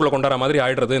ஒரு சிஸ்டம்குள்ளே கொண்டாட மாதிரி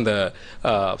ஆயிடுறது இந்த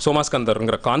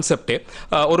சோமாஸ்கந்தர்ங்கிற கான்செப்டே.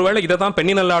 ஒருவேளை இதை தான்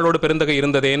பெண்ணினல்லாளோடு பெருந்தகை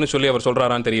இருந்ததேன்னு சொல்லி அவர்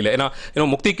சொல்கிறாரான்னு தெரியல. ஏன்னா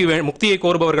இன்னும் முக்தியை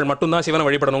கோருபவர்கள் மட்டும்தான் சிவனை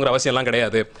வழிபடணுங்கிற அவசியம்லாம்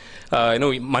கிடையாது.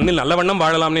 இன்னும் மண்ணில் நல்ல வண்ணம்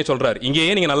வாழலாம்னே சொல்கிறார்.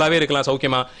 இங்கேயே நீங்கள் நல்லாவே இருக்கலாம்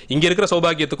சௌக்கியமா, இங்கே இருக்கிற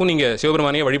சௌபாகியத்துக்கும் நீங்கள்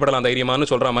சிவபெருமானே வழிபடலாம் தைரியமானு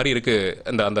சொல்ற மாதிரி இருக்கு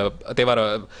அந்த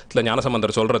தேவாரத்தில்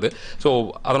ஞானசம்பந்தர் சொல்றது. ஸோ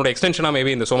அதனோட எக்ஸ்டென்ஷனாக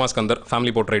மேபி இந்த சோமாஸ்கந்தர்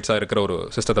ஃபேமிலி போர்ட்ரேட்ஸாக இருக்கிற ஒரு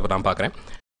சிஸ்டத்தை நான் பார்க்குறேன்.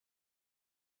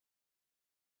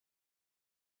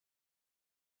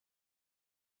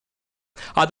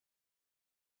 அது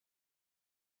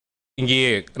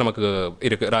இங்கேயே நமக்கு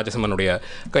இருக்கு. ராஜசிம்மனுடைய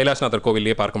கைலாசநாதர்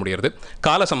கோவிலே பார்க்க முடிகிறது.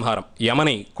 காலசம்ஹாரம்,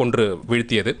 யமனை கொன்று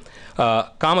வீழ்த்தியது.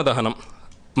 காமதகனம்,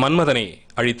 மன்மதனை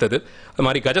அழித்தது. அது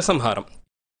மாதிரி கஜசம்ஹாரம்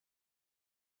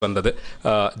வந்தது.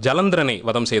 ஜலந்திரனை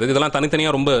வதம் செய்தது. இதெல்லாம்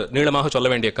தனித்தனியாக ரொம்ப நீளமாக சொல்ல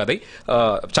வேண்டிய கதை.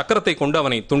 சக்கரத்தை கொண்டு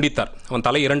அவனை துண்டித்தார். அவன்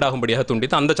தலை இரண்டாகும்படியாக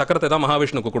துண்டித்து அந்த சக்கரத்தை தான்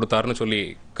மகாவிஷ்ணுக்கு கொடுத்தார்னு சொல்லி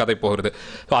கதை போகிறது.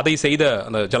 அதை செய்த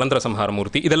அந்த ஜலந்திர சம்ஹார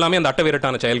மூர்த்தி இதெல்லாமே அந்த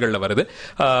அட்டவீரட்டான செயல்களில் வருது.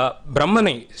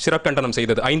 பிரம்மனை சிரக்கண்டனம்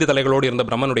செய்தது. 5 தலைகளோடு இருந்த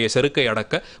பிரம்மனுடைய செருக்கை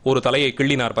அடக்க ஒரு தலையை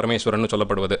கிள்ளினார் பரமேஸ்வரன்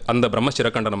சொல்லப்படுவது அந்த பிரம்ம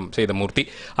சிரக்கண்டனம் செய்த மூர்த்தி.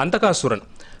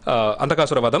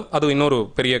 அந்தகாசுர வதம் அது இன்னொரு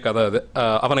பெரிய கதை. அது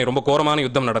அவனை ரொம்ப கோரமான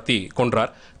யுத்தம் நடத்தி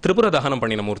கொன்றார். திரிபுர தகனம்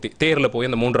பண்ணின மூர்த்தி, தேரில் போய்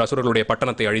அந்த 3 அசுரர்களுடைய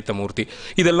பட்டணத்தை அழித்த மூர்த்தி.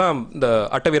 இதெல்லாம் இந்த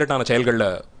அட்டவீரட்டான செயல்களில்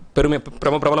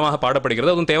பிரபலமாக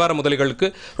பாடப்படுகிறது. அதுவும் தேவார முதலிகளுக்கு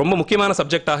ரொம்ப முக்கியமான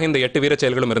சப்ஜெக்டாக இந்த 8 வீர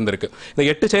செயல்களும் இருந்திருக்கு. இந்த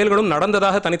 8 செயல்களும்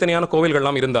நடந்ததாக தனித்தனியான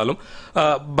கோவில்கள்லாம் இருந்தாலும்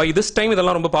பை திஸ் டைம்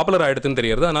இதெல்லாம் ரொம்ப பாப்புலர் ஆயிடுதுன்னு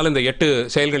தெரியுது. அதனால இந்த 8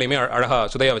 செயல்களையுமே அழகா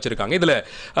சுதையா வச்சிருக்காங்க. இதுல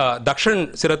தக்ஷன்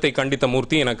சிரத்தை கண்டித்த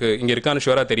மூர்த்தி எனக்கு இங்க இருக்கான்னு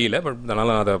ஷுவரா தெரியல, பட்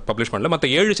அதனால அதை பப்ளிஷ் பண்ணல.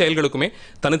 மற்ற 7 செயல்களுக்குமே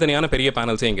தனித்தனியான பெரிய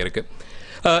பேனல்ஸே இங்க இருக்கு.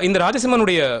 இந்த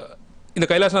ராஜசிம்மனுடைய இந்த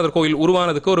கைலாசநாதர் கோயில்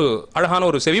உருவானதுக்கு ஒரு அழகான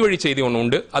ஒரு செவி வழி செய்தி ஒன்று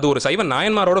உண்டு. அது ஒரு சைவ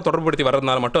நாயன்மாரோட தொடர்புபடுத்தி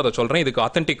வரதுனால மட்டும் அதை சொல்றேன். இதுக்கு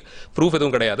ஆத்தென்டிக் ப்ரூஃப்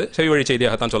எதுவும் கிடையாது, செவி வழி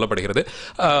செய்தியாகத்தான் சொல்லப்படுகிறது.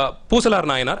 பூசலார்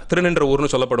நாயனார் திருநின்ற ஊர்னு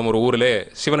சொல்லப்படும் ஒரு ஊரிலே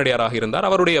சிவனடியாராக இருந்தார்.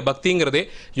 அவருடைய பக்திங்கிறதே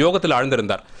யோகத்தில்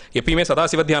ஆழ்ந்திருந்தார். எப்பயுமே சதா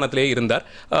சிவத்தியானத்திலே இருந்தார்.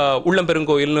 உள்ளம்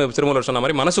பெருங்கோயில்னு திருமூலர் சொன்ன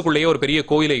மாதிரி மனசுக்குள்ளேயே ஒரு பெரிய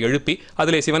கோயிலை எழுப்பி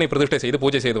அதிலே சிவனை பிரதிஷ்டை செய்து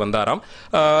பூஜை செய்து வந்தாராம்.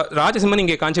 ராஜசிம்மன்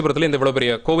இங்கே காஞ்சிபுரத்தில் இந்த இவ்வளவு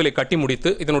பெரிய கோவிலை கட்டி முடித்து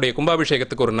இதனுடைய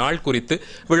கும்பாபிஷேகத்துக்கு ஒரு நாள் குறித்து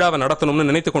விழாவை நடத்தணும்னு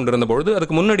நினைத்துக் கொண்டிருந்த பொழுது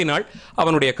அதுக்கு முன்னாடி நாள்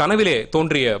அவனுடைய கனவிலே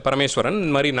தோன்றிய பரமேஸ்வரன்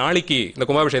இந்த மாதிரி நாளைக்கு இந்த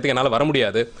கும்பாபிஷேகத்துக்கு என்னால் வர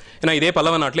முடியாது, ஏன்னா இதே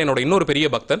பல்லவ நாட்டில் என்னோட இன்னொரு பெரிய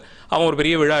பக்தன் அவன் ஒரு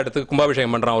பெரிய விழா எடுத்து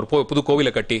கும்பாபிஷேகம் பண்றான், ஒரு புது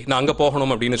கோவிலை கட்டி நான் அங்கே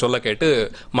போகணும் அப்படின்னு சொல்ல கேட்டு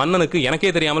மன்னனுக்கு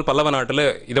எனக்கே தெரியாமல் பல்லவ நாட்டில்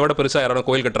இதை விட பெருசாக யாரும்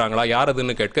கோயில் கட்டுறாங்களா, யார்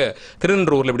அதுன்னு கேட்க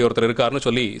திருநென்றூர்ல இப்படி ஒருத்தர் இருக்காருன்னு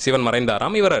சொல்லி சிவன்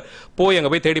மறைந்தாராம். இவர் போய்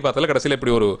அங்கே போய் தேடி பார்த்தால கடைசியில்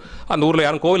இப்படி ஒரு அந்த ஊரில்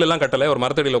யாரும் கோவில் எல்லாம் கட்டலை, ஒரு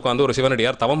மரத்தடியில் உட்காந்து ஒரு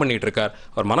சிவனடியார் தவம் பண்ணிட்டு இருக்கார்.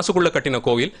 அவர் மனசுக்குள்ள கட்டின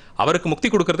கோவில் அவருக்கு முக்தி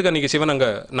கொடுக்கறதுக்கு அன்னைக்கு சிவன்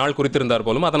அங்கே நாள் குறித்திருந்தார்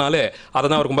போலும். அதனால அதை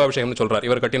தான் அவர் கும்பாபிஷேகம்னு சொல்றார்,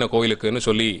 இவர் கட்டின கோயிலுக்குன்னு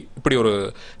சொல்லி இப்படி ஒரு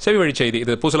செவி வழி செய்தி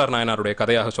இது பூசலார் நாயனாருடைய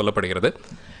கதையாக சொல்லப்படுகிறது.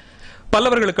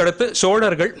 பல்லவர்களுக்கு அடுத்து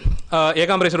சோழர்கள்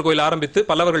ஏகாம்பரேஸ்வரர் கோயில் ஆரம்பித்து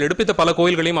பல்லவர்கள் எடுப்பித்த பல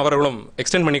கோயில்களையும் அவர்களும்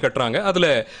எக்ஸ்டெண்ட் பண்ணி கட்டுறாங்க. அதுல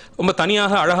ரொம்ப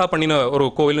தனியாக அழகா பண்ணின ஒரு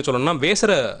கோவில்னு சொல்லணும்னா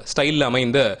வேசர ஸ்டைலில்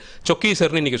அமைந்த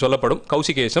சொக்கீசர்னு இன்னைக்கு சொல்லப்படும்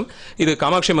கௌசிகேசம். இது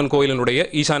காமாட்சி அம்மன் கோயிலினுடைய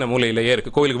ஈசான மூலையிலேயே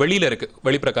இருக்கு, கோயிலுக்கு வெளியில இருக்கு,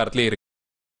 வெளிப்பிரகாரத்திலே இருக்கு.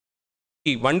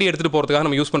 வண்டி எடுத்துட்டு போறதுக்காக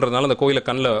நம்ம யூஸ் பண்றதுனால அந்த கோயிலை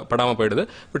கண்ணில் படாமல் போயிடுது.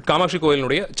 But Kamakshi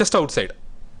கோயிலினுடைய just out side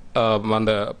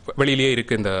அந்த வெளியிலேயே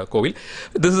இருக்கு இந்த கோவில்.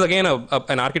 This is again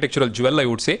an architectural jewel I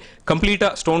would say. கம்ப்ளீட்டா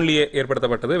ஸ்டோன்லேயே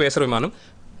ஏற்படுத்தப்பட்டது வேசர விமானம்.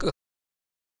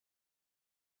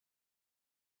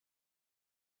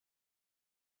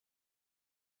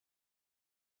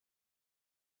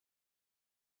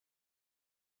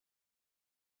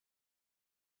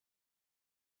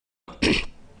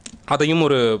 அதையும்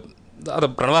ஒரு அதை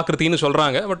பிரணவாக்கிருத்தின்னு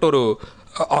சொல்றாங்க. பட் ஒரு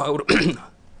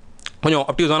கொஞ்சம்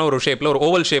அப்டியூஸான ஒரு ஷேப்பில் ஒரு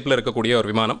ஓவல் ஷேப்பில் இருக்கக்கூடிய ஒரு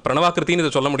விமானம். பிரணவாக்கிருத்தின்னு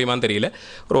இதை சொல்ல முடியுமான்னு தெரியல.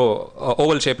 ஒரு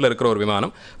ஓவல் ஷேப்பில் இருக்கிற ஒரு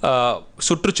விமானம்.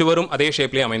 சுற்றுச்சுவரும் அதே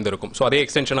ஷேப்லேயே அமைந்திருக்கும். ஸோ அதே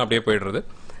எக்ஸ்டென்ஷனாக அப்படியே போயிடுறது.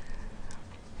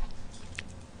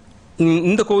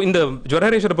 இந்த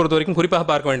ஜவஹரேஸ்வரரை பொறுத்த வரைக்கும் குறிப்பாக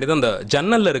பார்க்க வேண்டியது அந்த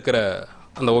ஜன்னலில் இருக்கிற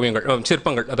அந்த ஓவியங்கள்,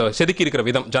 சிற்பங்கள், அதை செதுக்கி இருக்கிற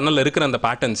விதம், ஜன்னலில் இருக்கிற அந்த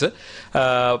பேட்டர்ன்ஸு,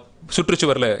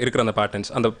 சுற்றுச்சுவரில் இருக்கிற அந்த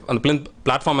பேட்டர்ன்ஸ், அந்த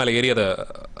பிளாட்ஃபார்ம் மேலே ஏறி அதை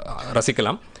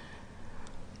ரசிக்கலாம்.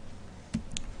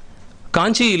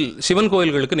 காஞ்சியில் சிவன்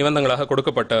கோயில்களுக்கு நிபந்தங்களாக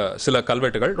கொடுக்கப்பட்ட சில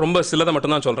கல்வெட்டுகள், ரொம்ப சிலதை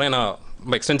மட்டும்தான் சொல்கிறேன், நான்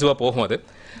ரொம்ப எக்ஸ்டென்சிவாக போகும் அது.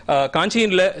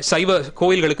 காஞ்சியில் சைவ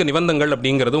கோயில்களுக்கு நிபந்தங்கள்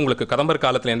அப்படிங்கிறது உங்களுக்கு கதம்பர்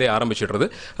காலத்திலேருந்தே ஆரம்பிச்சிடுறது.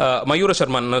 மயூர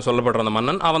சர்மன் சொல்லப்படுற அந்த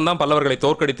மன்னன் அவன் தான் பல்லவர்களை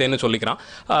தோற்கடித்தேன்னு சொல்லிக்கிறான்.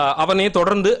 அவனே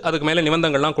தொடர்ந்து அதுக்கு மேலே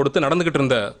நிபந்தங்கள்லாம் கொடுத்து நடந்துகிட்டு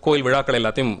இருந்த கோயில் விழாக்கள்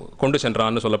எல்லாத்தையும் கொண்டு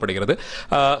சென்றான்னு சொல்லப்படுகிறது.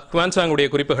 குவான்சாங்குடைய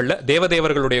குறிப்புகளில்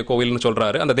தேவதேவர்களுடைய கோயில்னு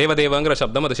சொல்றாரு. அந்த தேவதேவங்கிற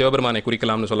சப்தம் அது சிவபெருமானை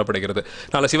குறிக்கலாம்னு சொல்லப்படுகிறது.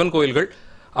 அதனால சிவன் கோயில்கள்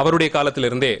அவருடைய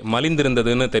காலத்திலிருந்தே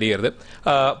மலிந்திருந்ததுன்னு தெரிகிறது.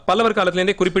 பல்லவர்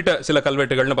காலத்திலேருந்தே குறிப்பிட்ட சில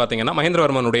கல்வெட்டுகள்னு பார்த்தீங்கன்னா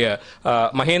மகேந்திரவர்மனுடைய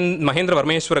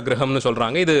மகேந்திரவர்மேஸ்வர கிரகம்னு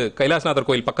சொல்றாங்க. இது கைலாசநாதர்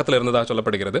கோயில் பக்கத்தில் இருந்ததாக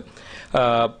சொல்லப்படுகிறது.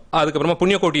 அதுக்கப்புறமா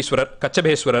புண்ணியகோட்டீஸ்வரர்,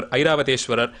 கச்சபேஸ்வரர்,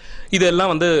 ஐராவதேஸ்வரர்,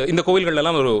 இதெல்லாம் இந்த கோயில்கள்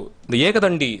எல்லாம் இந்த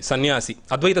ஏகதண்டி சன்னியாசி,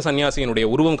 அத்வைத சன்னியாசியினுடைய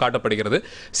உருவம் காட்டப்படுகிறது.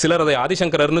 சிலர் அதை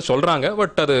ஆதிசங்கரர்னு சொல்றாங்க.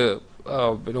 பட் அது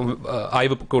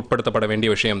ஆய்வுக்கு உட்படுத்தப்பட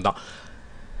வேண்டிய விஷயம்தான்.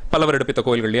 பல்லவர் எடுப்பித்த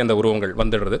கோயில்கள்லேயே அந்த உருவங்கள்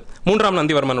வந்துடுறது. 3ஆம்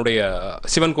நந்திவர்மனுடைய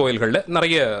சிவன் கோயில்களில்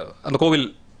நிறைய அந்த கோவில்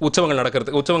உற்சவங்கள்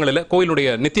நடக்கிறது. உற்சவங்களில்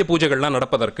கோயிலுடைய நித்திய பூஜைகள்லாம்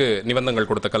நடப்பதற்கு நிபந்தங்கள்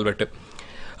கொடுத்த கல்வெட்டு.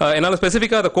 என்னால்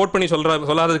ஸ்பெசிஃபிக்காக அதை கோட் பண்ணி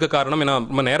சொல்லாததுக்கு காரணம் என்ன,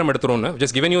 ரொம்ப நேரம் எடுத்துருவோன்னு.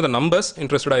 Just given you the numbers,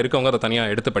 இன்ட்ரெஸ்டடாக இருக்கவங்க அதை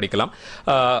தனியாக எடுத்து படிக்கலாம்.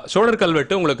 சோழர்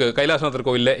கல்வெட்டு உங்களுக்கு கைலாசநாதர்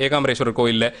கோயிலில், ஏகாம்பரேஸ்வரர்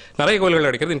கோயிலில் நிறைய கோயில்கள்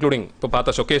கிடைக்கிறது, இன்க்ளூடிங் இப்போ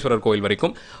பார்த்த சொக்கேஸ்வரர் கோயில்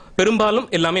வரைக்கும். பெரும்பாலும்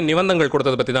எல்லாமே நிபந்தங்கள்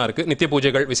கொடுத்ததை பற்றி தான் இருக்குது. நித்திய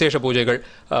பூஜைகள், விசேஷ பூஜைகள்,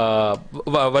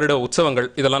 வருட உற்சவங்கள்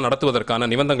இதெல்லாம் நடத்துவதற்கான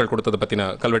நிபந்தங்கள் கொடுத்ததை பற்றின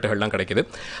கல்வெட்டுகள்லாம் கிடைக்குது.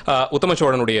 உத்தம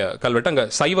சோழனுடைய கல்வெட்டு அங்கே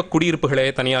சைவ குடியிருப்புகளே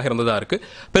தனியாக இருந்ததாக இருக்குது.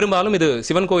 பெரும்பாலும் இது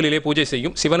சிவன் கோயிலிலே பூஜை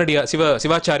செய்யும்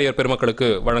சிவாச்சாரியர் பெருமக்களுக்கு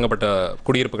வழங்கப்பட்ட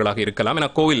குடியிருப்புகளாக இருக்கலாம். ஏன்னா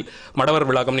கோவில் மடவர்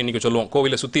விளாகம்னு இன்னைக்கு சொல்லுவோம்.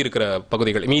 கோவிலை சுற்றி இருக்கிற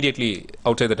பகுதிகள் immediately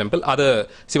out side the temple, அது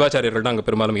சிவாச்சாரியர்கள் தான் அங்கே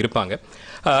பெரும்பாலும் இருப்பாங்க.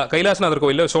 கைலாசநாதர்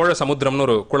கோயிலில் சோழ சமுத்திரம்னு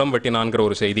ஒரு குளம் வெட்டினான்கிற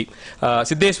ஒரு செய்தி.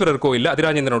 சித்தேஸ்வரர் கோயிலில்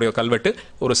அதிராஜேந்திரனுடைய கல்வெட்டு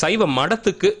ஒரு சைவ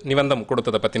மடத்துக்கு நிபந்தம்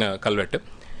கொடுத்ததை பற்றின கல்வெட்டு.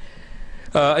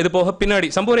 இது போக பின்னாடி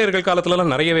சம்போரையர்கள்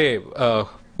காலத்துலலாம் நிறையவே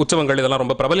உற்சவங்கள் இதெல்லாம்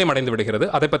ரொம்ப பிரபலம் அடைந்து விடுகிறது.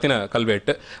 அதை பற்றின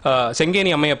கல்வெட்டு.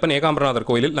 செங்கேனி அம்மையப்பன் ஏகாம்பரநாதர்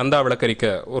கோயிலில் நந்தா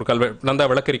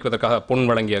விளக்கரிக்குவதற்காக பொன்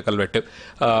வழங்கிய கல்வெட்டு.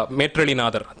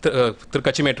 மேற்றளிநாதர்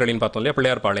திருக்கட்சி மேற்றளின்னு பார்த்தோம் இல்லையா,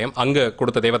 பிள்ளையார்பாளையம், அங்கே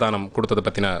கொடுத்த தேவதானம் கொடுத்ததை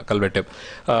பற்றின கல்வெட்டு.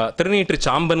 திருநீற்று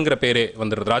சாம்பன்கிற பேரே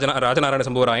வந்துடுது. ராஜநாராயண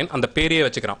சம்புவராயன் அந்த பேரையே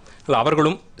வச்சுக்கிறான்.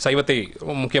 அவர்களும் சைவத்தை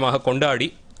முக்கியமாக கொண்டாடி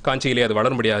காஞ்சியிலே அது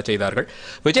வளரும்படியாக செய்தார்கள்.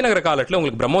 விஜயநகர காலத்தில்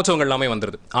உங்களுக்கு பிரம்மோற்சவங்கள் எல்லாமே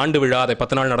வந்துடுது. ஆண்டு விழா அதை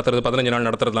 10 நாள் நடத்துறது, 15 நாள்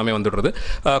நடத்துறது எல்லாமே வந்துடுறது.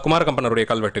 குமாரகம்பனருடைய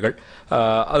கல்வெட்டுகள்.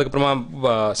 அதுக்கப்புறமா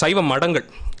சைவ மடங்கள்,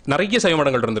 நிறைய சைவ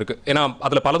மடங்கள் இருந்திருக்கு. ஏன்னா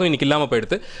அதில் பலதும் இன்னைக்கு இல்லாமல்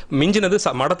போயிடுது. மிஞ்சினது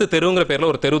மடத்து தெருங்கிற பேரில்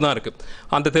ஒரு தெரு தான் இருக்குது.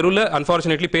 அந்த தெருவில்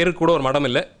அன்ஃபார்ச்சுனேட்லி பேருக்கு கூட ஒரு மடம்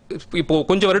இல்லை. இப்போ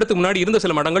கொஞ்சம் வருடத்துக்கு முன்னாடி இருந்த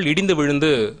சில மடங்கள் இடிந்து விழுந்து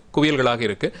குவியல்களாக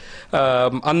இருக்குது.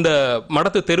 அந்த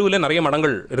மடத்து தெருவில் நிறைய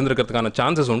மடங்கள் இருந்திருக்கிறதுக்கான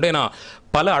சான்சஸ் உண்டு. ஏன்னா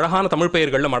பல அழகான தமிழ்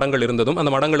பெயர்களில் மடங்கள் இருந்ததும்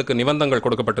அந்த மடங்களுக்கு நிபந்தங்கள்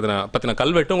கொடுக்கப்பட்டது பற்றின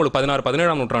கல்வெட்டு உங்களுக்கு 16,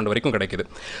 17ஆம் நூற்றாண்டு வரைக்கும் கிடைக்குது.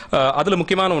 அதில்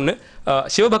முக்கியமான ஒன்று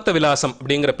சிவபக்த விலாசம்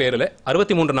அப்படிங்கிற பேரில்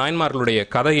 63 நாயன்மார்களுடைய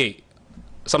கதையை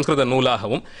சம்ஸ்கிருத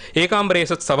நூலாகவும்,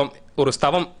 ஏகாம்பரேச ஸ்தவம் ஒரு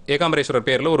ஸ்தவம் ஏகாம்பரேஸ்வரர்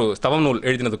பேரில் ஒரு ஸ்தவம் நூல்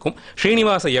எழுதினதுக்கும்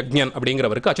ஸ்ரீனிவாச யக்ஞன்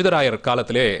அப்படிங்கிறவருக்கு அச்சுதராயர்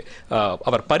காலத்திலே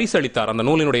அவர் பரிசளித்தார். அந்த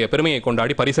நூலினுடைய பெருமையை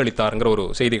கொண்டாடி பரிசளித்தார்ங்கிற ஒரு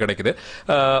செய்தி கிடைக்குது.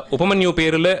 உபமன்யு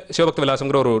பேரில் சிவபக்த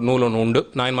விலாசம்ங்கிற ஒரு நூல் ஒன்று உண்டு.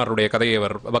 நாயன்மாருடைய கதையை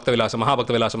அவர் பக்த விலாசம்,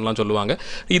 மகாபக்த விலாசம்லாம் சொல்லுவாங்க.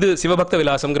 இது சிவபக்த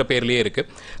விலாசம்ங்கிற பேர்லேயே இருக்கு.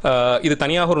 இது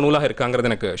தனியாக ஒரு நூலாக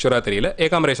இருக்காங்கிறது எனக்கு ஷுரா தெரியல.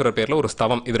 ஏகாம்பரேஸ்வரர் பேரில் ஒரு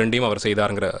ஸ்தவம், இது ரெண்டையும் அவர்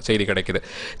செய்தாருங்கிற செய்தி கிடைக்குது.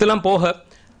 இதெல்லாம் போக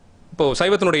இப்போ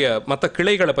சைவத்தினுடைய மற்ற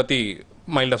கிளைகளை பற்றி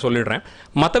மைல்டாக சொல்லிடுறேன்.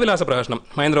 மத்தவிலாச பிரகாசனம்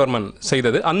மகேந்திரவர்மன்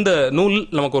செய்தது. அந்த நூல்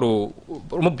நமக்கு ஒரு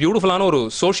ரொம்ப பியூட்டிஃபுல்லான ஒரு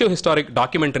சோஷியோ ஹிஸ்டாரிக்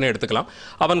டாக்குமெண்ட்னு எடுத்துக்கலாம்.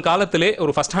 அவன் காலத்திலே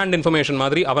ஒரு ஃபர்ஸ்ட் ஹேண்ட் இன்ஃபர்மேஷன்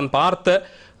மாதிரி அவன் பார்த்த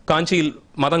காஞ்சியில்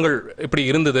மதங்கள் எப்படி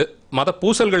இருந்தது, மத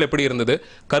பூசல்கள் எப்படி இருந்தது,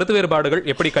 கருத்து வேறுபாடுகள்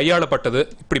எப்படி கையாளப்பட்டது,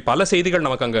 இப்படி பல செய்திகள்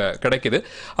நமக்கு அங்கே கிடைக்குது.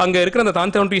 அங்கே இருக்கிற அந்த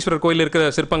தாந்தோன்றீஸ்வரர் கோயில் இருக்கிற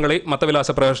சிற்பங்களை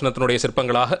மத்தவிலாச பிரகாசனத்தினுடைய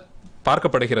சிற்பங்களாக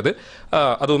பார்க்கப்படுகிறது.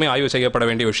 அதுவுமே ஆய்வு செய்யப்பட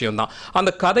வேண்டிய விஷயம்தான்.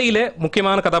 அந்த கதையில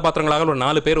முக்கியமான கதாபாத்திரங்களாக ஒரு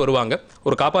 4 பேர் வருவாங்க.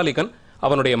 ஒரு காப்பாளிகன்,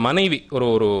 அவனுடைய மனைவி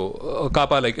ஒரு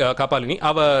காப்பாளினி,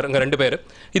 அவருங்க 2 பேர்.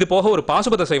 இது போக ஒரு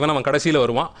பாசுபத சைவன் அவன் கடைசியில்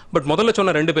வருவான். பட் முதல்ல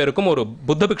சொன்ன 2 பேருக்கும் ஒரு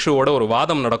புத்த பிக்ஷுவோட ஒரு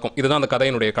வாதம் நடக்கும். இதுதான் அந்த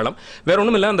கதையினுடைய களம். வேற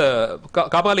ஒன்றும் இல்லை. அந்த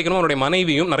காப்பாளிகனும் அவனுடைய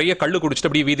மனைவியும் நிறைய கள்ளு குடிச்சிட்டு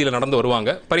அப்படி வீதியில் நடந்து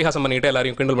வருவாங்க. பரிகாசம் பண்ணிட்டு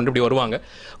எல்லாரையும் கிண்டல் பண்ணிட்டு இப்படி வருவாங்க.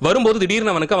 வரும்போது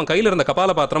திடீர்னு அவனுக்கு அவன் கையில் இருந்த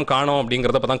கபால பாத்திரம் காணோம்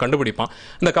அப்படிங்கிறத தான் கண்டுபிடிப்பான்.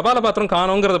 இந்த கபால பாத்திரம்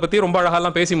காணோங்கிறத பற்றி ரொம்ப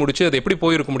அழகாலாம் பேசி முடிச்சு அது எப்படி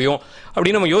போயிருக்க முடியும்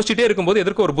அப்படின்னு நம்ம யோசிச்சுட்டே இருக்கும்போது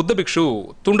எதற்கு ஒரு புத்த பிக்ஷு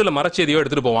துண்டுல மறைச்சி எதையோ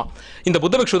எடுத்துட்டு போவான். இந்த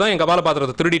புத்த பிக்ஷு தான் என் கபால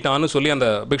பாத்திரத்தை திருடிட்டான்னு சொல்லி அந்த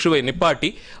பிக்ஷுவை நிப்பாட்டி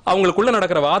அவங்களுக்குள்ள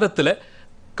நடக்கிற வாதத்துல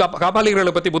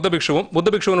காபாலிகர்களை பற்றி புத்த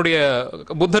பிக்ஷுவனுடைய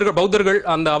பௌத்தர்கள்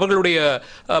அந்த அவர்களுடைய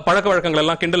பழக்க வழக்கங்கள்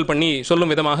எல்லாம் கிண்டல் பண்ணி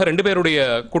சொல்லும் விதமாக 2 பேருடைய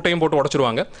குட்டையும் போட்டு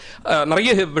உடைச்சிருவாங்க. நிறைய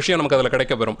விஷயம் நமக்கு அதில்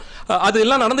கிடைக்க பெறும். அது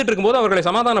எல்லாம் நடந்துட்டு இருக்கும்போது அவர்களை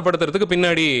சமாதானப்படுத்துறதுக்கு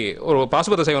பின்னாடி ஒரு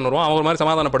பாசுபத சேவன் வருவான். அவர் மாதிரி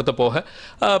சமாதானப்படுத்த போக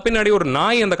பின்னாடி ஒரு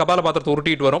நாய் அந்த கபால பாத்திரத்தை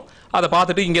உருட்டிட்டு வரும். அதை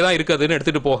பார்த்துட்டு இங்கே தான் இருக்குதுன்னு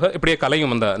எடுத்துட்டு போக இப்படியே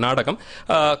கலையும் அந்த நாடகம்.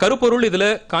 கருப்பொருள் இதில்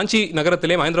காஞ்சி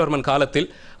நகரத்திலே மகேந்திரவர்மன் காலத்தில்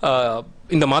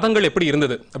இந்த மதங்கள் எப்படி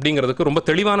இருந்தது அப்படிங்கிறதுக்கு ரொம்ப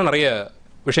தெளிவான நிறைய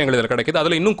விஷயங்கள் இதில் கிடைக்குது.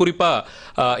 அதில் இன்னும்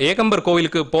குறிப்பாக ஏகம்பர்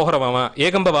கோவிலுக்கு போகிறவன்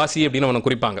ஏகம்ப வாசி அப்படின்னு அவனை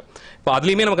குறிப்பாங்க. இப்போ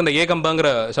அதுலேயுமே நமக்கு அந்த ஏகம்பங்கிற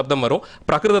சப்தம் வரும்.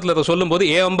 பிரகிருதத்தில் அதை சொல்லும்போது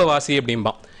ஏகம்ப வாசி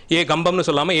அப்படிம்பான். கம்பம்னு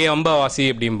சொல்லாமல் அம்ப வாசி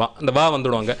அப்படிம்பான். அந்த வா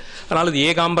வந்துடுவாங்க. அதனால் இது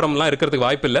ஏகாம்பரம்லாம் இருக்கிறதுக்கு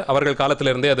வாய்ப்பு இல்லை. அவர்கள்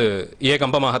காலத்திலிருந்தே அது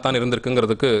ஏகம்பமாகத்தான்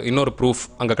இருந்திருக்குங்கிறதுக்கு இன்னொரு ப்ரூஃப்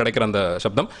அங்கே கிடைக்கிற அந்த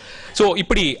சப்தம். ஸோ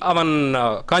இப்படி அவன்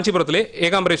காஞ்சிபுரத்திலே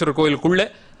ஏகாம்பரேஸ்வரர் கோயிலுக்குள்ளே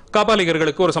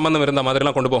காபாலிகர்களுக்கு ஒரு சம்பந்தம் இருந்த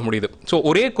மாதிரிலாம் கொண்டு போக முடியுது. ஸோ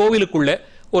ஒரே கோவிலுக்குள்ள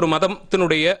ஒரு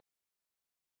மதத்தினுடைய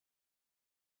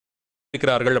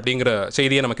இருக்கிறார்கள் அப்படிங்கிற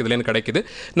செய்தியை நமக்கு இதுலேருந்து கிடைக்குது.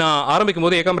 நான் ஆரம்பிக்கும்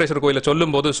போது ஏகாம்பரேஸ்வரர் கோயிலை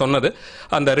சொல்லும் போது சொன்னது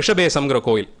அந்த ரிஷபேசம்ங்கிற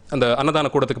கோயில், அந்த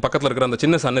அன்னதான கூடத்துக்கு பக்கத்தில் இருக்கிற அந்த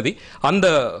சின்ன சன்னதி. அந்த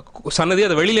சன்னதி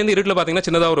அது வெளியிலேருந்து இருட்டில் பார்த்தீங்கன்னா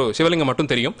சின்னதாக ஒரு சிவலிங்கம்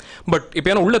மட்டும் தெரியும். பட்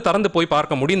இப்போ உள்ள திறந்து போய்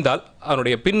பார்க்க முடிந்தால்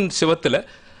அதனுடைய பின் சிவத்தில்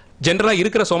ஜென்ரலாக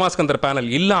இருக்கிற சோமாஸ்கந்தர்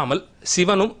பேனல் இல்லாமல்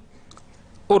சிவனும்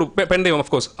ஒரு பெண் தெய்வம்,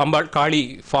 ஆஃப்கோர்ஸ் அம்பாள் காளி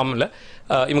ஃபார்மில்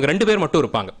இவங்க 2 பேர் மட்டும்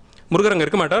இருப்பாங்க. முருகர் அங்கே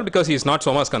இருக்க மாட்டார், பிகாஸ் இஸ் நாட்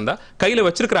சோமாஸ்கந்தா. கையில்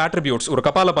வச்சிருக்கிற ஆட்ரிபியூட்ஸ் ஒரு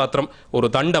கபால பாத்திரம், ஒரு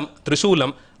தண்டம்,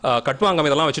 திரிசூலம், கட்வாங்கம்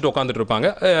இதெல்லாம் வச்சுட்டு உட்காந்துட்டு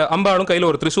இருப்பாங்க. அம்பாளும் கையில்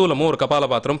ஒரு திரிசூலமும் ஒரு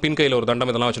கபால பாத்திரம், பின் கையில் ஒரு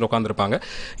தண்டம் இதெல்லாம் வச்சுட்டு உட்காந்துருப்பாங்க.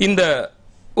 இந்த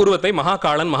உருவத்தை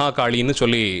மகாகாளன் மகாகாளின்னு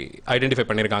சொல்லி ஐடென்டிஃபை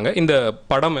பண்ணியிருக்காங்க. இந்த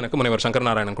படம் எனக்கு முனைவர் சங்கர்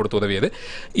நாராயணன் கொடுத்து உதவியது.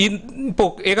 இப்போ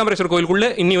ஏகாம்பரேஸ்வரர் கோயிலுக்குள்ள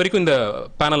இன்னி வரைக்கும் இந்த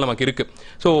பேனல் நமக்கு இருக்கு.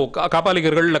 ஸோ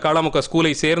காபாலிகர்கள் இல்லை காளாமுக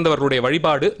ஸ்கூலை சேர்ந்தவர்களுடைய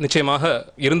வழிபாடு நிச்சயமாக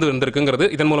இருந்திருக்குங்கிறது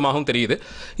இதன் மூலமாகவும் தெரியுது.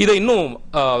 இதை இன்னும்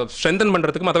ஸ்ட்ரென்தன்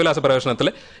பண்றதுக்கு மதவிலாச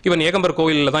பிரவேசனத்தில் இவன் ஏகாம்பர்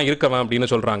கோயிலில் தான் இருக்கவன்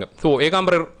அப்படின்னு சொல்றாங்க. ஸோ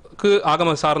ஏகாம்பரருக்கு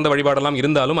ஆகம சார்ந்த வழிபாடெல்லாம்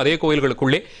இருந்தாலும் அதே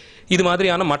கோயில்களுக்குள்ளே இது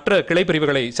மாதிரியான மற்ற கிளை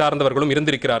பிரிவுகளை சார்ந்தவர்களும்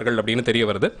இருந்திருக்கிறார்கள் அப்படின்னு தெரிய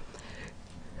வருது.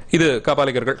 இது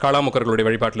காபாலிகர்கள் காளாமுக்கர்களுடைய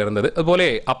வழிபாட்டில் இருந்தது. அதுபோல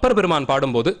அப்பர் பெருமான்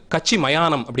பாடும்போது கச்சி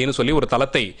மயானம் அப்படின்னு சொல்லி ஒரு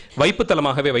தலத்தை வைப்பு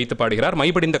தலமாகவே வைத்து பாடுகிறார்.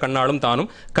 மைபடிந்த கண்ணாலும் தானும்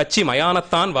கச்சி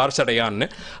மயானத்தான் வார்சடையான்னு.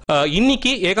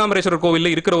 இன்னைக்கு ஏகாம்பரேஸ்வரர்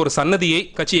கோவிலில் இருக்கிற ஒரு சன்னதியை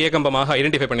கச்சி ஏகம்பமாக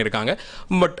ஐடென்டிஃபை பண்ணியிருக்காங்க.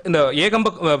 பட் இந்த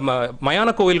ஏகம்ப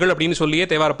மயான கோவில்கள் அப்படின்னு சொல்லியே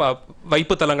தேவார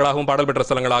வைப்பு தலங்களாகவும் பாடல் பெற்ற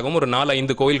ஸ்தலங்களாகவும் ஒரு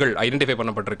 4-5 கோயில்கள் ஐடென்டிஃபை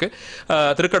பண்ணப்பட்டிருக்கு.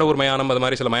 திருக்கடவுர் மயானம் அது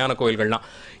மாதிரி சில மயான கோயில்கள்லாம்.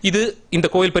 இது இந்த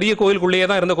கோயில் பெரிய கோயிலுக்குள்ளேயே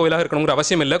தான் இருந்த கோயிலாக இருக்கணுங்கிற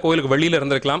அவசியம் இல்லை. கோயிலுக்கு வெளியில்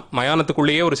இருந்திருக்கலாம்,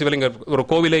 மயானத்துக்குள்ளேயே ஒரு சிவலிங்க ஒரு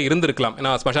கோவிலே இருந்திருக்கலாம். ஏன்னா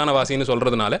ஸ்மசானவாசின்னு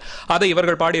சொல்றதுனால அதை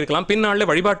இவர்கள் பாடியிருக்கலாம். பின்னால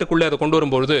வழிபாட்டுக்குள்ளே அதை கொண்டு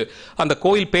வரும்போது அந்த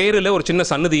கோயில் பேரில் ஒரு சின்ன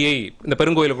சன்னதியை இந்த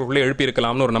பெருங்கோயிலுக்குள்ளே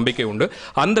எழுப்பியிருக்கலாம்னு ஒரு நம்பிக்கை உண்டு.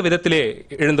 அந்த விதத்திலே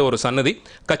எழுந்த ஒரு சன்னதி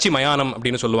கச்சி மயானம்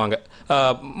அப்படின்னு சொல்லுவாங்க.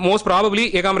 மோஸ்ட் ப்ராபப்லி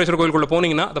ஏகாம்பரேஸ்வரர் கோயிலுக்குள்ள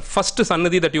போனீங்கன்னா the first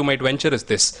சன்னதி that you might venture is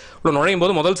this. உள்ள நுழையும்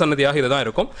போது முதல் சன்னதியாக இதுதான்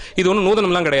இருக்கும். இது ஒன்றும்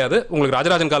நூதனம்லாம் கிடையாது. உங்களுக்கு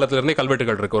ராஜராஜன் காலத்திலிருந்தே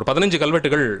கல்வெட்டுகள் இருக்கு. ஒரு 15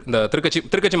 கல்வெட்டுகள் இந்த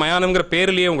திருக்கச்சி மயானம்ங்கிற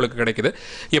பேரிலேயே உங்களுக்கு கிடைக்குது.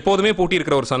 எப்போதுமே பூட்டி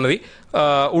இருக்கிற ஒரு சன்னதி.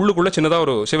 உள்ளுக்குள்ள சின்னதாக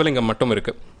ஒரு சிவலிங்கம் மட்டும்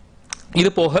இருக்கு. இது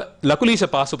போக லகுலீச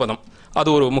பாசுபதம், அது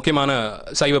ஒரு முக்கியமான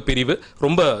சைவ பிரிவு.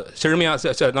 ரொம்ப செழுமையா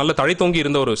நல்ல தழைத்தோங்கி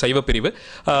இருந்த ஒரு சைவ பிரிவு.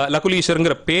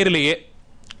 லகுலீசருங்கிற பேரிலேயே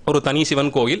ஒரு தனி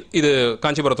சிவன் கோயில். இது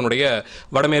காஞ்சிபுரத்தினுடைய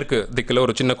வடமேற்கு திக்கில்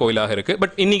ஒரு சின்ன கோயிலாக இருக்கு.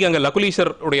 பட் இன்னைக்கு அங்கே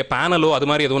லகுலீஸ்வருடைய பேனலோ அது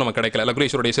மாதிரி எதுவும் நமக்கு கிடைக்கல.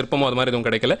 லகுலீஸ்வருடைய சிற்பமோ அது மாதிரி எதுவும்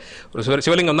கிடைக்கல. ஒரு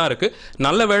சிவலிங்கம் தான் இருக்கு.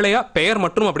 நல்ல வேளையா பெயர்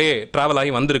மட்டும் அப்படியே டிராவல்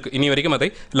ஆகி வந்திருக்கு. இனி வரைக்கும்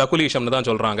அதை லகுலீஷம்னு தான்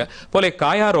சொல்றாங்க. போல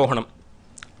காயாரோகணம்,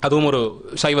 அதுவும் ஒரு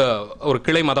சைவ ஒரு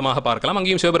கிளை மதமாக பார்க்கலாம்.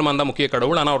 அங்கேயும் சிவபெருமான் தான் முக்கிய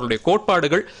கடவுள். ஆனால் அவருடைய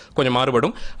கோட்பாடுகள் கொஞ்சம்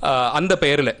மாறுபடும். அந்த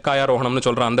பெயரில் காயாரோகணம்னு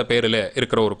சொல்கிற அந்த பெயரில்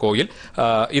இருக்கிற ஒரு கோயில்.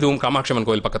 இதுவும் காமாட்சியம்மன்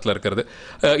கோயில் பக்கத்தில் இருக்கிறது.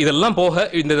 இதெல்லாம் போக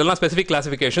இதெல்லாம் ஸ்பெசிஃபிக்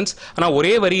கிளாசிஃபிகேஷன்ஸ். ஆனால்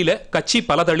ஒரே வரியில் கச்சி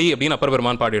பலதளி அப்படின்னு அப்பர்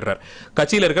பெருமான் பாடிடுறார்.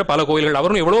 கட்சியில் இருக்கிற பல கோயில்கள்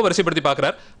அவரும் எவ்வளோ வரிசைப்படுத்தி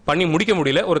பார்க்குறார், பண்ணி முடிக்க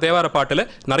முடியல. ஒரு தேவார பாட்டில்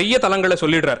நிறைய தலங்களை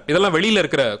சொல்லிடுறார். இதெல்லாம் வெளியில்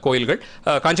இருக்கிற கோயில்கள்.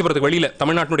 காஞ்சிபுரத்துக்கு வெளியில்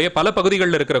தமிழ்நாட்டினுடைய பல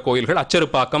பகுதிகளில் இருக்கிற கோயில்கள்.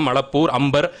 அச்சருப்பாக்கம், மலப்பூர்,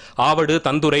 அம்பர், ஆவடு,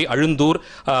 தந்தூர், அழுந்தூர்,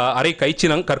 அரை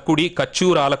கைச்சினங், கற்குடி,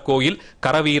 கச்சூர் ஆலக்கோயில்,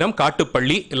 கரவீரம்,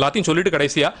 காட்டுப்பள்ளி எல்லாத்தையும் சொல்லிட்டு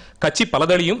கடைசியா கச்சி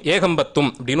பலதளியும் ஏகம்பத்தும்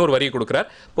அப்படின்னு ஒரு வரியை கொடுக்கிறார்.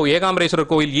 இப்போ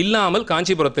ஏகாம்பரேஸ்வரர் கோயில் இல்லாமல்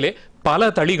காஞ்சிபுரத்திலே பல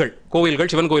தளிகள் கோயில்கள்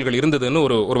சிவன் கோயில்கள் இருந்ததுன்னு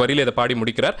ஒரு வரியில இதை பாடி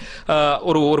முடிக்கிறார்.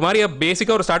 ஒரு மாதிரியா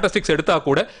பேசிக்கா ஒரு ஸ்டாட்டிஸ்டிக்ஸ் எடுத்தா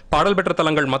கூட பாடல் பெற்ற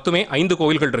தலங்கள் மட்டுமே 5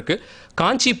 கோயில்கள் இருக்கு.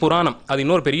 காஞ்சி புராணம் அது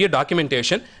இன்னொரு பெரிய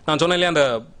டாக்குமெண்டேஷன். நான் சொன்னேன் இல்லையா அந்த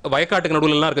வயக்காட்டுக்கு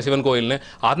நடுவில் இருக்க சிவன் கோயில்னு,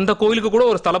 அந்த கோயிலுக்கு கூட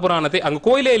ஒரு ஸ்தல புராணத்தை, அங்க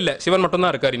கோயிலே இல்லை, சிவன் மட்டும்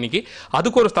தான் இருக்காரு இன்னைக்கு,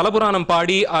 அதுக்கு ஒரு ஸ்தல புராணம்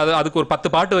பாடி அதுக்கு ஒரு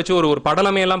 10 பாட்டு வச்சு ஒரு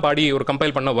படலமே எல்லாம் பாடி ஒரு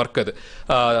கம்பைல் பண்ண ஒர்க் அது.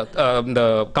 இந்த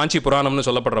காஞ்சி புராணம்னு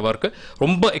சொல்லப்படுற ஒர்க்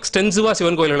ரொம்ப எக்ஸ்டென்சிவா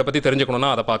சிவன் கோயில்களை பத்தி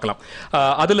தெரிஞ்சுக்கணும்னா அதை பார்க்கலாம்.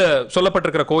 அதுல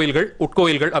சொல்லப்பட்டிருக்கிற கோயில்கள்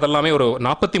உட்கோயில்கள் அதெல்லாமே ஒரு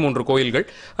 43 கோயில்கள்.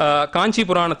 காஞ்சி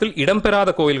புராணத்தில்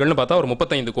இடம்பெறாத கோயில்கள்னு பார்த்தா ஒரு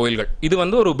 35 கோயில்கள். இது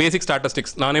வந்து ஒரு பேசிக்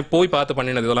ஸ்டாட்டிஸ்டிக்ஸ், நானே போய் பார்த்து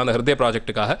பண்ணினது இதெல்லாம் அந்த ஹிருதய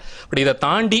ப்ராஜெக்ட்டுக்காக. பட் இதை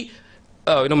தாண்டி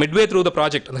மிட்வே த்ரூ த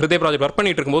ப்ராஜெக்ட், ஹிருதய ப்ராஜெக்ட் ஒர்க்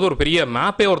பண்ணிட்டு இருக்கும்போது ஒரு பெரிய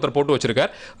மேப்பே ஒருத்தர் போட்டு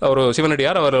வச்சிருக்கார். ஒரு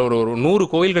சிவனடியார், அவர் ஒரு 100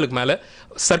 கோயில்களுக்கு மேலே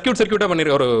சர்க்கியூட்டாக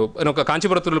பண்ணிருக்க. ஒரு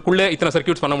காஞ்சிபுரத்துக்குள்ளே இத்தனை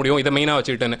சர்க்கியூட்ஸ் பண்ண முடியும், இதை மெயினாக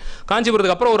வச்சுக்கிட்டேன்னு.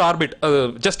 காஞ்சிபுரத்துக்கு அப்புறம் ஒரு ஆர்பிட், அது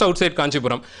ஜஸ்ட் அவுட் சைட்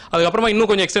காஞ்சிபுரம். அதுக்கப்புறமா இன்னும்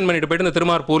கொஞ்சம் எக்ஸ்டெண்ட் பண்ணிட்டு போயிட்டு இந்த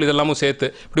திருமார்பூல் இதெல்லாமும் சேர்த்து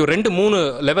இப்படி ஒரு 2-3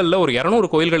 லெவலில் ஒரு 200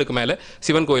 கோயில்களுக்கு மேலே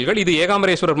சிவன் கோயில்கள். இது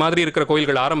ஏகாம்பரேஸ்வரர் மாதிரி இருக்கிற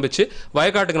கோயில்கள் ஆரம்பிச்சு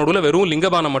வயக்காட்டுக்கு நடுவில் வெறும்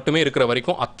லிங்கபானம் மட்டுமே இருக்கிற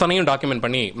வரைக்கும் அத்தனையும் டாக்குமெண்ட்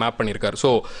பண்ணி மேப் பண்ணியிருக்காரு.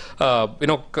 ஸோ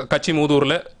கச்சி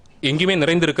மூதூரில் எங்கேயுமே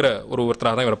நிறைந்திருக்கிற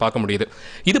ஒருத்தராக தான் இவரை பார்க்க முடியுது.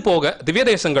 இது போக திவ்ய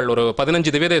தேசங்கள் ஒரு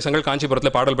 15 திவ்ய தேசங்கள்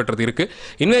காஞ்சிபுரத்தில் பாடல் பெற்றது இருக்கு.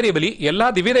 இன்வேரியபிளி எல்லா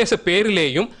திவ்ய தேச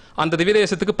பேரிலேயும் அந்த திவ்ய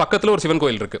தேசத்துக்கு பக்கத்தில் ஒரு சிவன்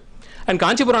கோயில் இருக்கு. அண்ட்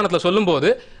காஞ்சிபுராணத்தில் சொல்லும்போது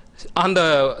அந்த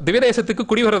திவ்யதேசத்துக்கு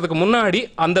குடி வர்றதுக்கு முன்னாடி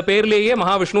அந்த பேர்லேயே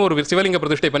மகாவிஷ்ணு ஒரு சிவலிங்க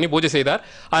பிரதிஷ்டை பண்ணி பூஜை செய்தார்.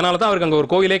 அதனால தான் அவருக்கு அங்கே ஒரு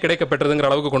கோவிலே கிடைக்கப்பட்டதுங்கிற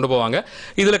அளவுக்கு கொண்டு போவாங்க.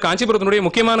 இதில் காஞ்சிபுரத்தினுடைய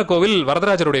முக்கியமான கோவில்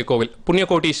வரதராஜருடைய கோவில்.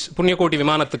 புண்ணியகோட்டி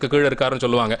விமானத்துக்கு கீழே இருக்காருன்னு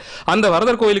சொல்லுவாங்க. அந்த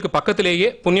வரதர் கோயிலுக்கு பக்கத்திலேயே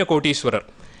புண்ணியகோட்டீஸ்வரர்,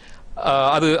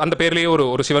 அது அந்த பேர்லேயே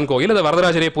ஒரு சிவன் கோயில். அதை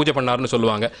வரதராஜரே பூஜை பண்ணார்னு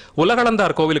சொல்லுவாங்க.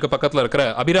 உலகளந்தார் கோவிலுக்கு பக்கத்தில் இருக்கிற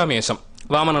அபிராமேசம்,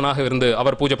 வாமனனாக இருந்து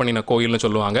அவர் பூஜை பண்ணின கோயில்னு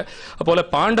சொல்லுவாங்க. அப்போல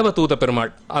பாண்டவ தூத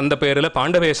பெருமாள் அந்த பேரில்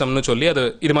பாண்டவேசம்னு சொல்லி அது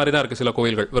இது மாதிரி தான் இருக்குது. சில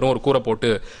கோயில்கள் வெறும் ஒரு கூரை போட்டு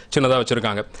சின்னதாக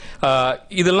வச்சுருக்காங்க.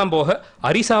 இதெல்லாம் போக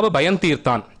அரிசாப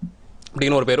பயந்தீர்த்தான்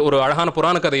அப்படின்னு ஒரு பேர், ஒரு அழகான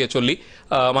புராண கதையை சொல்லி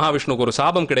மகாவிஷ்ணுக்கு ஒரு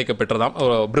சாபம் கிடைக்க பெற்றதாம்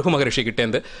பிருகு மகரிஷி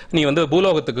கிட்டேந்து. நீ வந்து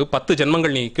பூலோகத்துக்கு 10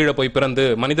 ஜென்மங்கள் நீ கீழே போய் பிறந்து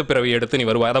மனித பிறவி எடுத்து நீ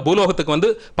வருவாய், அதாவது பூலோகத்துக்கு வந்து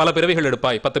பல பிறவிகள்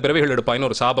எடுப்பாய், 10 பிறவிகள் எடுப்பாய்னு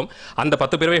ஒரு சாபம். அந்த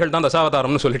 10 பிறவிகள் தான்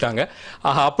தசாவதாரம்னு சொல்லிட்டாங்க.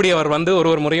 அப்படி அவர் வந்து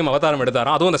ஒரு முறையும் அவதாரம்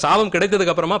எடுத்தாராம். அதுவும் அந்த சாபம்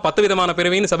கிடைத்ததுக்கு அப்புறமா 10 விதமான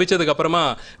பிறவின்னு சபிச்சதுக்கு அப்புறமா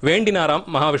வேண்டினாராம்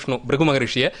மகாவிஷ்ணு பிருகு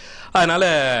மகரிஷியை. அதனால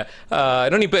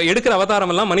இன்னும் இப்போ எடுக்கிற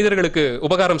அவதாரம் எல்லாம் மனிதர்களுக்கு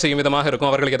உபகாரம் செய்யும் விதமாக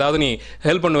இருக்கும், அவர்களுக்கு ஏதாவது நீ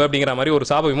ஹெல்ப் பண்ணுவ அப்படிங்கிற மாதிரி ஒரு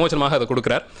சாப விமோசனமாக அதை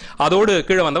கொடுக்கிறார். அதோடு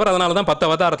கீழே வந்தவர். அதனால தான் 10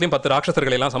 அவதாரத்திலையும் 10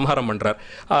 ராட்சசர்களை எல்லாம் சம்ஹாரம் பண்றார்.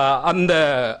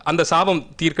 அந்த சாபம்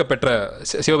தீர்க்க பெற்ற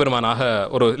சிவபெருமானாக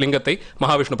ஒரு லிங்கத்தை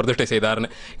மகாவிஷ்ணு பிரதிஷ்டை செய்தார்னு.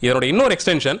 இதனுடைய இன்னொரு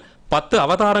எக்ஸ்டென்ஷன், 10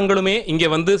 அவதாரங்களுமே இங்கே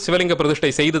வந்து சிவலிங்க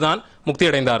பிரதிஷ்டை செய்துதான் முக்தி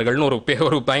அடைந்தார்கள்னு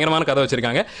ஒரு பயங்கரமான கதை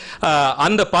வச்சிருக்காங்க.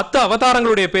 அந்த 10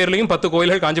 அவதாரங்களுடைய பேர்லையும் 10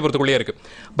 கோயில்கள் காஞ்சிபுரத்துக்குள்ளே இருக்கு.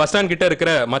 பஸ் ஸ்டாண்ட் கிட்ட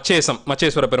இருக்கிற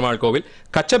மச்சேஸ்வர பெருமாள் கோவில்,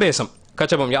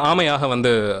 கச்சபம் ஆமையாக வந்து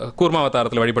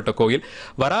கூர்மாவதாரத்தில் வழிபட்ட கோயில்,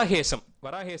 வராகேசம்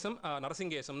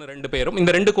நரசிங்கேசம்னு 2 பேரும்.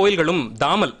 இந்த 2 கோயில்களும்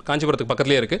தாமல் காஞ்சிபுரத்துக்கு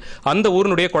பக்கத்திலே இருக்கு. அந்த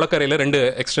ஊரினுடைய குளக்கரையில் 2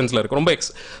 எக்ஸ்டென்ஸ்ல இருக்கு. ரொம்ப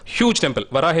ஹியூஜ் டெம்பிள்.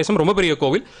 வராகேசம் ரொம்ப பெரிய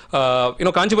கோவில்.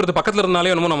 காஞ்சிபுரத்து பக்கத்தில்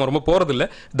இருந்தாலே நம்ம ரொம்ப போறதில்லை.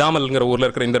 தாமல்ங்கிற ஊர்ல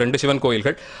இருக்கிற இந்த 2 சிவன்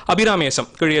கோயில்கள். அபிராமேசம்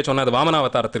கீழே சொன்ன அது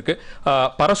வாமனாவதாரத்திற்கு.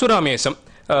 பரசுராமேசம்,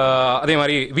 அதே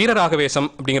மாதிரி வீரராகவேசம்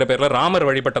அப்படிங்கிற பேர்ல ராமர்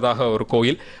வழிபட்டதாக ஒரு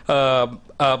கோயில்.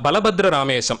 பலபத்ர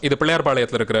ராமேசம், இது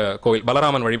பிள்ளையார்பாளையத்தில் இருக்கிற கோயில்,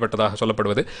 பலராமன் வழிபட்டதாக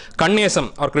சொல்லப்படுவது. கண்ணேசம்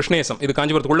ஆர் கிருஷ்ணேசம், இது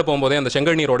காஞ்சிபுரத்துக்குள்ள போகும்போதே அந்த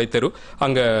செங்கழ்நீரோடை தெரு,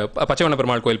 அங்க பச்சைவண்ண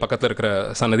பெருமாள் கோயில் பக்கத்தில் இருக்கிற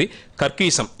சன்னதி.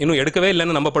 கற்கீசம் இன்னும் எடுக்கவே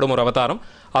இல்லைன்னு நம்பப்படும் ஒரு அவதாரம்,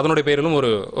 அதனுடைய பேரிலும்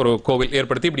ஒரு கோவில்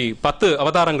ஏற்படுத்தி இப்படி 10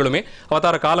 அவதாரங்களுமே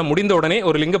அவதார காலம் முடிந்த உடனே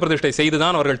ஒரு லிங்க பிரதிஷ்டை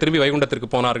செய்துதான் அவர்கள் திரும்பி வைகுண்டத்திற்கு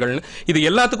போனார்கள். இது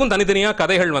எல்லாத்துக்கும் தனித்தனியாக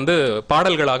கதைகள் வந்து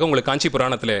பாடல்களாக உங்களுக்கு காஞ்சி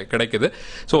புராணத்தில் கிடைக்குது.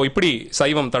 ஸோ இப்படி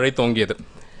சைவம் தழைத்தோங்கியது.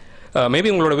 மேபி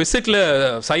உங்களோட விசிட்ல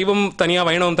சைவம் தனியாக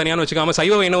வைணவம் தனியான்னு வச்சுக்காம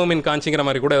சைவ வைணவம் இன் காஞ்சிங்கிற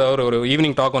மாதிரி கூட ஏதாவது ஒரு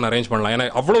ஈவினிங் டாக் ஒன்று அரேஞ்ச் பண்ணலாம். ஏன்னா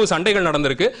அவ்வளவு சண்டைகள்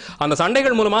நடந்திருக்கு. அந்த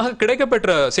சண்டைகள் மூலமாக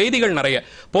கிடைக்கப்பெற்ற செய்திகள் நிறைய.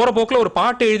 போற போக்கில் ஒரு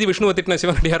பாட்டு எழுதி விஷ்ணுவை திட்டின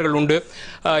சிவனடியார்கள் உண்டு,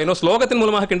 ஸ்லோகத்தின்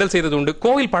மூலமாக கிண்டல் செய்தது உண்டு.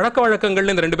 கோவில் பழக்க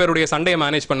வழக்கங்கள் இந்த 2 பேருடைய சண்டையை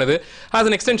மேனேஜ் பண்ணது, as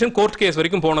an extension court case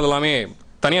வரைக்கும் போனது எல்லாமே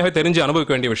தனியாகவே தெரிஞ்சு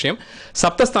அனுபவிக்க வேண்டிய விஷயம்.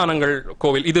 சப்தஸ்தானங்கள்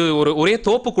கோவில், இது ஒரே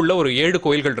தோப்புக்குள்ள ஒரு 7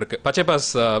 கோயில்கள் இருக்கு. பச்சைபாஸ்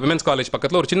விமென்ஸ் காலேஜ்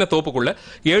பக்கத்தில் ஒரு சின்ன தோப்புக்குள்ள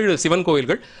 7 சிவன்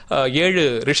கோயில்கள், 7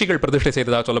 ரிஷிகள் பிரதிஷ்டை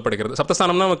செய்ததாக சொல்லப்படுகிறது.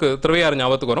 சப்தஸ்தானம்னா நமக்கு திருவையாறு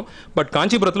ஞாபகத்துக்கு வரும். பட்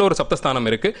காஞ்சிபுரத்தில் ஒரு சப்தஸ்தானம்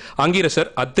இருக்கு.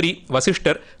 அங்கீரசர், அத்ரி,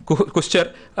 வசிஷ்டர்,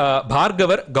 குஷ்சர்,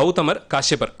 பார்கவர், கௌதமர்,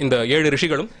 காஷ்யபர், இந்த 7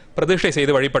 ரிஷிகளும் பிரதிஷ்டை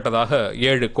செய்து வழிபட்டதாக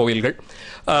 7 கோயில்கள்.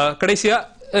 கடைசியா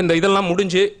இந்த இதெல்லாம்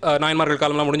முடிஞ்சு நாயன்மார்கள்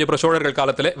காலம்லாம் முடிஞ்ச அப்புறம் சோழர்கள்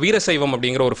காலத்தில் வீரசைவம்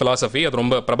அப்படிங்கிற ஒரு பிலாசபி அது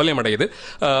ரொம்ப பிரபலம் அடையுது.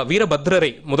 வீரபத்ரரை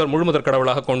முழுமுதற்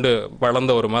கடவுளாக கொண்டு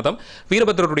வளர்ந்த ஒரு மதம்.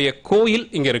 வீரபத்ரருடைய கோயில்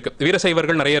இங்க இருக்கு.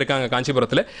 வீரசைவர்கள் நிறைய இருக்காங்க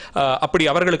காஞ்சிபுரத்தில். அப்படி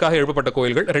அவர்களுக்காக எழுப்பப்பட்ட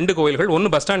கோயில்கள் 2 கோயில்கள்.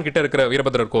 ஒன்று பஸ் ஸ்டாண்ட் கிட்ட இருக்கிற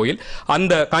வீரபத்ரர் கோயில்.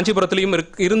 அந்த காஞ்சிபுரத்திலையும்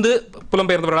இருந்து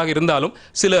புலம்பெயர்ந்தவர்களாக இருந்தாலும்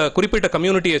சில குறிப்பிட்ட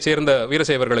கம்யூனிட்டியை சேர்ந்த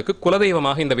வீரசைவர்களுக்கு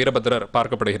குலதெய்வமாக இந்த வீரபத்ரர்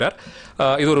பார்க்கப்படுகிறார்.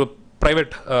 இது ஒரு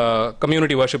பிரைவேட்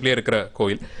கம்யூனிட்டி வர்ஷிப்லேயே இருக்கிற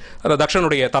கோயில். அந்த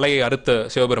தக்ஷனுடைய தலையை அறுத்த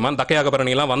சிவபெருமான்,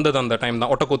 தக்கையாகபரணிலாம் வந்தது அந்த டைம்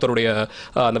தான், ஒட்டக்கூத்தருடைய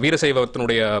அந்த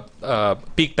வீரசைவத்தினுடைய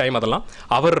பீக் டைம். அதெல்லாம்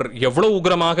அவர் எவ்வளவு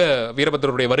உக்ரமாக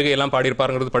வீரபத்ரருடைய வருகையெல்லாம்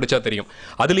பாடியிருப்பாருங்கிறது படித்தா தெரியும்.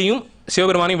 அதுலேயும்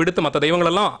சிவபெருமானையும் விடுத்து மற்ற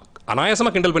தெய்வங்களெல்லாம்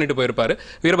அநாயசமாக கிண்டல் பண்ணிட்டு போயிருப்பாரு.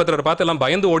 வீரபத்ரரை பார்த்து எல்லாம்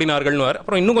பயந்து ஓடினார்கள்னு.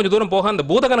 அப்புறம் இன்னும் கொஞ்சம் தூரம் போக அந்த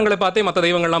பூதகணங்களை பார்த்தே மற்ற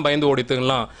தெய்வங்கள்லாம் பயந்து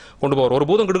ஓடித்துலாம் கொண்டு போவார். ஒரு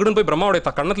பூதம் கிடுக்குன்னு போய்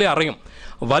பிரம்மாவுடைய கண்ணத்திலே அறையும்,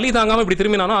 வலி தாங்காமல் இப்படி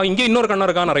திரும்பினானா இங்கே இன்னொரு கண்ணம்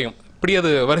இருக்கான்னு அறையும். இப்படி அது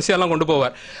வரிசையெல்லாம் கொண்டு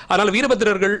போவார். அதனால்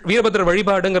வீரபத்ரர்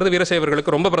வழிபாடுங்கிறது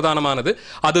வீரசைவர்களுக்கு ரொம்ப பிரதானமானது.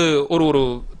 அது ஒரு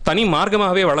தனி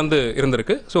மார்க்கமாகவே வளர்ந்து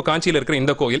இருந்திருக்கு. ஸோ காஞ்சியில் இருக்கிற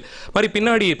இந்த கோயில் மாதிரி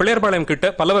பின்னாடி பிள்ளையார்பாளையம் கிட்ட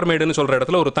பல்லவர் மேடுன்னு சொல்ற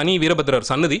இடத்துல ஒரு தனி வீரபத்ரர்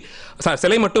சன்னதி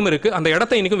சிலை மட்டும் இருக்கு. அந்த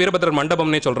இடத்தை இன்னைக்கும் வீரபத்ரர்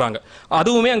மண்டபம்னே சொல்றாங்க.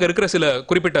 அதுவுமே அங்க இருக்கிற சில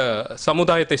குறிப்பிட்ட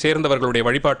சமுதாயத்தை சேர்ந்தவர்களுடைய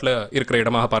வழிபாட்டில் இருக்கிற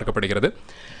இடமாக பார்க்கப்படுகிறது.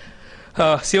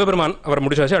 சிவபெருமான் அவர்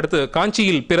முடிச்சாச்சு. அடுத்து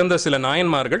காஞ்சியில் பிறந்த சில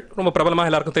நாயன்மார்கள், ரொம்ப பிரபலமாக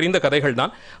எல்லாருக்கும் தெரிந்த கதைகள்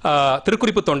தான்.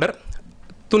 திருக்குறிப்பு தொண்டர்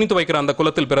துணி துவைக்கிற அந்த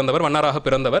குலத்தில் பிறந்தவர், மன்னராக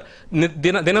பிறந்தவர்.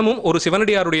 தினமும் ஒரு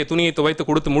சிவனடியாருடைய துணியை துவைத்து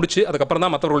கொடுத்து முடிச்சு அதுக்கப்புறம்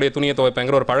தான் மற்றவருடைய துணியை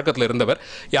துவைப்பேங்கிற ஒரு பழக்கத்தில் இருந்தவர்.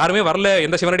 யாருமே வரல,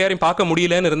 எந்த சிவனடியாரையும் பார்க்க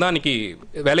முடியலன்னு இருந்தால் அன்னைக்கு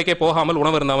வேலைக்கே போகாமல்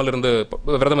உணவு இருந்தாமல் இருந்து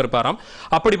விரதம் இருப்பாராம்.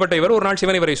 அப்படிப்பட்ட இவர் ஒரு நாள்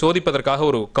சிவன் இவரை சோதிப்பதற்காக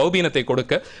ஒரு கௌபீனத்தை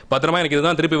கொடுக்க, பத்திரமா எனக்கு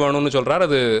இதுதான் திருப்பி வேணும்னு சொல்றார்.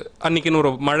 அது அன்னைக்குன்னு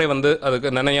ஒரு மழை வந்து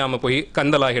அதுக்கு நனையாமல் போய்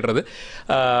கந்தலாகிடுறது,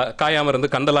 காயாமல்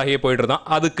இருந்து கந்தலாகியே போயிடுறதான்.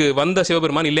 அதுக்கு வந்த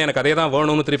சிவபெருமான் இல்லை எனக்கு அதே தான்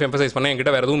வேணும்னு திருப்பி எம்பசைஸ் பண்ண,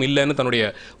 என்கிட்ட வேற எதுவும் இல்லைன்னு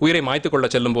தன்னுடைய உயிரை மாய்த்து கொள்ள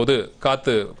செல்லும் போது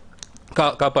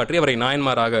காப்பாற்றி அவரை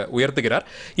நாயன்மாராக உயர்த்துகிறார்.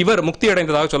 இவர் முக்தி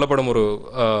அடைந்ததாக சொல்லப்படும் ஒரு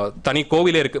தனி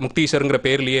கோவிலே இருக்கு, முக்தீஸ்வரங்கிற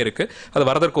பேர்லயே இருக்கு. அது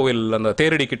வரதர் கோவில் அந்த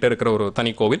தேரடி கிட்ட இருக்கிற ஒரு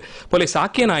தனி கோவில். போல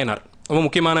சாக்கிய நாயனார் ரொம்ப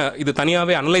முக்கியமான, இது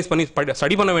தனியாகவே அனலைஸ் பண்ணி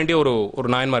ஸ்டடி பண்ண வேண்டிய ஒரு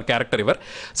நாயன்மார் கேரக்டர். இவர்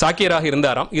சாக்கியராக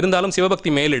இருந்தாலும்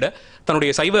சிவபக்தி மேலிட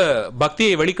தன்னுடைய சைவ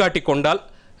பக்தியை வெளிக்காட்டி கொண்டால்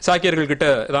சாக்கியர்கள் கிட்ட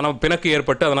ஏதாவது பிணக்கு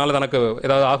ஏற்பட்டு அதனால தனக்கு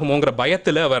ஏதாவது ஆகுமோங்கிற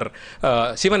பயத்தில் அவர்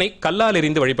சிவனை கல்லால்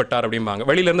எறிந்து வழிபட்டார் அப்படிம்பாங்க.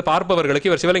 வெளியிலிருந்து பார்ப்பவர்களுக்கு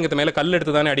இவர் சிவலிங்கத்து மேலே கல்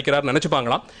எடுத்து தானே அடிக்கிறார்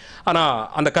நினைச்சுப்பாங்களாம். ஆனால்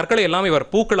அந்த கற்களை எல்லாம் இவர்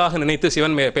பூக்களாக நினைத்து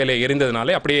சிவன் மேலே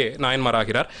எரிந்ததுனாலே அப்படியே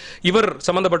நாயன்மாராகிறார். இவர்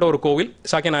சம்பந்தப்பட்ட ஒரு கோவில்,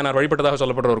 சாக்கிய நாயனார் வழிபட்டதாக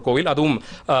சொல்லப்படுற ஒரு கோவில், அதுவும்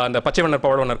அந்த பச்சைவண்ணர்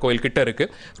பவளவண்ணர் கோவில் கிட்ட இருக்கு.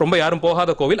 ரொம்ப யாரும்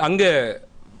போகாத கோவில். அங்கே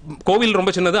கோவில்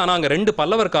ரொம்ப சின்னது, ஆனால் அங்கே 2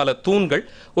 பல்லவர் கால தூண்கள்,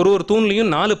 ஒரு தூண்லையும்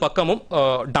 4 பக்கமும்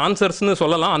டான்சர்ஸ்னு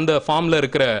சொல்லலாம், அந்த ஃபார்மில்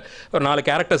இருக்கிற ஒரு 4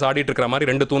 கேரக்டர்ஸ் ஆடிட்டு இருக்கிற மாதிரி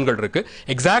 2 தூண்கள் இருக்கு.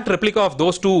 Exact replica of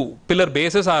those 2 pillar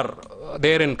bases R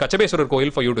தேர் இன் கச்சபேஸ்வரர்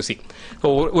கோயில் ஃபார் யூ டு சி.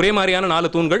 ஒரே மாதிரியான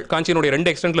 4 தூண்கள் காஞ்சியினுடைய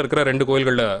 2 எக்ஸ்டென்ட்ல இருக்கிற 2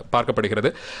 கோயில்களில்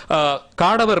பார்க்கப்படுகிறது.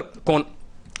 காடவர் கோன்,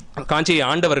 காஞ்சியை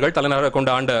ஆண்டவர்கள், தலைநகராக கொண்ட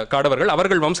ஆண்ட காடவர்கள்,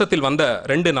 அவர்கள் வம்சத்தில் வந்த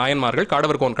 2 நாயன்மார்கள்,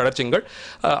 காடவர்கோன் கடச்சிங்கள்,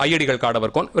 ஐயடிகள்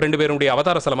காடவர்கோன், 2 பேருடைய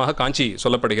அவதார ஸ்தலமாக காஞ்சி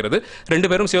சொல்லப்படுகிறது.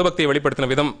 2 பேரும் சிவபக்தியை வெளிப்படுத்தின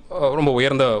விதம் ரொம்ப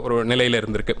உயர்ந்த ஒரு நிலையில்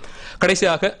இருந்திருக்கு.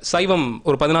 கடைசியாக சைவம்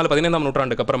ஒரு 14-15ஆம்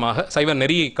நூற்றாண்டுக்கு அப்புறமாக சைவ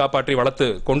நெறியை காப்பாற்றி வளர்த்து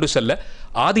கொண்டு செல்ல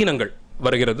ஆதீனங்கள்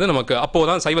வருகிறது நமக்கு.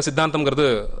 அப்போதான் சைவ சித்தாந்தம்ங்கிறது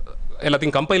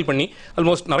எல்லாத்தையும் கம்பைல் பண்ணி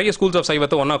ஆல்மோஸ்ட் நிறைய ஸ்கூல்ஸ் ஆஃப்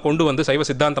சைவத்தை ஒன்றா கொண்டு வந்து சைவ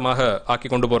சித்தாந்தமாக ஆக்கி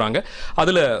கொண்டு போகிறாங்க.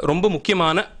 அதில் ரொம்ப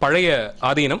முக்கியமான பழைய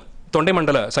ஆதீனம்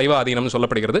தொண்டைமண்டல சைவ ஆதீனம்னு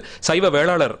சொல்லப்படுகிறது. சைவ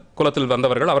வேளாளர் குலத்தில்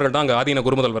வந்தவர்கள், அவர்கள் தான் அங்கே ஆதீன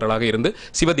குருமுதல்வர்களாக இருந்து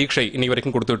சிவ தீட்சை இன்னி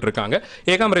வரைக்கும் கொடுத்துட்டு இருக்காங்க.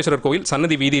 ஏகாம்பரேஸ்வரர் கோயில்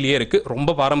சன்னதி வீதியிலேயே இருக்கு,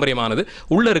 ரொம்ப பாரம்பரியமானது.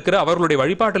 உள்ள இருக்கிற அவர்களுடைய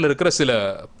வழிபாட்டில் இருக்கிற சில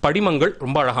படிமங்கள்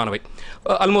ரொம்ப அழகானவை.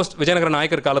 ஆல்மோஸ்ட் விஜயநகர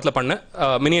நாயக்கர் காலத்தில் பண்ண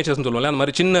மினியேச்சர்ஸ்னு சொல்லுவாங்க, அந்த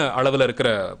மாதிரி சின்ன அளவில்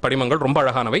இருக்கிற படிமங்கள் ரொம்ப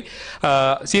அழகானவை.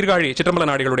 சீர்காழி சிற்றம்பல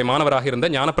நாடிகளுடைய மாணவராக இருந்த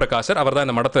ஞானப்பிரகாசர் அவர் தான்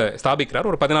இந்த மடத்தை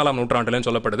ஸ்தாபிக்கிறார், ஒரு 14ஆம் நூற்றாண்டுலன்னு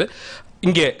சொல்லப்படுது.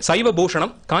 இங்கே சைவ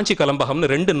பூஷணம், காஞ்சி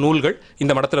கலம்பகம்னு 2 நூல்கள்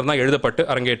இந்த மடத்தில் தான் எழுதப்பட்டு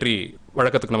அரங்கேற்றி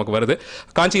வழக்கத்துக்கு நமக்கு வருது.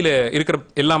 காஞ்சியில் இருக்கிற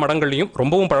எல்லா மடங்கள்லையும்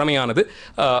ரொம்பவும் பழமையானது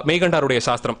மெய்கண்டாருடைய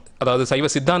சாஸ்திரம், அதாவது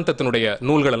சைவ சித்தாந்தத்தினுடைய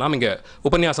நூல்கள் எல்லாம் இங்கே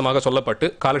உபன்யாசமாக சொல்லப்பட்டு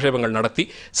காலக்ஷேபங்கள் நடத்தி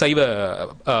சைவ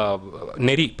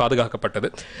நெறி பாதுகாக்கப்பட்டது.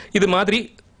 இது மாதிரி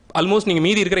ஆல்மோஸ்ட் நீங்கள்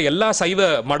மீதி இருக்கிற எல்லா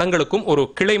சைவ மடங்களுக்கும் ஒரு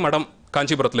கிளை மடம்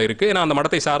காஞ்சிபுரத்தில் இருக்கு. ஏன்னா அந்த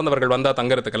மடத்தை சார்ந்தவர்கள் வந்தால்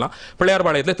தங்கறதுக்கெல்லாம்.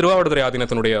 பிள்ளையார்பாளையத்தில் திருவாவடுதுறை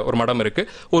ஆதீனத்தினுடைய ஒரு மடம் இருக்கு.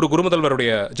 ஒரு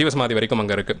குருமுதல்வருடைய ஜீவசமாதி வரைக்கும்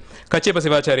அங்கே இருக்கு. கச்சியப்ப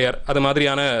சிவாச்சாரியார் அது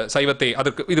மாதிரியான சைவத்தை,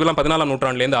 அதுக்கு இதெல்லாம் 14ஆம்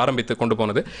நூற்றாண்டுலேருந்து ஆரம்பித்து கொண்டு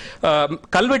போனது.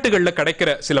 கல்வெட்டுகளில்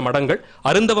கிடைக்கிற சில மடங்கள்,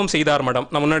 அருந்தவம் செய்தார் மடம்,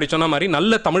 நான் முன்னாடி சொன்ன மாதிரி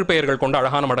நல்ல தமிழ் பெயர்கள் கொண்ட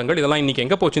அழகான மடங்கள், இதெல்லாம் இன்னைக்கு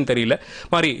எங்கே போச்சுன்னு தெரியல.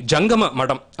 மாதிரி ஜங்கம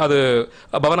மடம், அது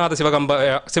பவநாத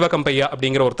சிவகம்பையா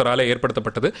அப்படிங்கிற ஒருத்தரால்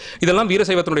ஏற்படுத்தப்பட்டது. இதெல்லாம்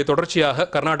வீரசைவத்தினுடைய தொடர்ச்சியாக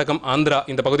கர்நாடகம், ஆந்திரா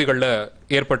இந்த பகுதிகளில்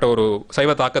ஏற்பட்ட ஒரு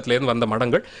சைவ தாக்கத்திலேருந்து வந்த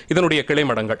மடங்கள். இதனுடைய கிளை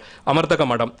மடங்கள் அமர்தக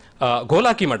மடம்,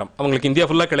 கோலாக்கி மடம், அவங்களுக்கு இந்தியா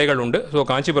ஃபுல்லா கிளைகள் உண்டு. ஸோ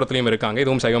காஞ்சிபுரத்திலையும் இருக்காங்க,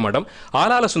 இதுவும் சைவ மடம்.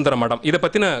 ஆலால சுந்தர மடம், இதை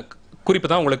பத்தின குறிப்பு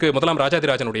தான் உங்களுக்கு முதலாம்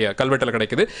ராஜாதிராஜனுடைய கல்வெட்டில்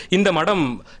கிடைக்குது. இந்த மடம்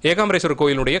ஏகாம்பரேஸ்வரர்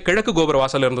கோயிலுடைய கிழக்கு கோபுர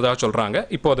வாசல் இருந்ததாக சொல்றாங்க.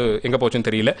 இப்போ அது எங்க போச்சுன்னு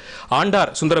தெரியல.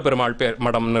 ஆண்டார் சுந்தர பெருமாள்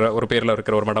மடம் ஒரு பேர்ல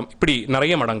இருக்கிற ஒரு மடம். இப்படி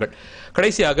நிறைய மடங்கள்.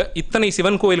 கடைசியாக இத்தனை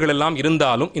சிவன் கோயில்கள் எல்லாம்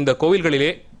இருந்தாலும் இந்த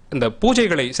கோயில்களிலே இந்த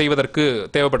பூஜைகளை செய்வதற்கு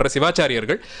தேவைப்படுற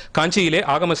சிவாச்சாரியர்கள் காஞ்சியிலே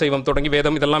ஆகம சைவம் தொடங்கி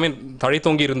வேதம் இதெல்லாமே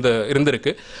தழைத்தோங்கி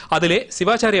இருந்திருக்கு. அதிலே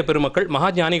சிவாச்சாரிய பெருமக்கள் மகா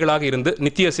ஞானிகளாக இருந்து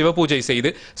நித்திய சிவபூஜை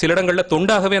செய்து சில இடங்களில்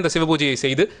தொண்டாகவே அந்த சிவபூஜையை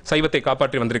செய்து சைவத்தை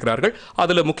காப்பாற்றி வந்திருக்கிறார்கள்.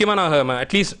 அதில் முக்கியமான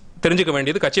அட்லீஸ்ட் தெரிஞ்சுக்க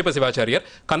வேண்டியது கச்சியப்ப சிவாச்சாரியர்,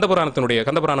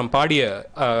 கந்தபுராணம் பாடிய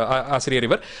ஆசிரியர்.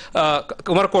 இவர்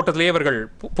குமரக்கோட்டத்திலேயே இவர்கள்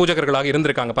பூஜகர்களாக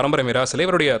இருந்திருக்காங்க பரம்பரை மிராசிலே.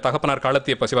 இவருடைய தகப்பனார்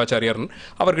காலத்தியப்ப சிவாச்சாரியர்,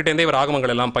 அவர்கிட்ட இவர்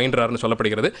ஆகமங்கள் எல்லாம் பயின்றார்னு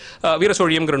சொல்லப்படுகிறது.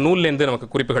 வீரசோழியம்ங்கிற நூல்லேருந்து நமக்கு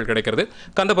குறிப்புகள் கிடைக்கிறது.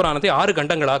 கந்தபுராணத்தை 6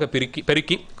 கண்டங்களாக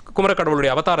பெருக்கி குமரக்கடவுளுடைய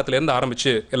அவதாரத்திலிருந்து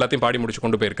ஆரம்பிச்சு எல்லாத்தையும் பாடி முடிச்சு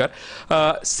கொண்டு போயிருக்கார்.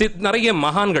 நிறைய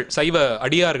மகான்கள் சைவ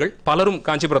அடியார்கள் பலரும்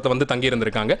காஞ்சிபுரத்தை வந்து தங்கி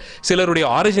இருந்திருக்காங்க. சிலருடைய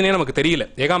ஆரிஜினே நமக்கு தெரியல.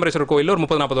 ஏகாம்பரேஸ்வரர் கோயிலில் ஒரு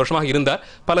 30-40 வருஷமாக இருந்தார்.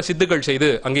 பல சித்துகள் செய்து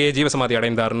அங்கேயே ஜீவசமாதி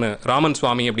அடைந்தார்னு ராமன்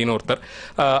சுவாமி அப்படின்னு ஒருத்தர்.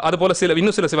 அதுபோல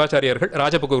இன்னும் சில சிவாச்சாரியர்கள்,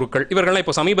 ராஜபகுருக்கள், இவர்கள்லாம்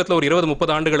இப்போ சமீபத்தில் ஒரு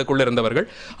 20-30 ஆண்டுகளுக்குள்ள இருந்தவர்கள்.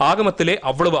 ஆகமத்திலே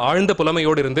அவ்வளவு ஆழ்ந்த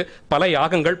புலமையோடு இருந்து பல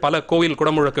யாகங்கள், பல கோவில்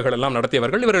குடமுழக்குகள் எல்லாம்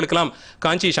நடத்தியவர்கள். இவர்களுக்கெல்லாம்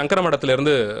காஞ்சி சங்கர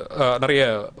மடத்திலிருந்து நிறைய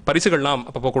பரிசுகள்லாம்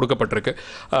அப்பப்போ கொடுக்கப்பட்டிருக்கு.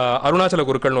 அருணாச்சல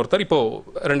குருக்கள் ஒருத்தர் இப்போ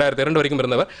 2002 வரைக்கும்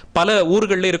இருந்தவர். பல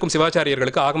ஊர்களில் இருக்கும்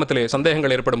சிவாச்சாரியர்களுக்கு ஆகமத்திலே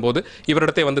சந்தேகங்கள் ஏற்படும் போது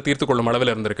இவரிடத்தை வந்து தீர்த்து கொள்ளும்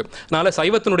அளவில் இருந்திருக்கு. அதனால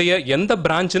சைவத்தினுடைய எந்த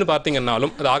பிரான்ச்னு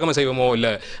பார்த்தீங்கன்னாலும் அது ஆகம சைவமோ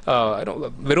இல்லை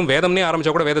வெறும் வேதம்னே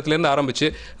ஆரம்பிச்சா கூட வேதத்திலேருந்து ஆரம்பிச்சு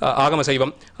ஆகம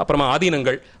சைவம், அப்புறமா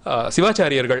ஆதீனங்கள்,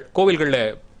 சிவாச்சாரியர்கள், கோவில்களில்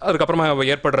அதுக்கப்புறமா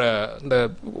ஏற்படுற இந்த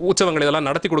உற்சவங்கள் இதெல்லாம்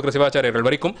நடத்தி கொடுக்குற சிவாச்சாரியர்கள்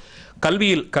வரைக்கும்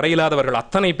கல்வியில் கரையில்லாதவர்கள்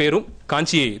அத்தனை பேரும்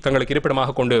காஞ்சியை தங்களுக்கு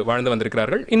இருப்பிடமாக கொண்டு வாழ்ந்து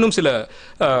வந்திருக்கிறார்கள். இன்னும் சில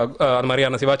அந்த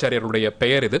மாதிரியான சிவாச்சாரியர்களுடைய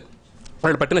பெயர் இது.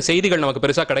 அவர்கள் பற்றின செய்திகள் நமக்கு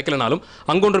பெருசாக கிடைக்கலனாலும்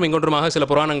அங்கொன்றும் இங்கொன்றுமாக சில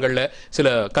புராணங்களில் சில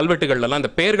கல்வெட்டுகள்லாம்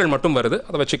இந்த பெயர்கள் மட்டும் வருது.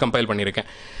 அதை வச்சு கம்பைல் பண்ணியிருக்கேன்.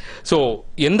 ஸோ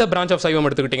எந்த பிரான்ச் ஆஃப் சைவம்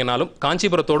எடுத்துக்கிட்டிங்கனாலும்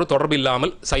காஞ்சிபுரத்தோடு தொடர்பு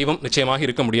இல்லாமல் சைவம் நிச்சயமாக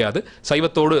இருக்க முடியாது.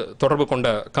 சைவத்தோடு தொடர்பு கொண்ட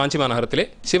காஞ்சி மாநகரத்திலே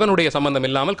சிவனுடைய சம்பந்தம்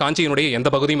இல்லாமல் காஞ்சியினுடைய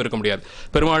எந்த பகுதியும் இருக்க முடியாது.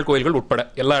 பெருமாள் கோயில்கள் உட்பட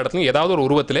எல்லா இடத்துலையும் ஏதாவது ஒரு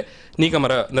உருவத்திலே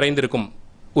நீக்கமர நிறைந்திருக்கும்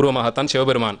உருவமாகத்தான்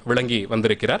சிவபெருமான் விளங்கி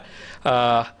வந்திருக்கிறார்.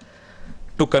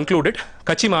 டு கன்க்ளூட் இட்,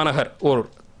 கச்சி மாநகர்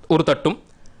ஒரு தட்டும்,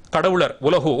 கடவுளர்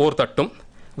உலகு ஓர் தட்டும்,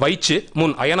 வைச்சு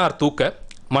முன் அயனார் தூக்க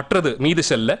மற்றது மீது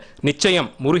செல்ல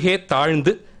நிச்சயம் முருகே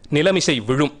தாழ்ந்து நிலமிசை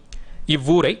விழும்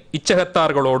இவ்வூரை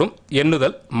இச்சகத்தார்களோடும்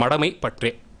எண்ணுதல் மடமை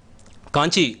பற்றே.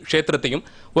 காஞ்சி கஷேத்திரத்தையும்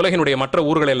உலகினுடைய மற்ற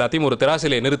ஊர்கள் எல்லாத்தையும் ஒரு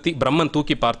திராசிலே நிறுத்தி பிரம்மன்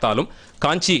தூக்கி பார்த்தாலும்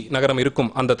காஞ்சி நகரம்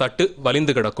இருக்கும் அந்த தட்டு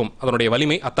வலிந்து கிடக்கும். அதனுடைய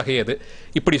வலிமை அத்தகையது.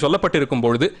 இப்படி சொல்லப்பட்டிருக்கும்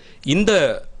பொழுது இந்த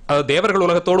தேவர்கள்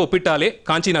உலகத்தோடு ஒப்பிட்டாலே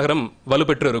காஞ்சி நகரம்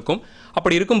வலுப்பெற்று இருக்கும்.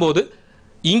 அப்படி இருக்கும்போது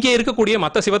இங்கே இருக்கக்கூடிய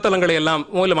மற்ற சிவத்தலங்களை எல்லாம்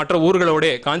இல்லை மற்ற ஊர்களோட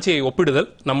காஞ்சியை ஒப்பிடுதல்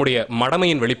நம்முடைய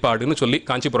மடமையின் வெளிப்பாடுன்னு சொல்லி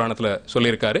காஞ்சி புராணத்தில்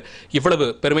சொல்லியிருக்காரு. இவ்வளவு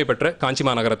பெருமை பெற்ற காஞ்சி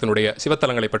மாநகரத்தினுடைய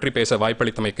சிவத்தலங்களை பற்றி பேச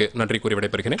வாய்ப்பளித்தமைக்கு நன்றி கூறி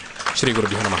விடைபெறுகிறேன். ஸ்ரீ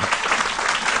குருபியோ நமஹ.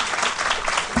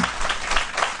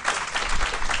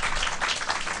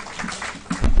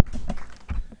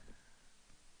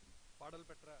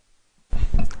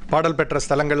 பாடல் பெற்ற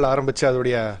ஸ்தலங்கள் ஆரம்பித்து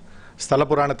அதோடைய ஸ்தல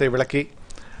புராணத்தை விளக்கி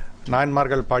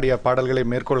நாயன்மார்கள் பாடிய பாடல்களை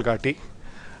மேற்கோள் காட்டி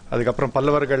அதுக்கப்புறம்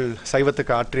பல்லவர்கள்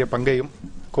சைவத்துக்கு ஆற்றிய பங்கையும்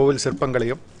கோவில்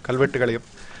சிற்பங்களையும் கல்வெட்டுகளையும்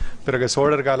பிறகு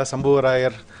சோழர் கால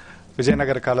சம்புவராயர்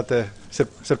விஜயநகர காலத்து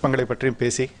சிற்பங்களை பற்றியும்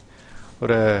பேசி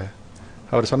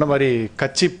அவர் சொன்ன மாதிரி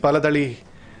கச்சி பலதளி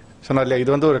சொன்னார் இல்லையா,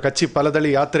 இது ஒரு கச்சி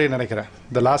பலதளி யாத்திரை நினைக்கிறேன்.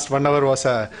 The last 1 hour was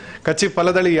a கச்சி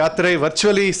பலதளி யாத்திரை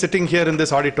virtually sitting here in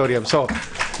this auditorium. So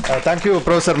thank you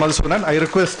Professor Madhusudhanan. I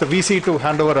request VC to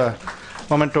hand over a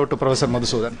memento to Professor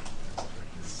Madhusudhanan.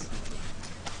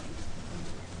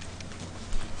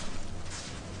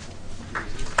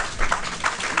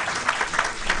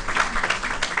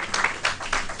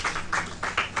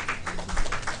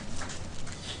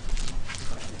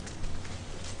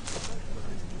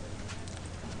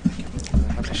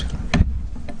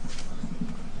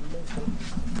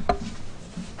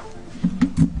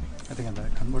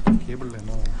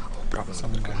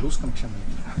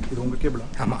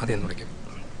 ஆமாம், அது என்னோட கேபிள்.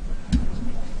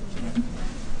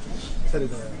 சரி,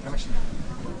 இது கனெக்ஷன்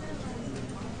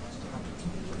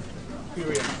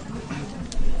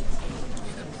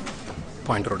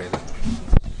பாயிண்டரோட இது.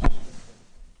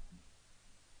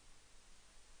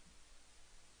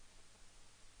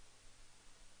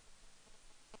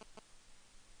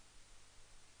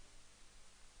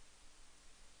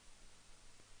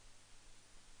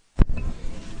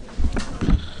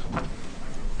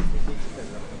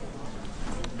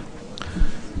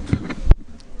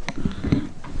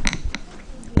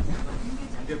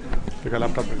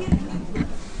 லேப்டாப்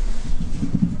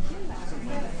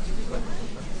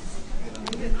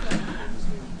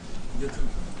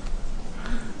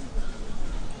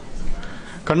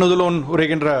கண்ணுதலோன்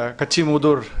உரைகின்ற கச்சி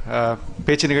மூதூர்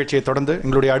பேச்சு நிகழ்ச்சியை தொடர்ந்து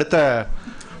எங்களுடைய அடுத்த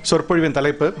சொற்பொழிவின்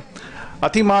தலைப்பு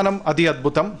அதிமானம் அதி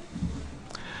அத்புதம்.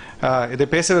 இதை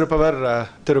பேசவிருப்பவர்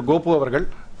திரு கோபு அவர்கள்.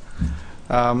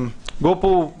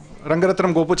 கோபு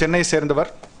ரங்கரத்னம் கோபு சென்னை சேர்ந்தவர்.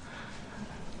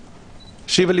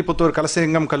 ஸ்ரீவில்லிபுத்தூர்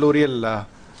கலசலிங்கம் கல்லூரியில்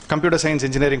கம்ப்யூட்டர் சயின்ஸ்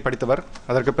இன்ஜினியரிங் படித்தவர்.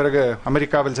 அதற்கு பிறகு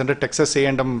அமெரிக்காவில் சென்று டெக்சஸ்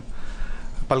A&M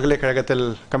பல்கலைக்கழகத்தில்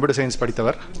கம்ப்யூட்டர் சயின்ஸ்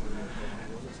படித்தவர்.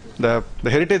 இந்த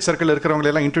ஹெரிட்டேஜ் சர்க்கிள்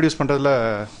இருக்கிறவங்களெல்லாம் இன்ட்ரடியூஸ் பண்ணுறதுல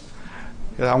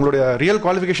அவங்களுடைய ரியல்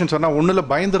குவாலிஃபிகேஷன் சொன்னால் ஒன்றில்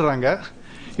பயந்துடுறாங்க,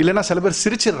 இல்லைன்னா சில பேர்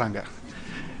சிரிச்சிடுறாங்க.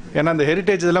 ஏன்னா அந்த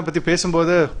ஹெரிட்டேஜ் இதெல்லாம் பற்றி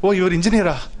பேசும்போது, ஓ இவர்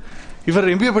இன்ஜினியரா, இவர்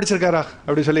MBA படிச்சிருக்காரா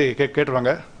அப்படின்னு சொல்லி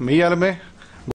கேட்டுருவாங்க. மெய்யாலுமே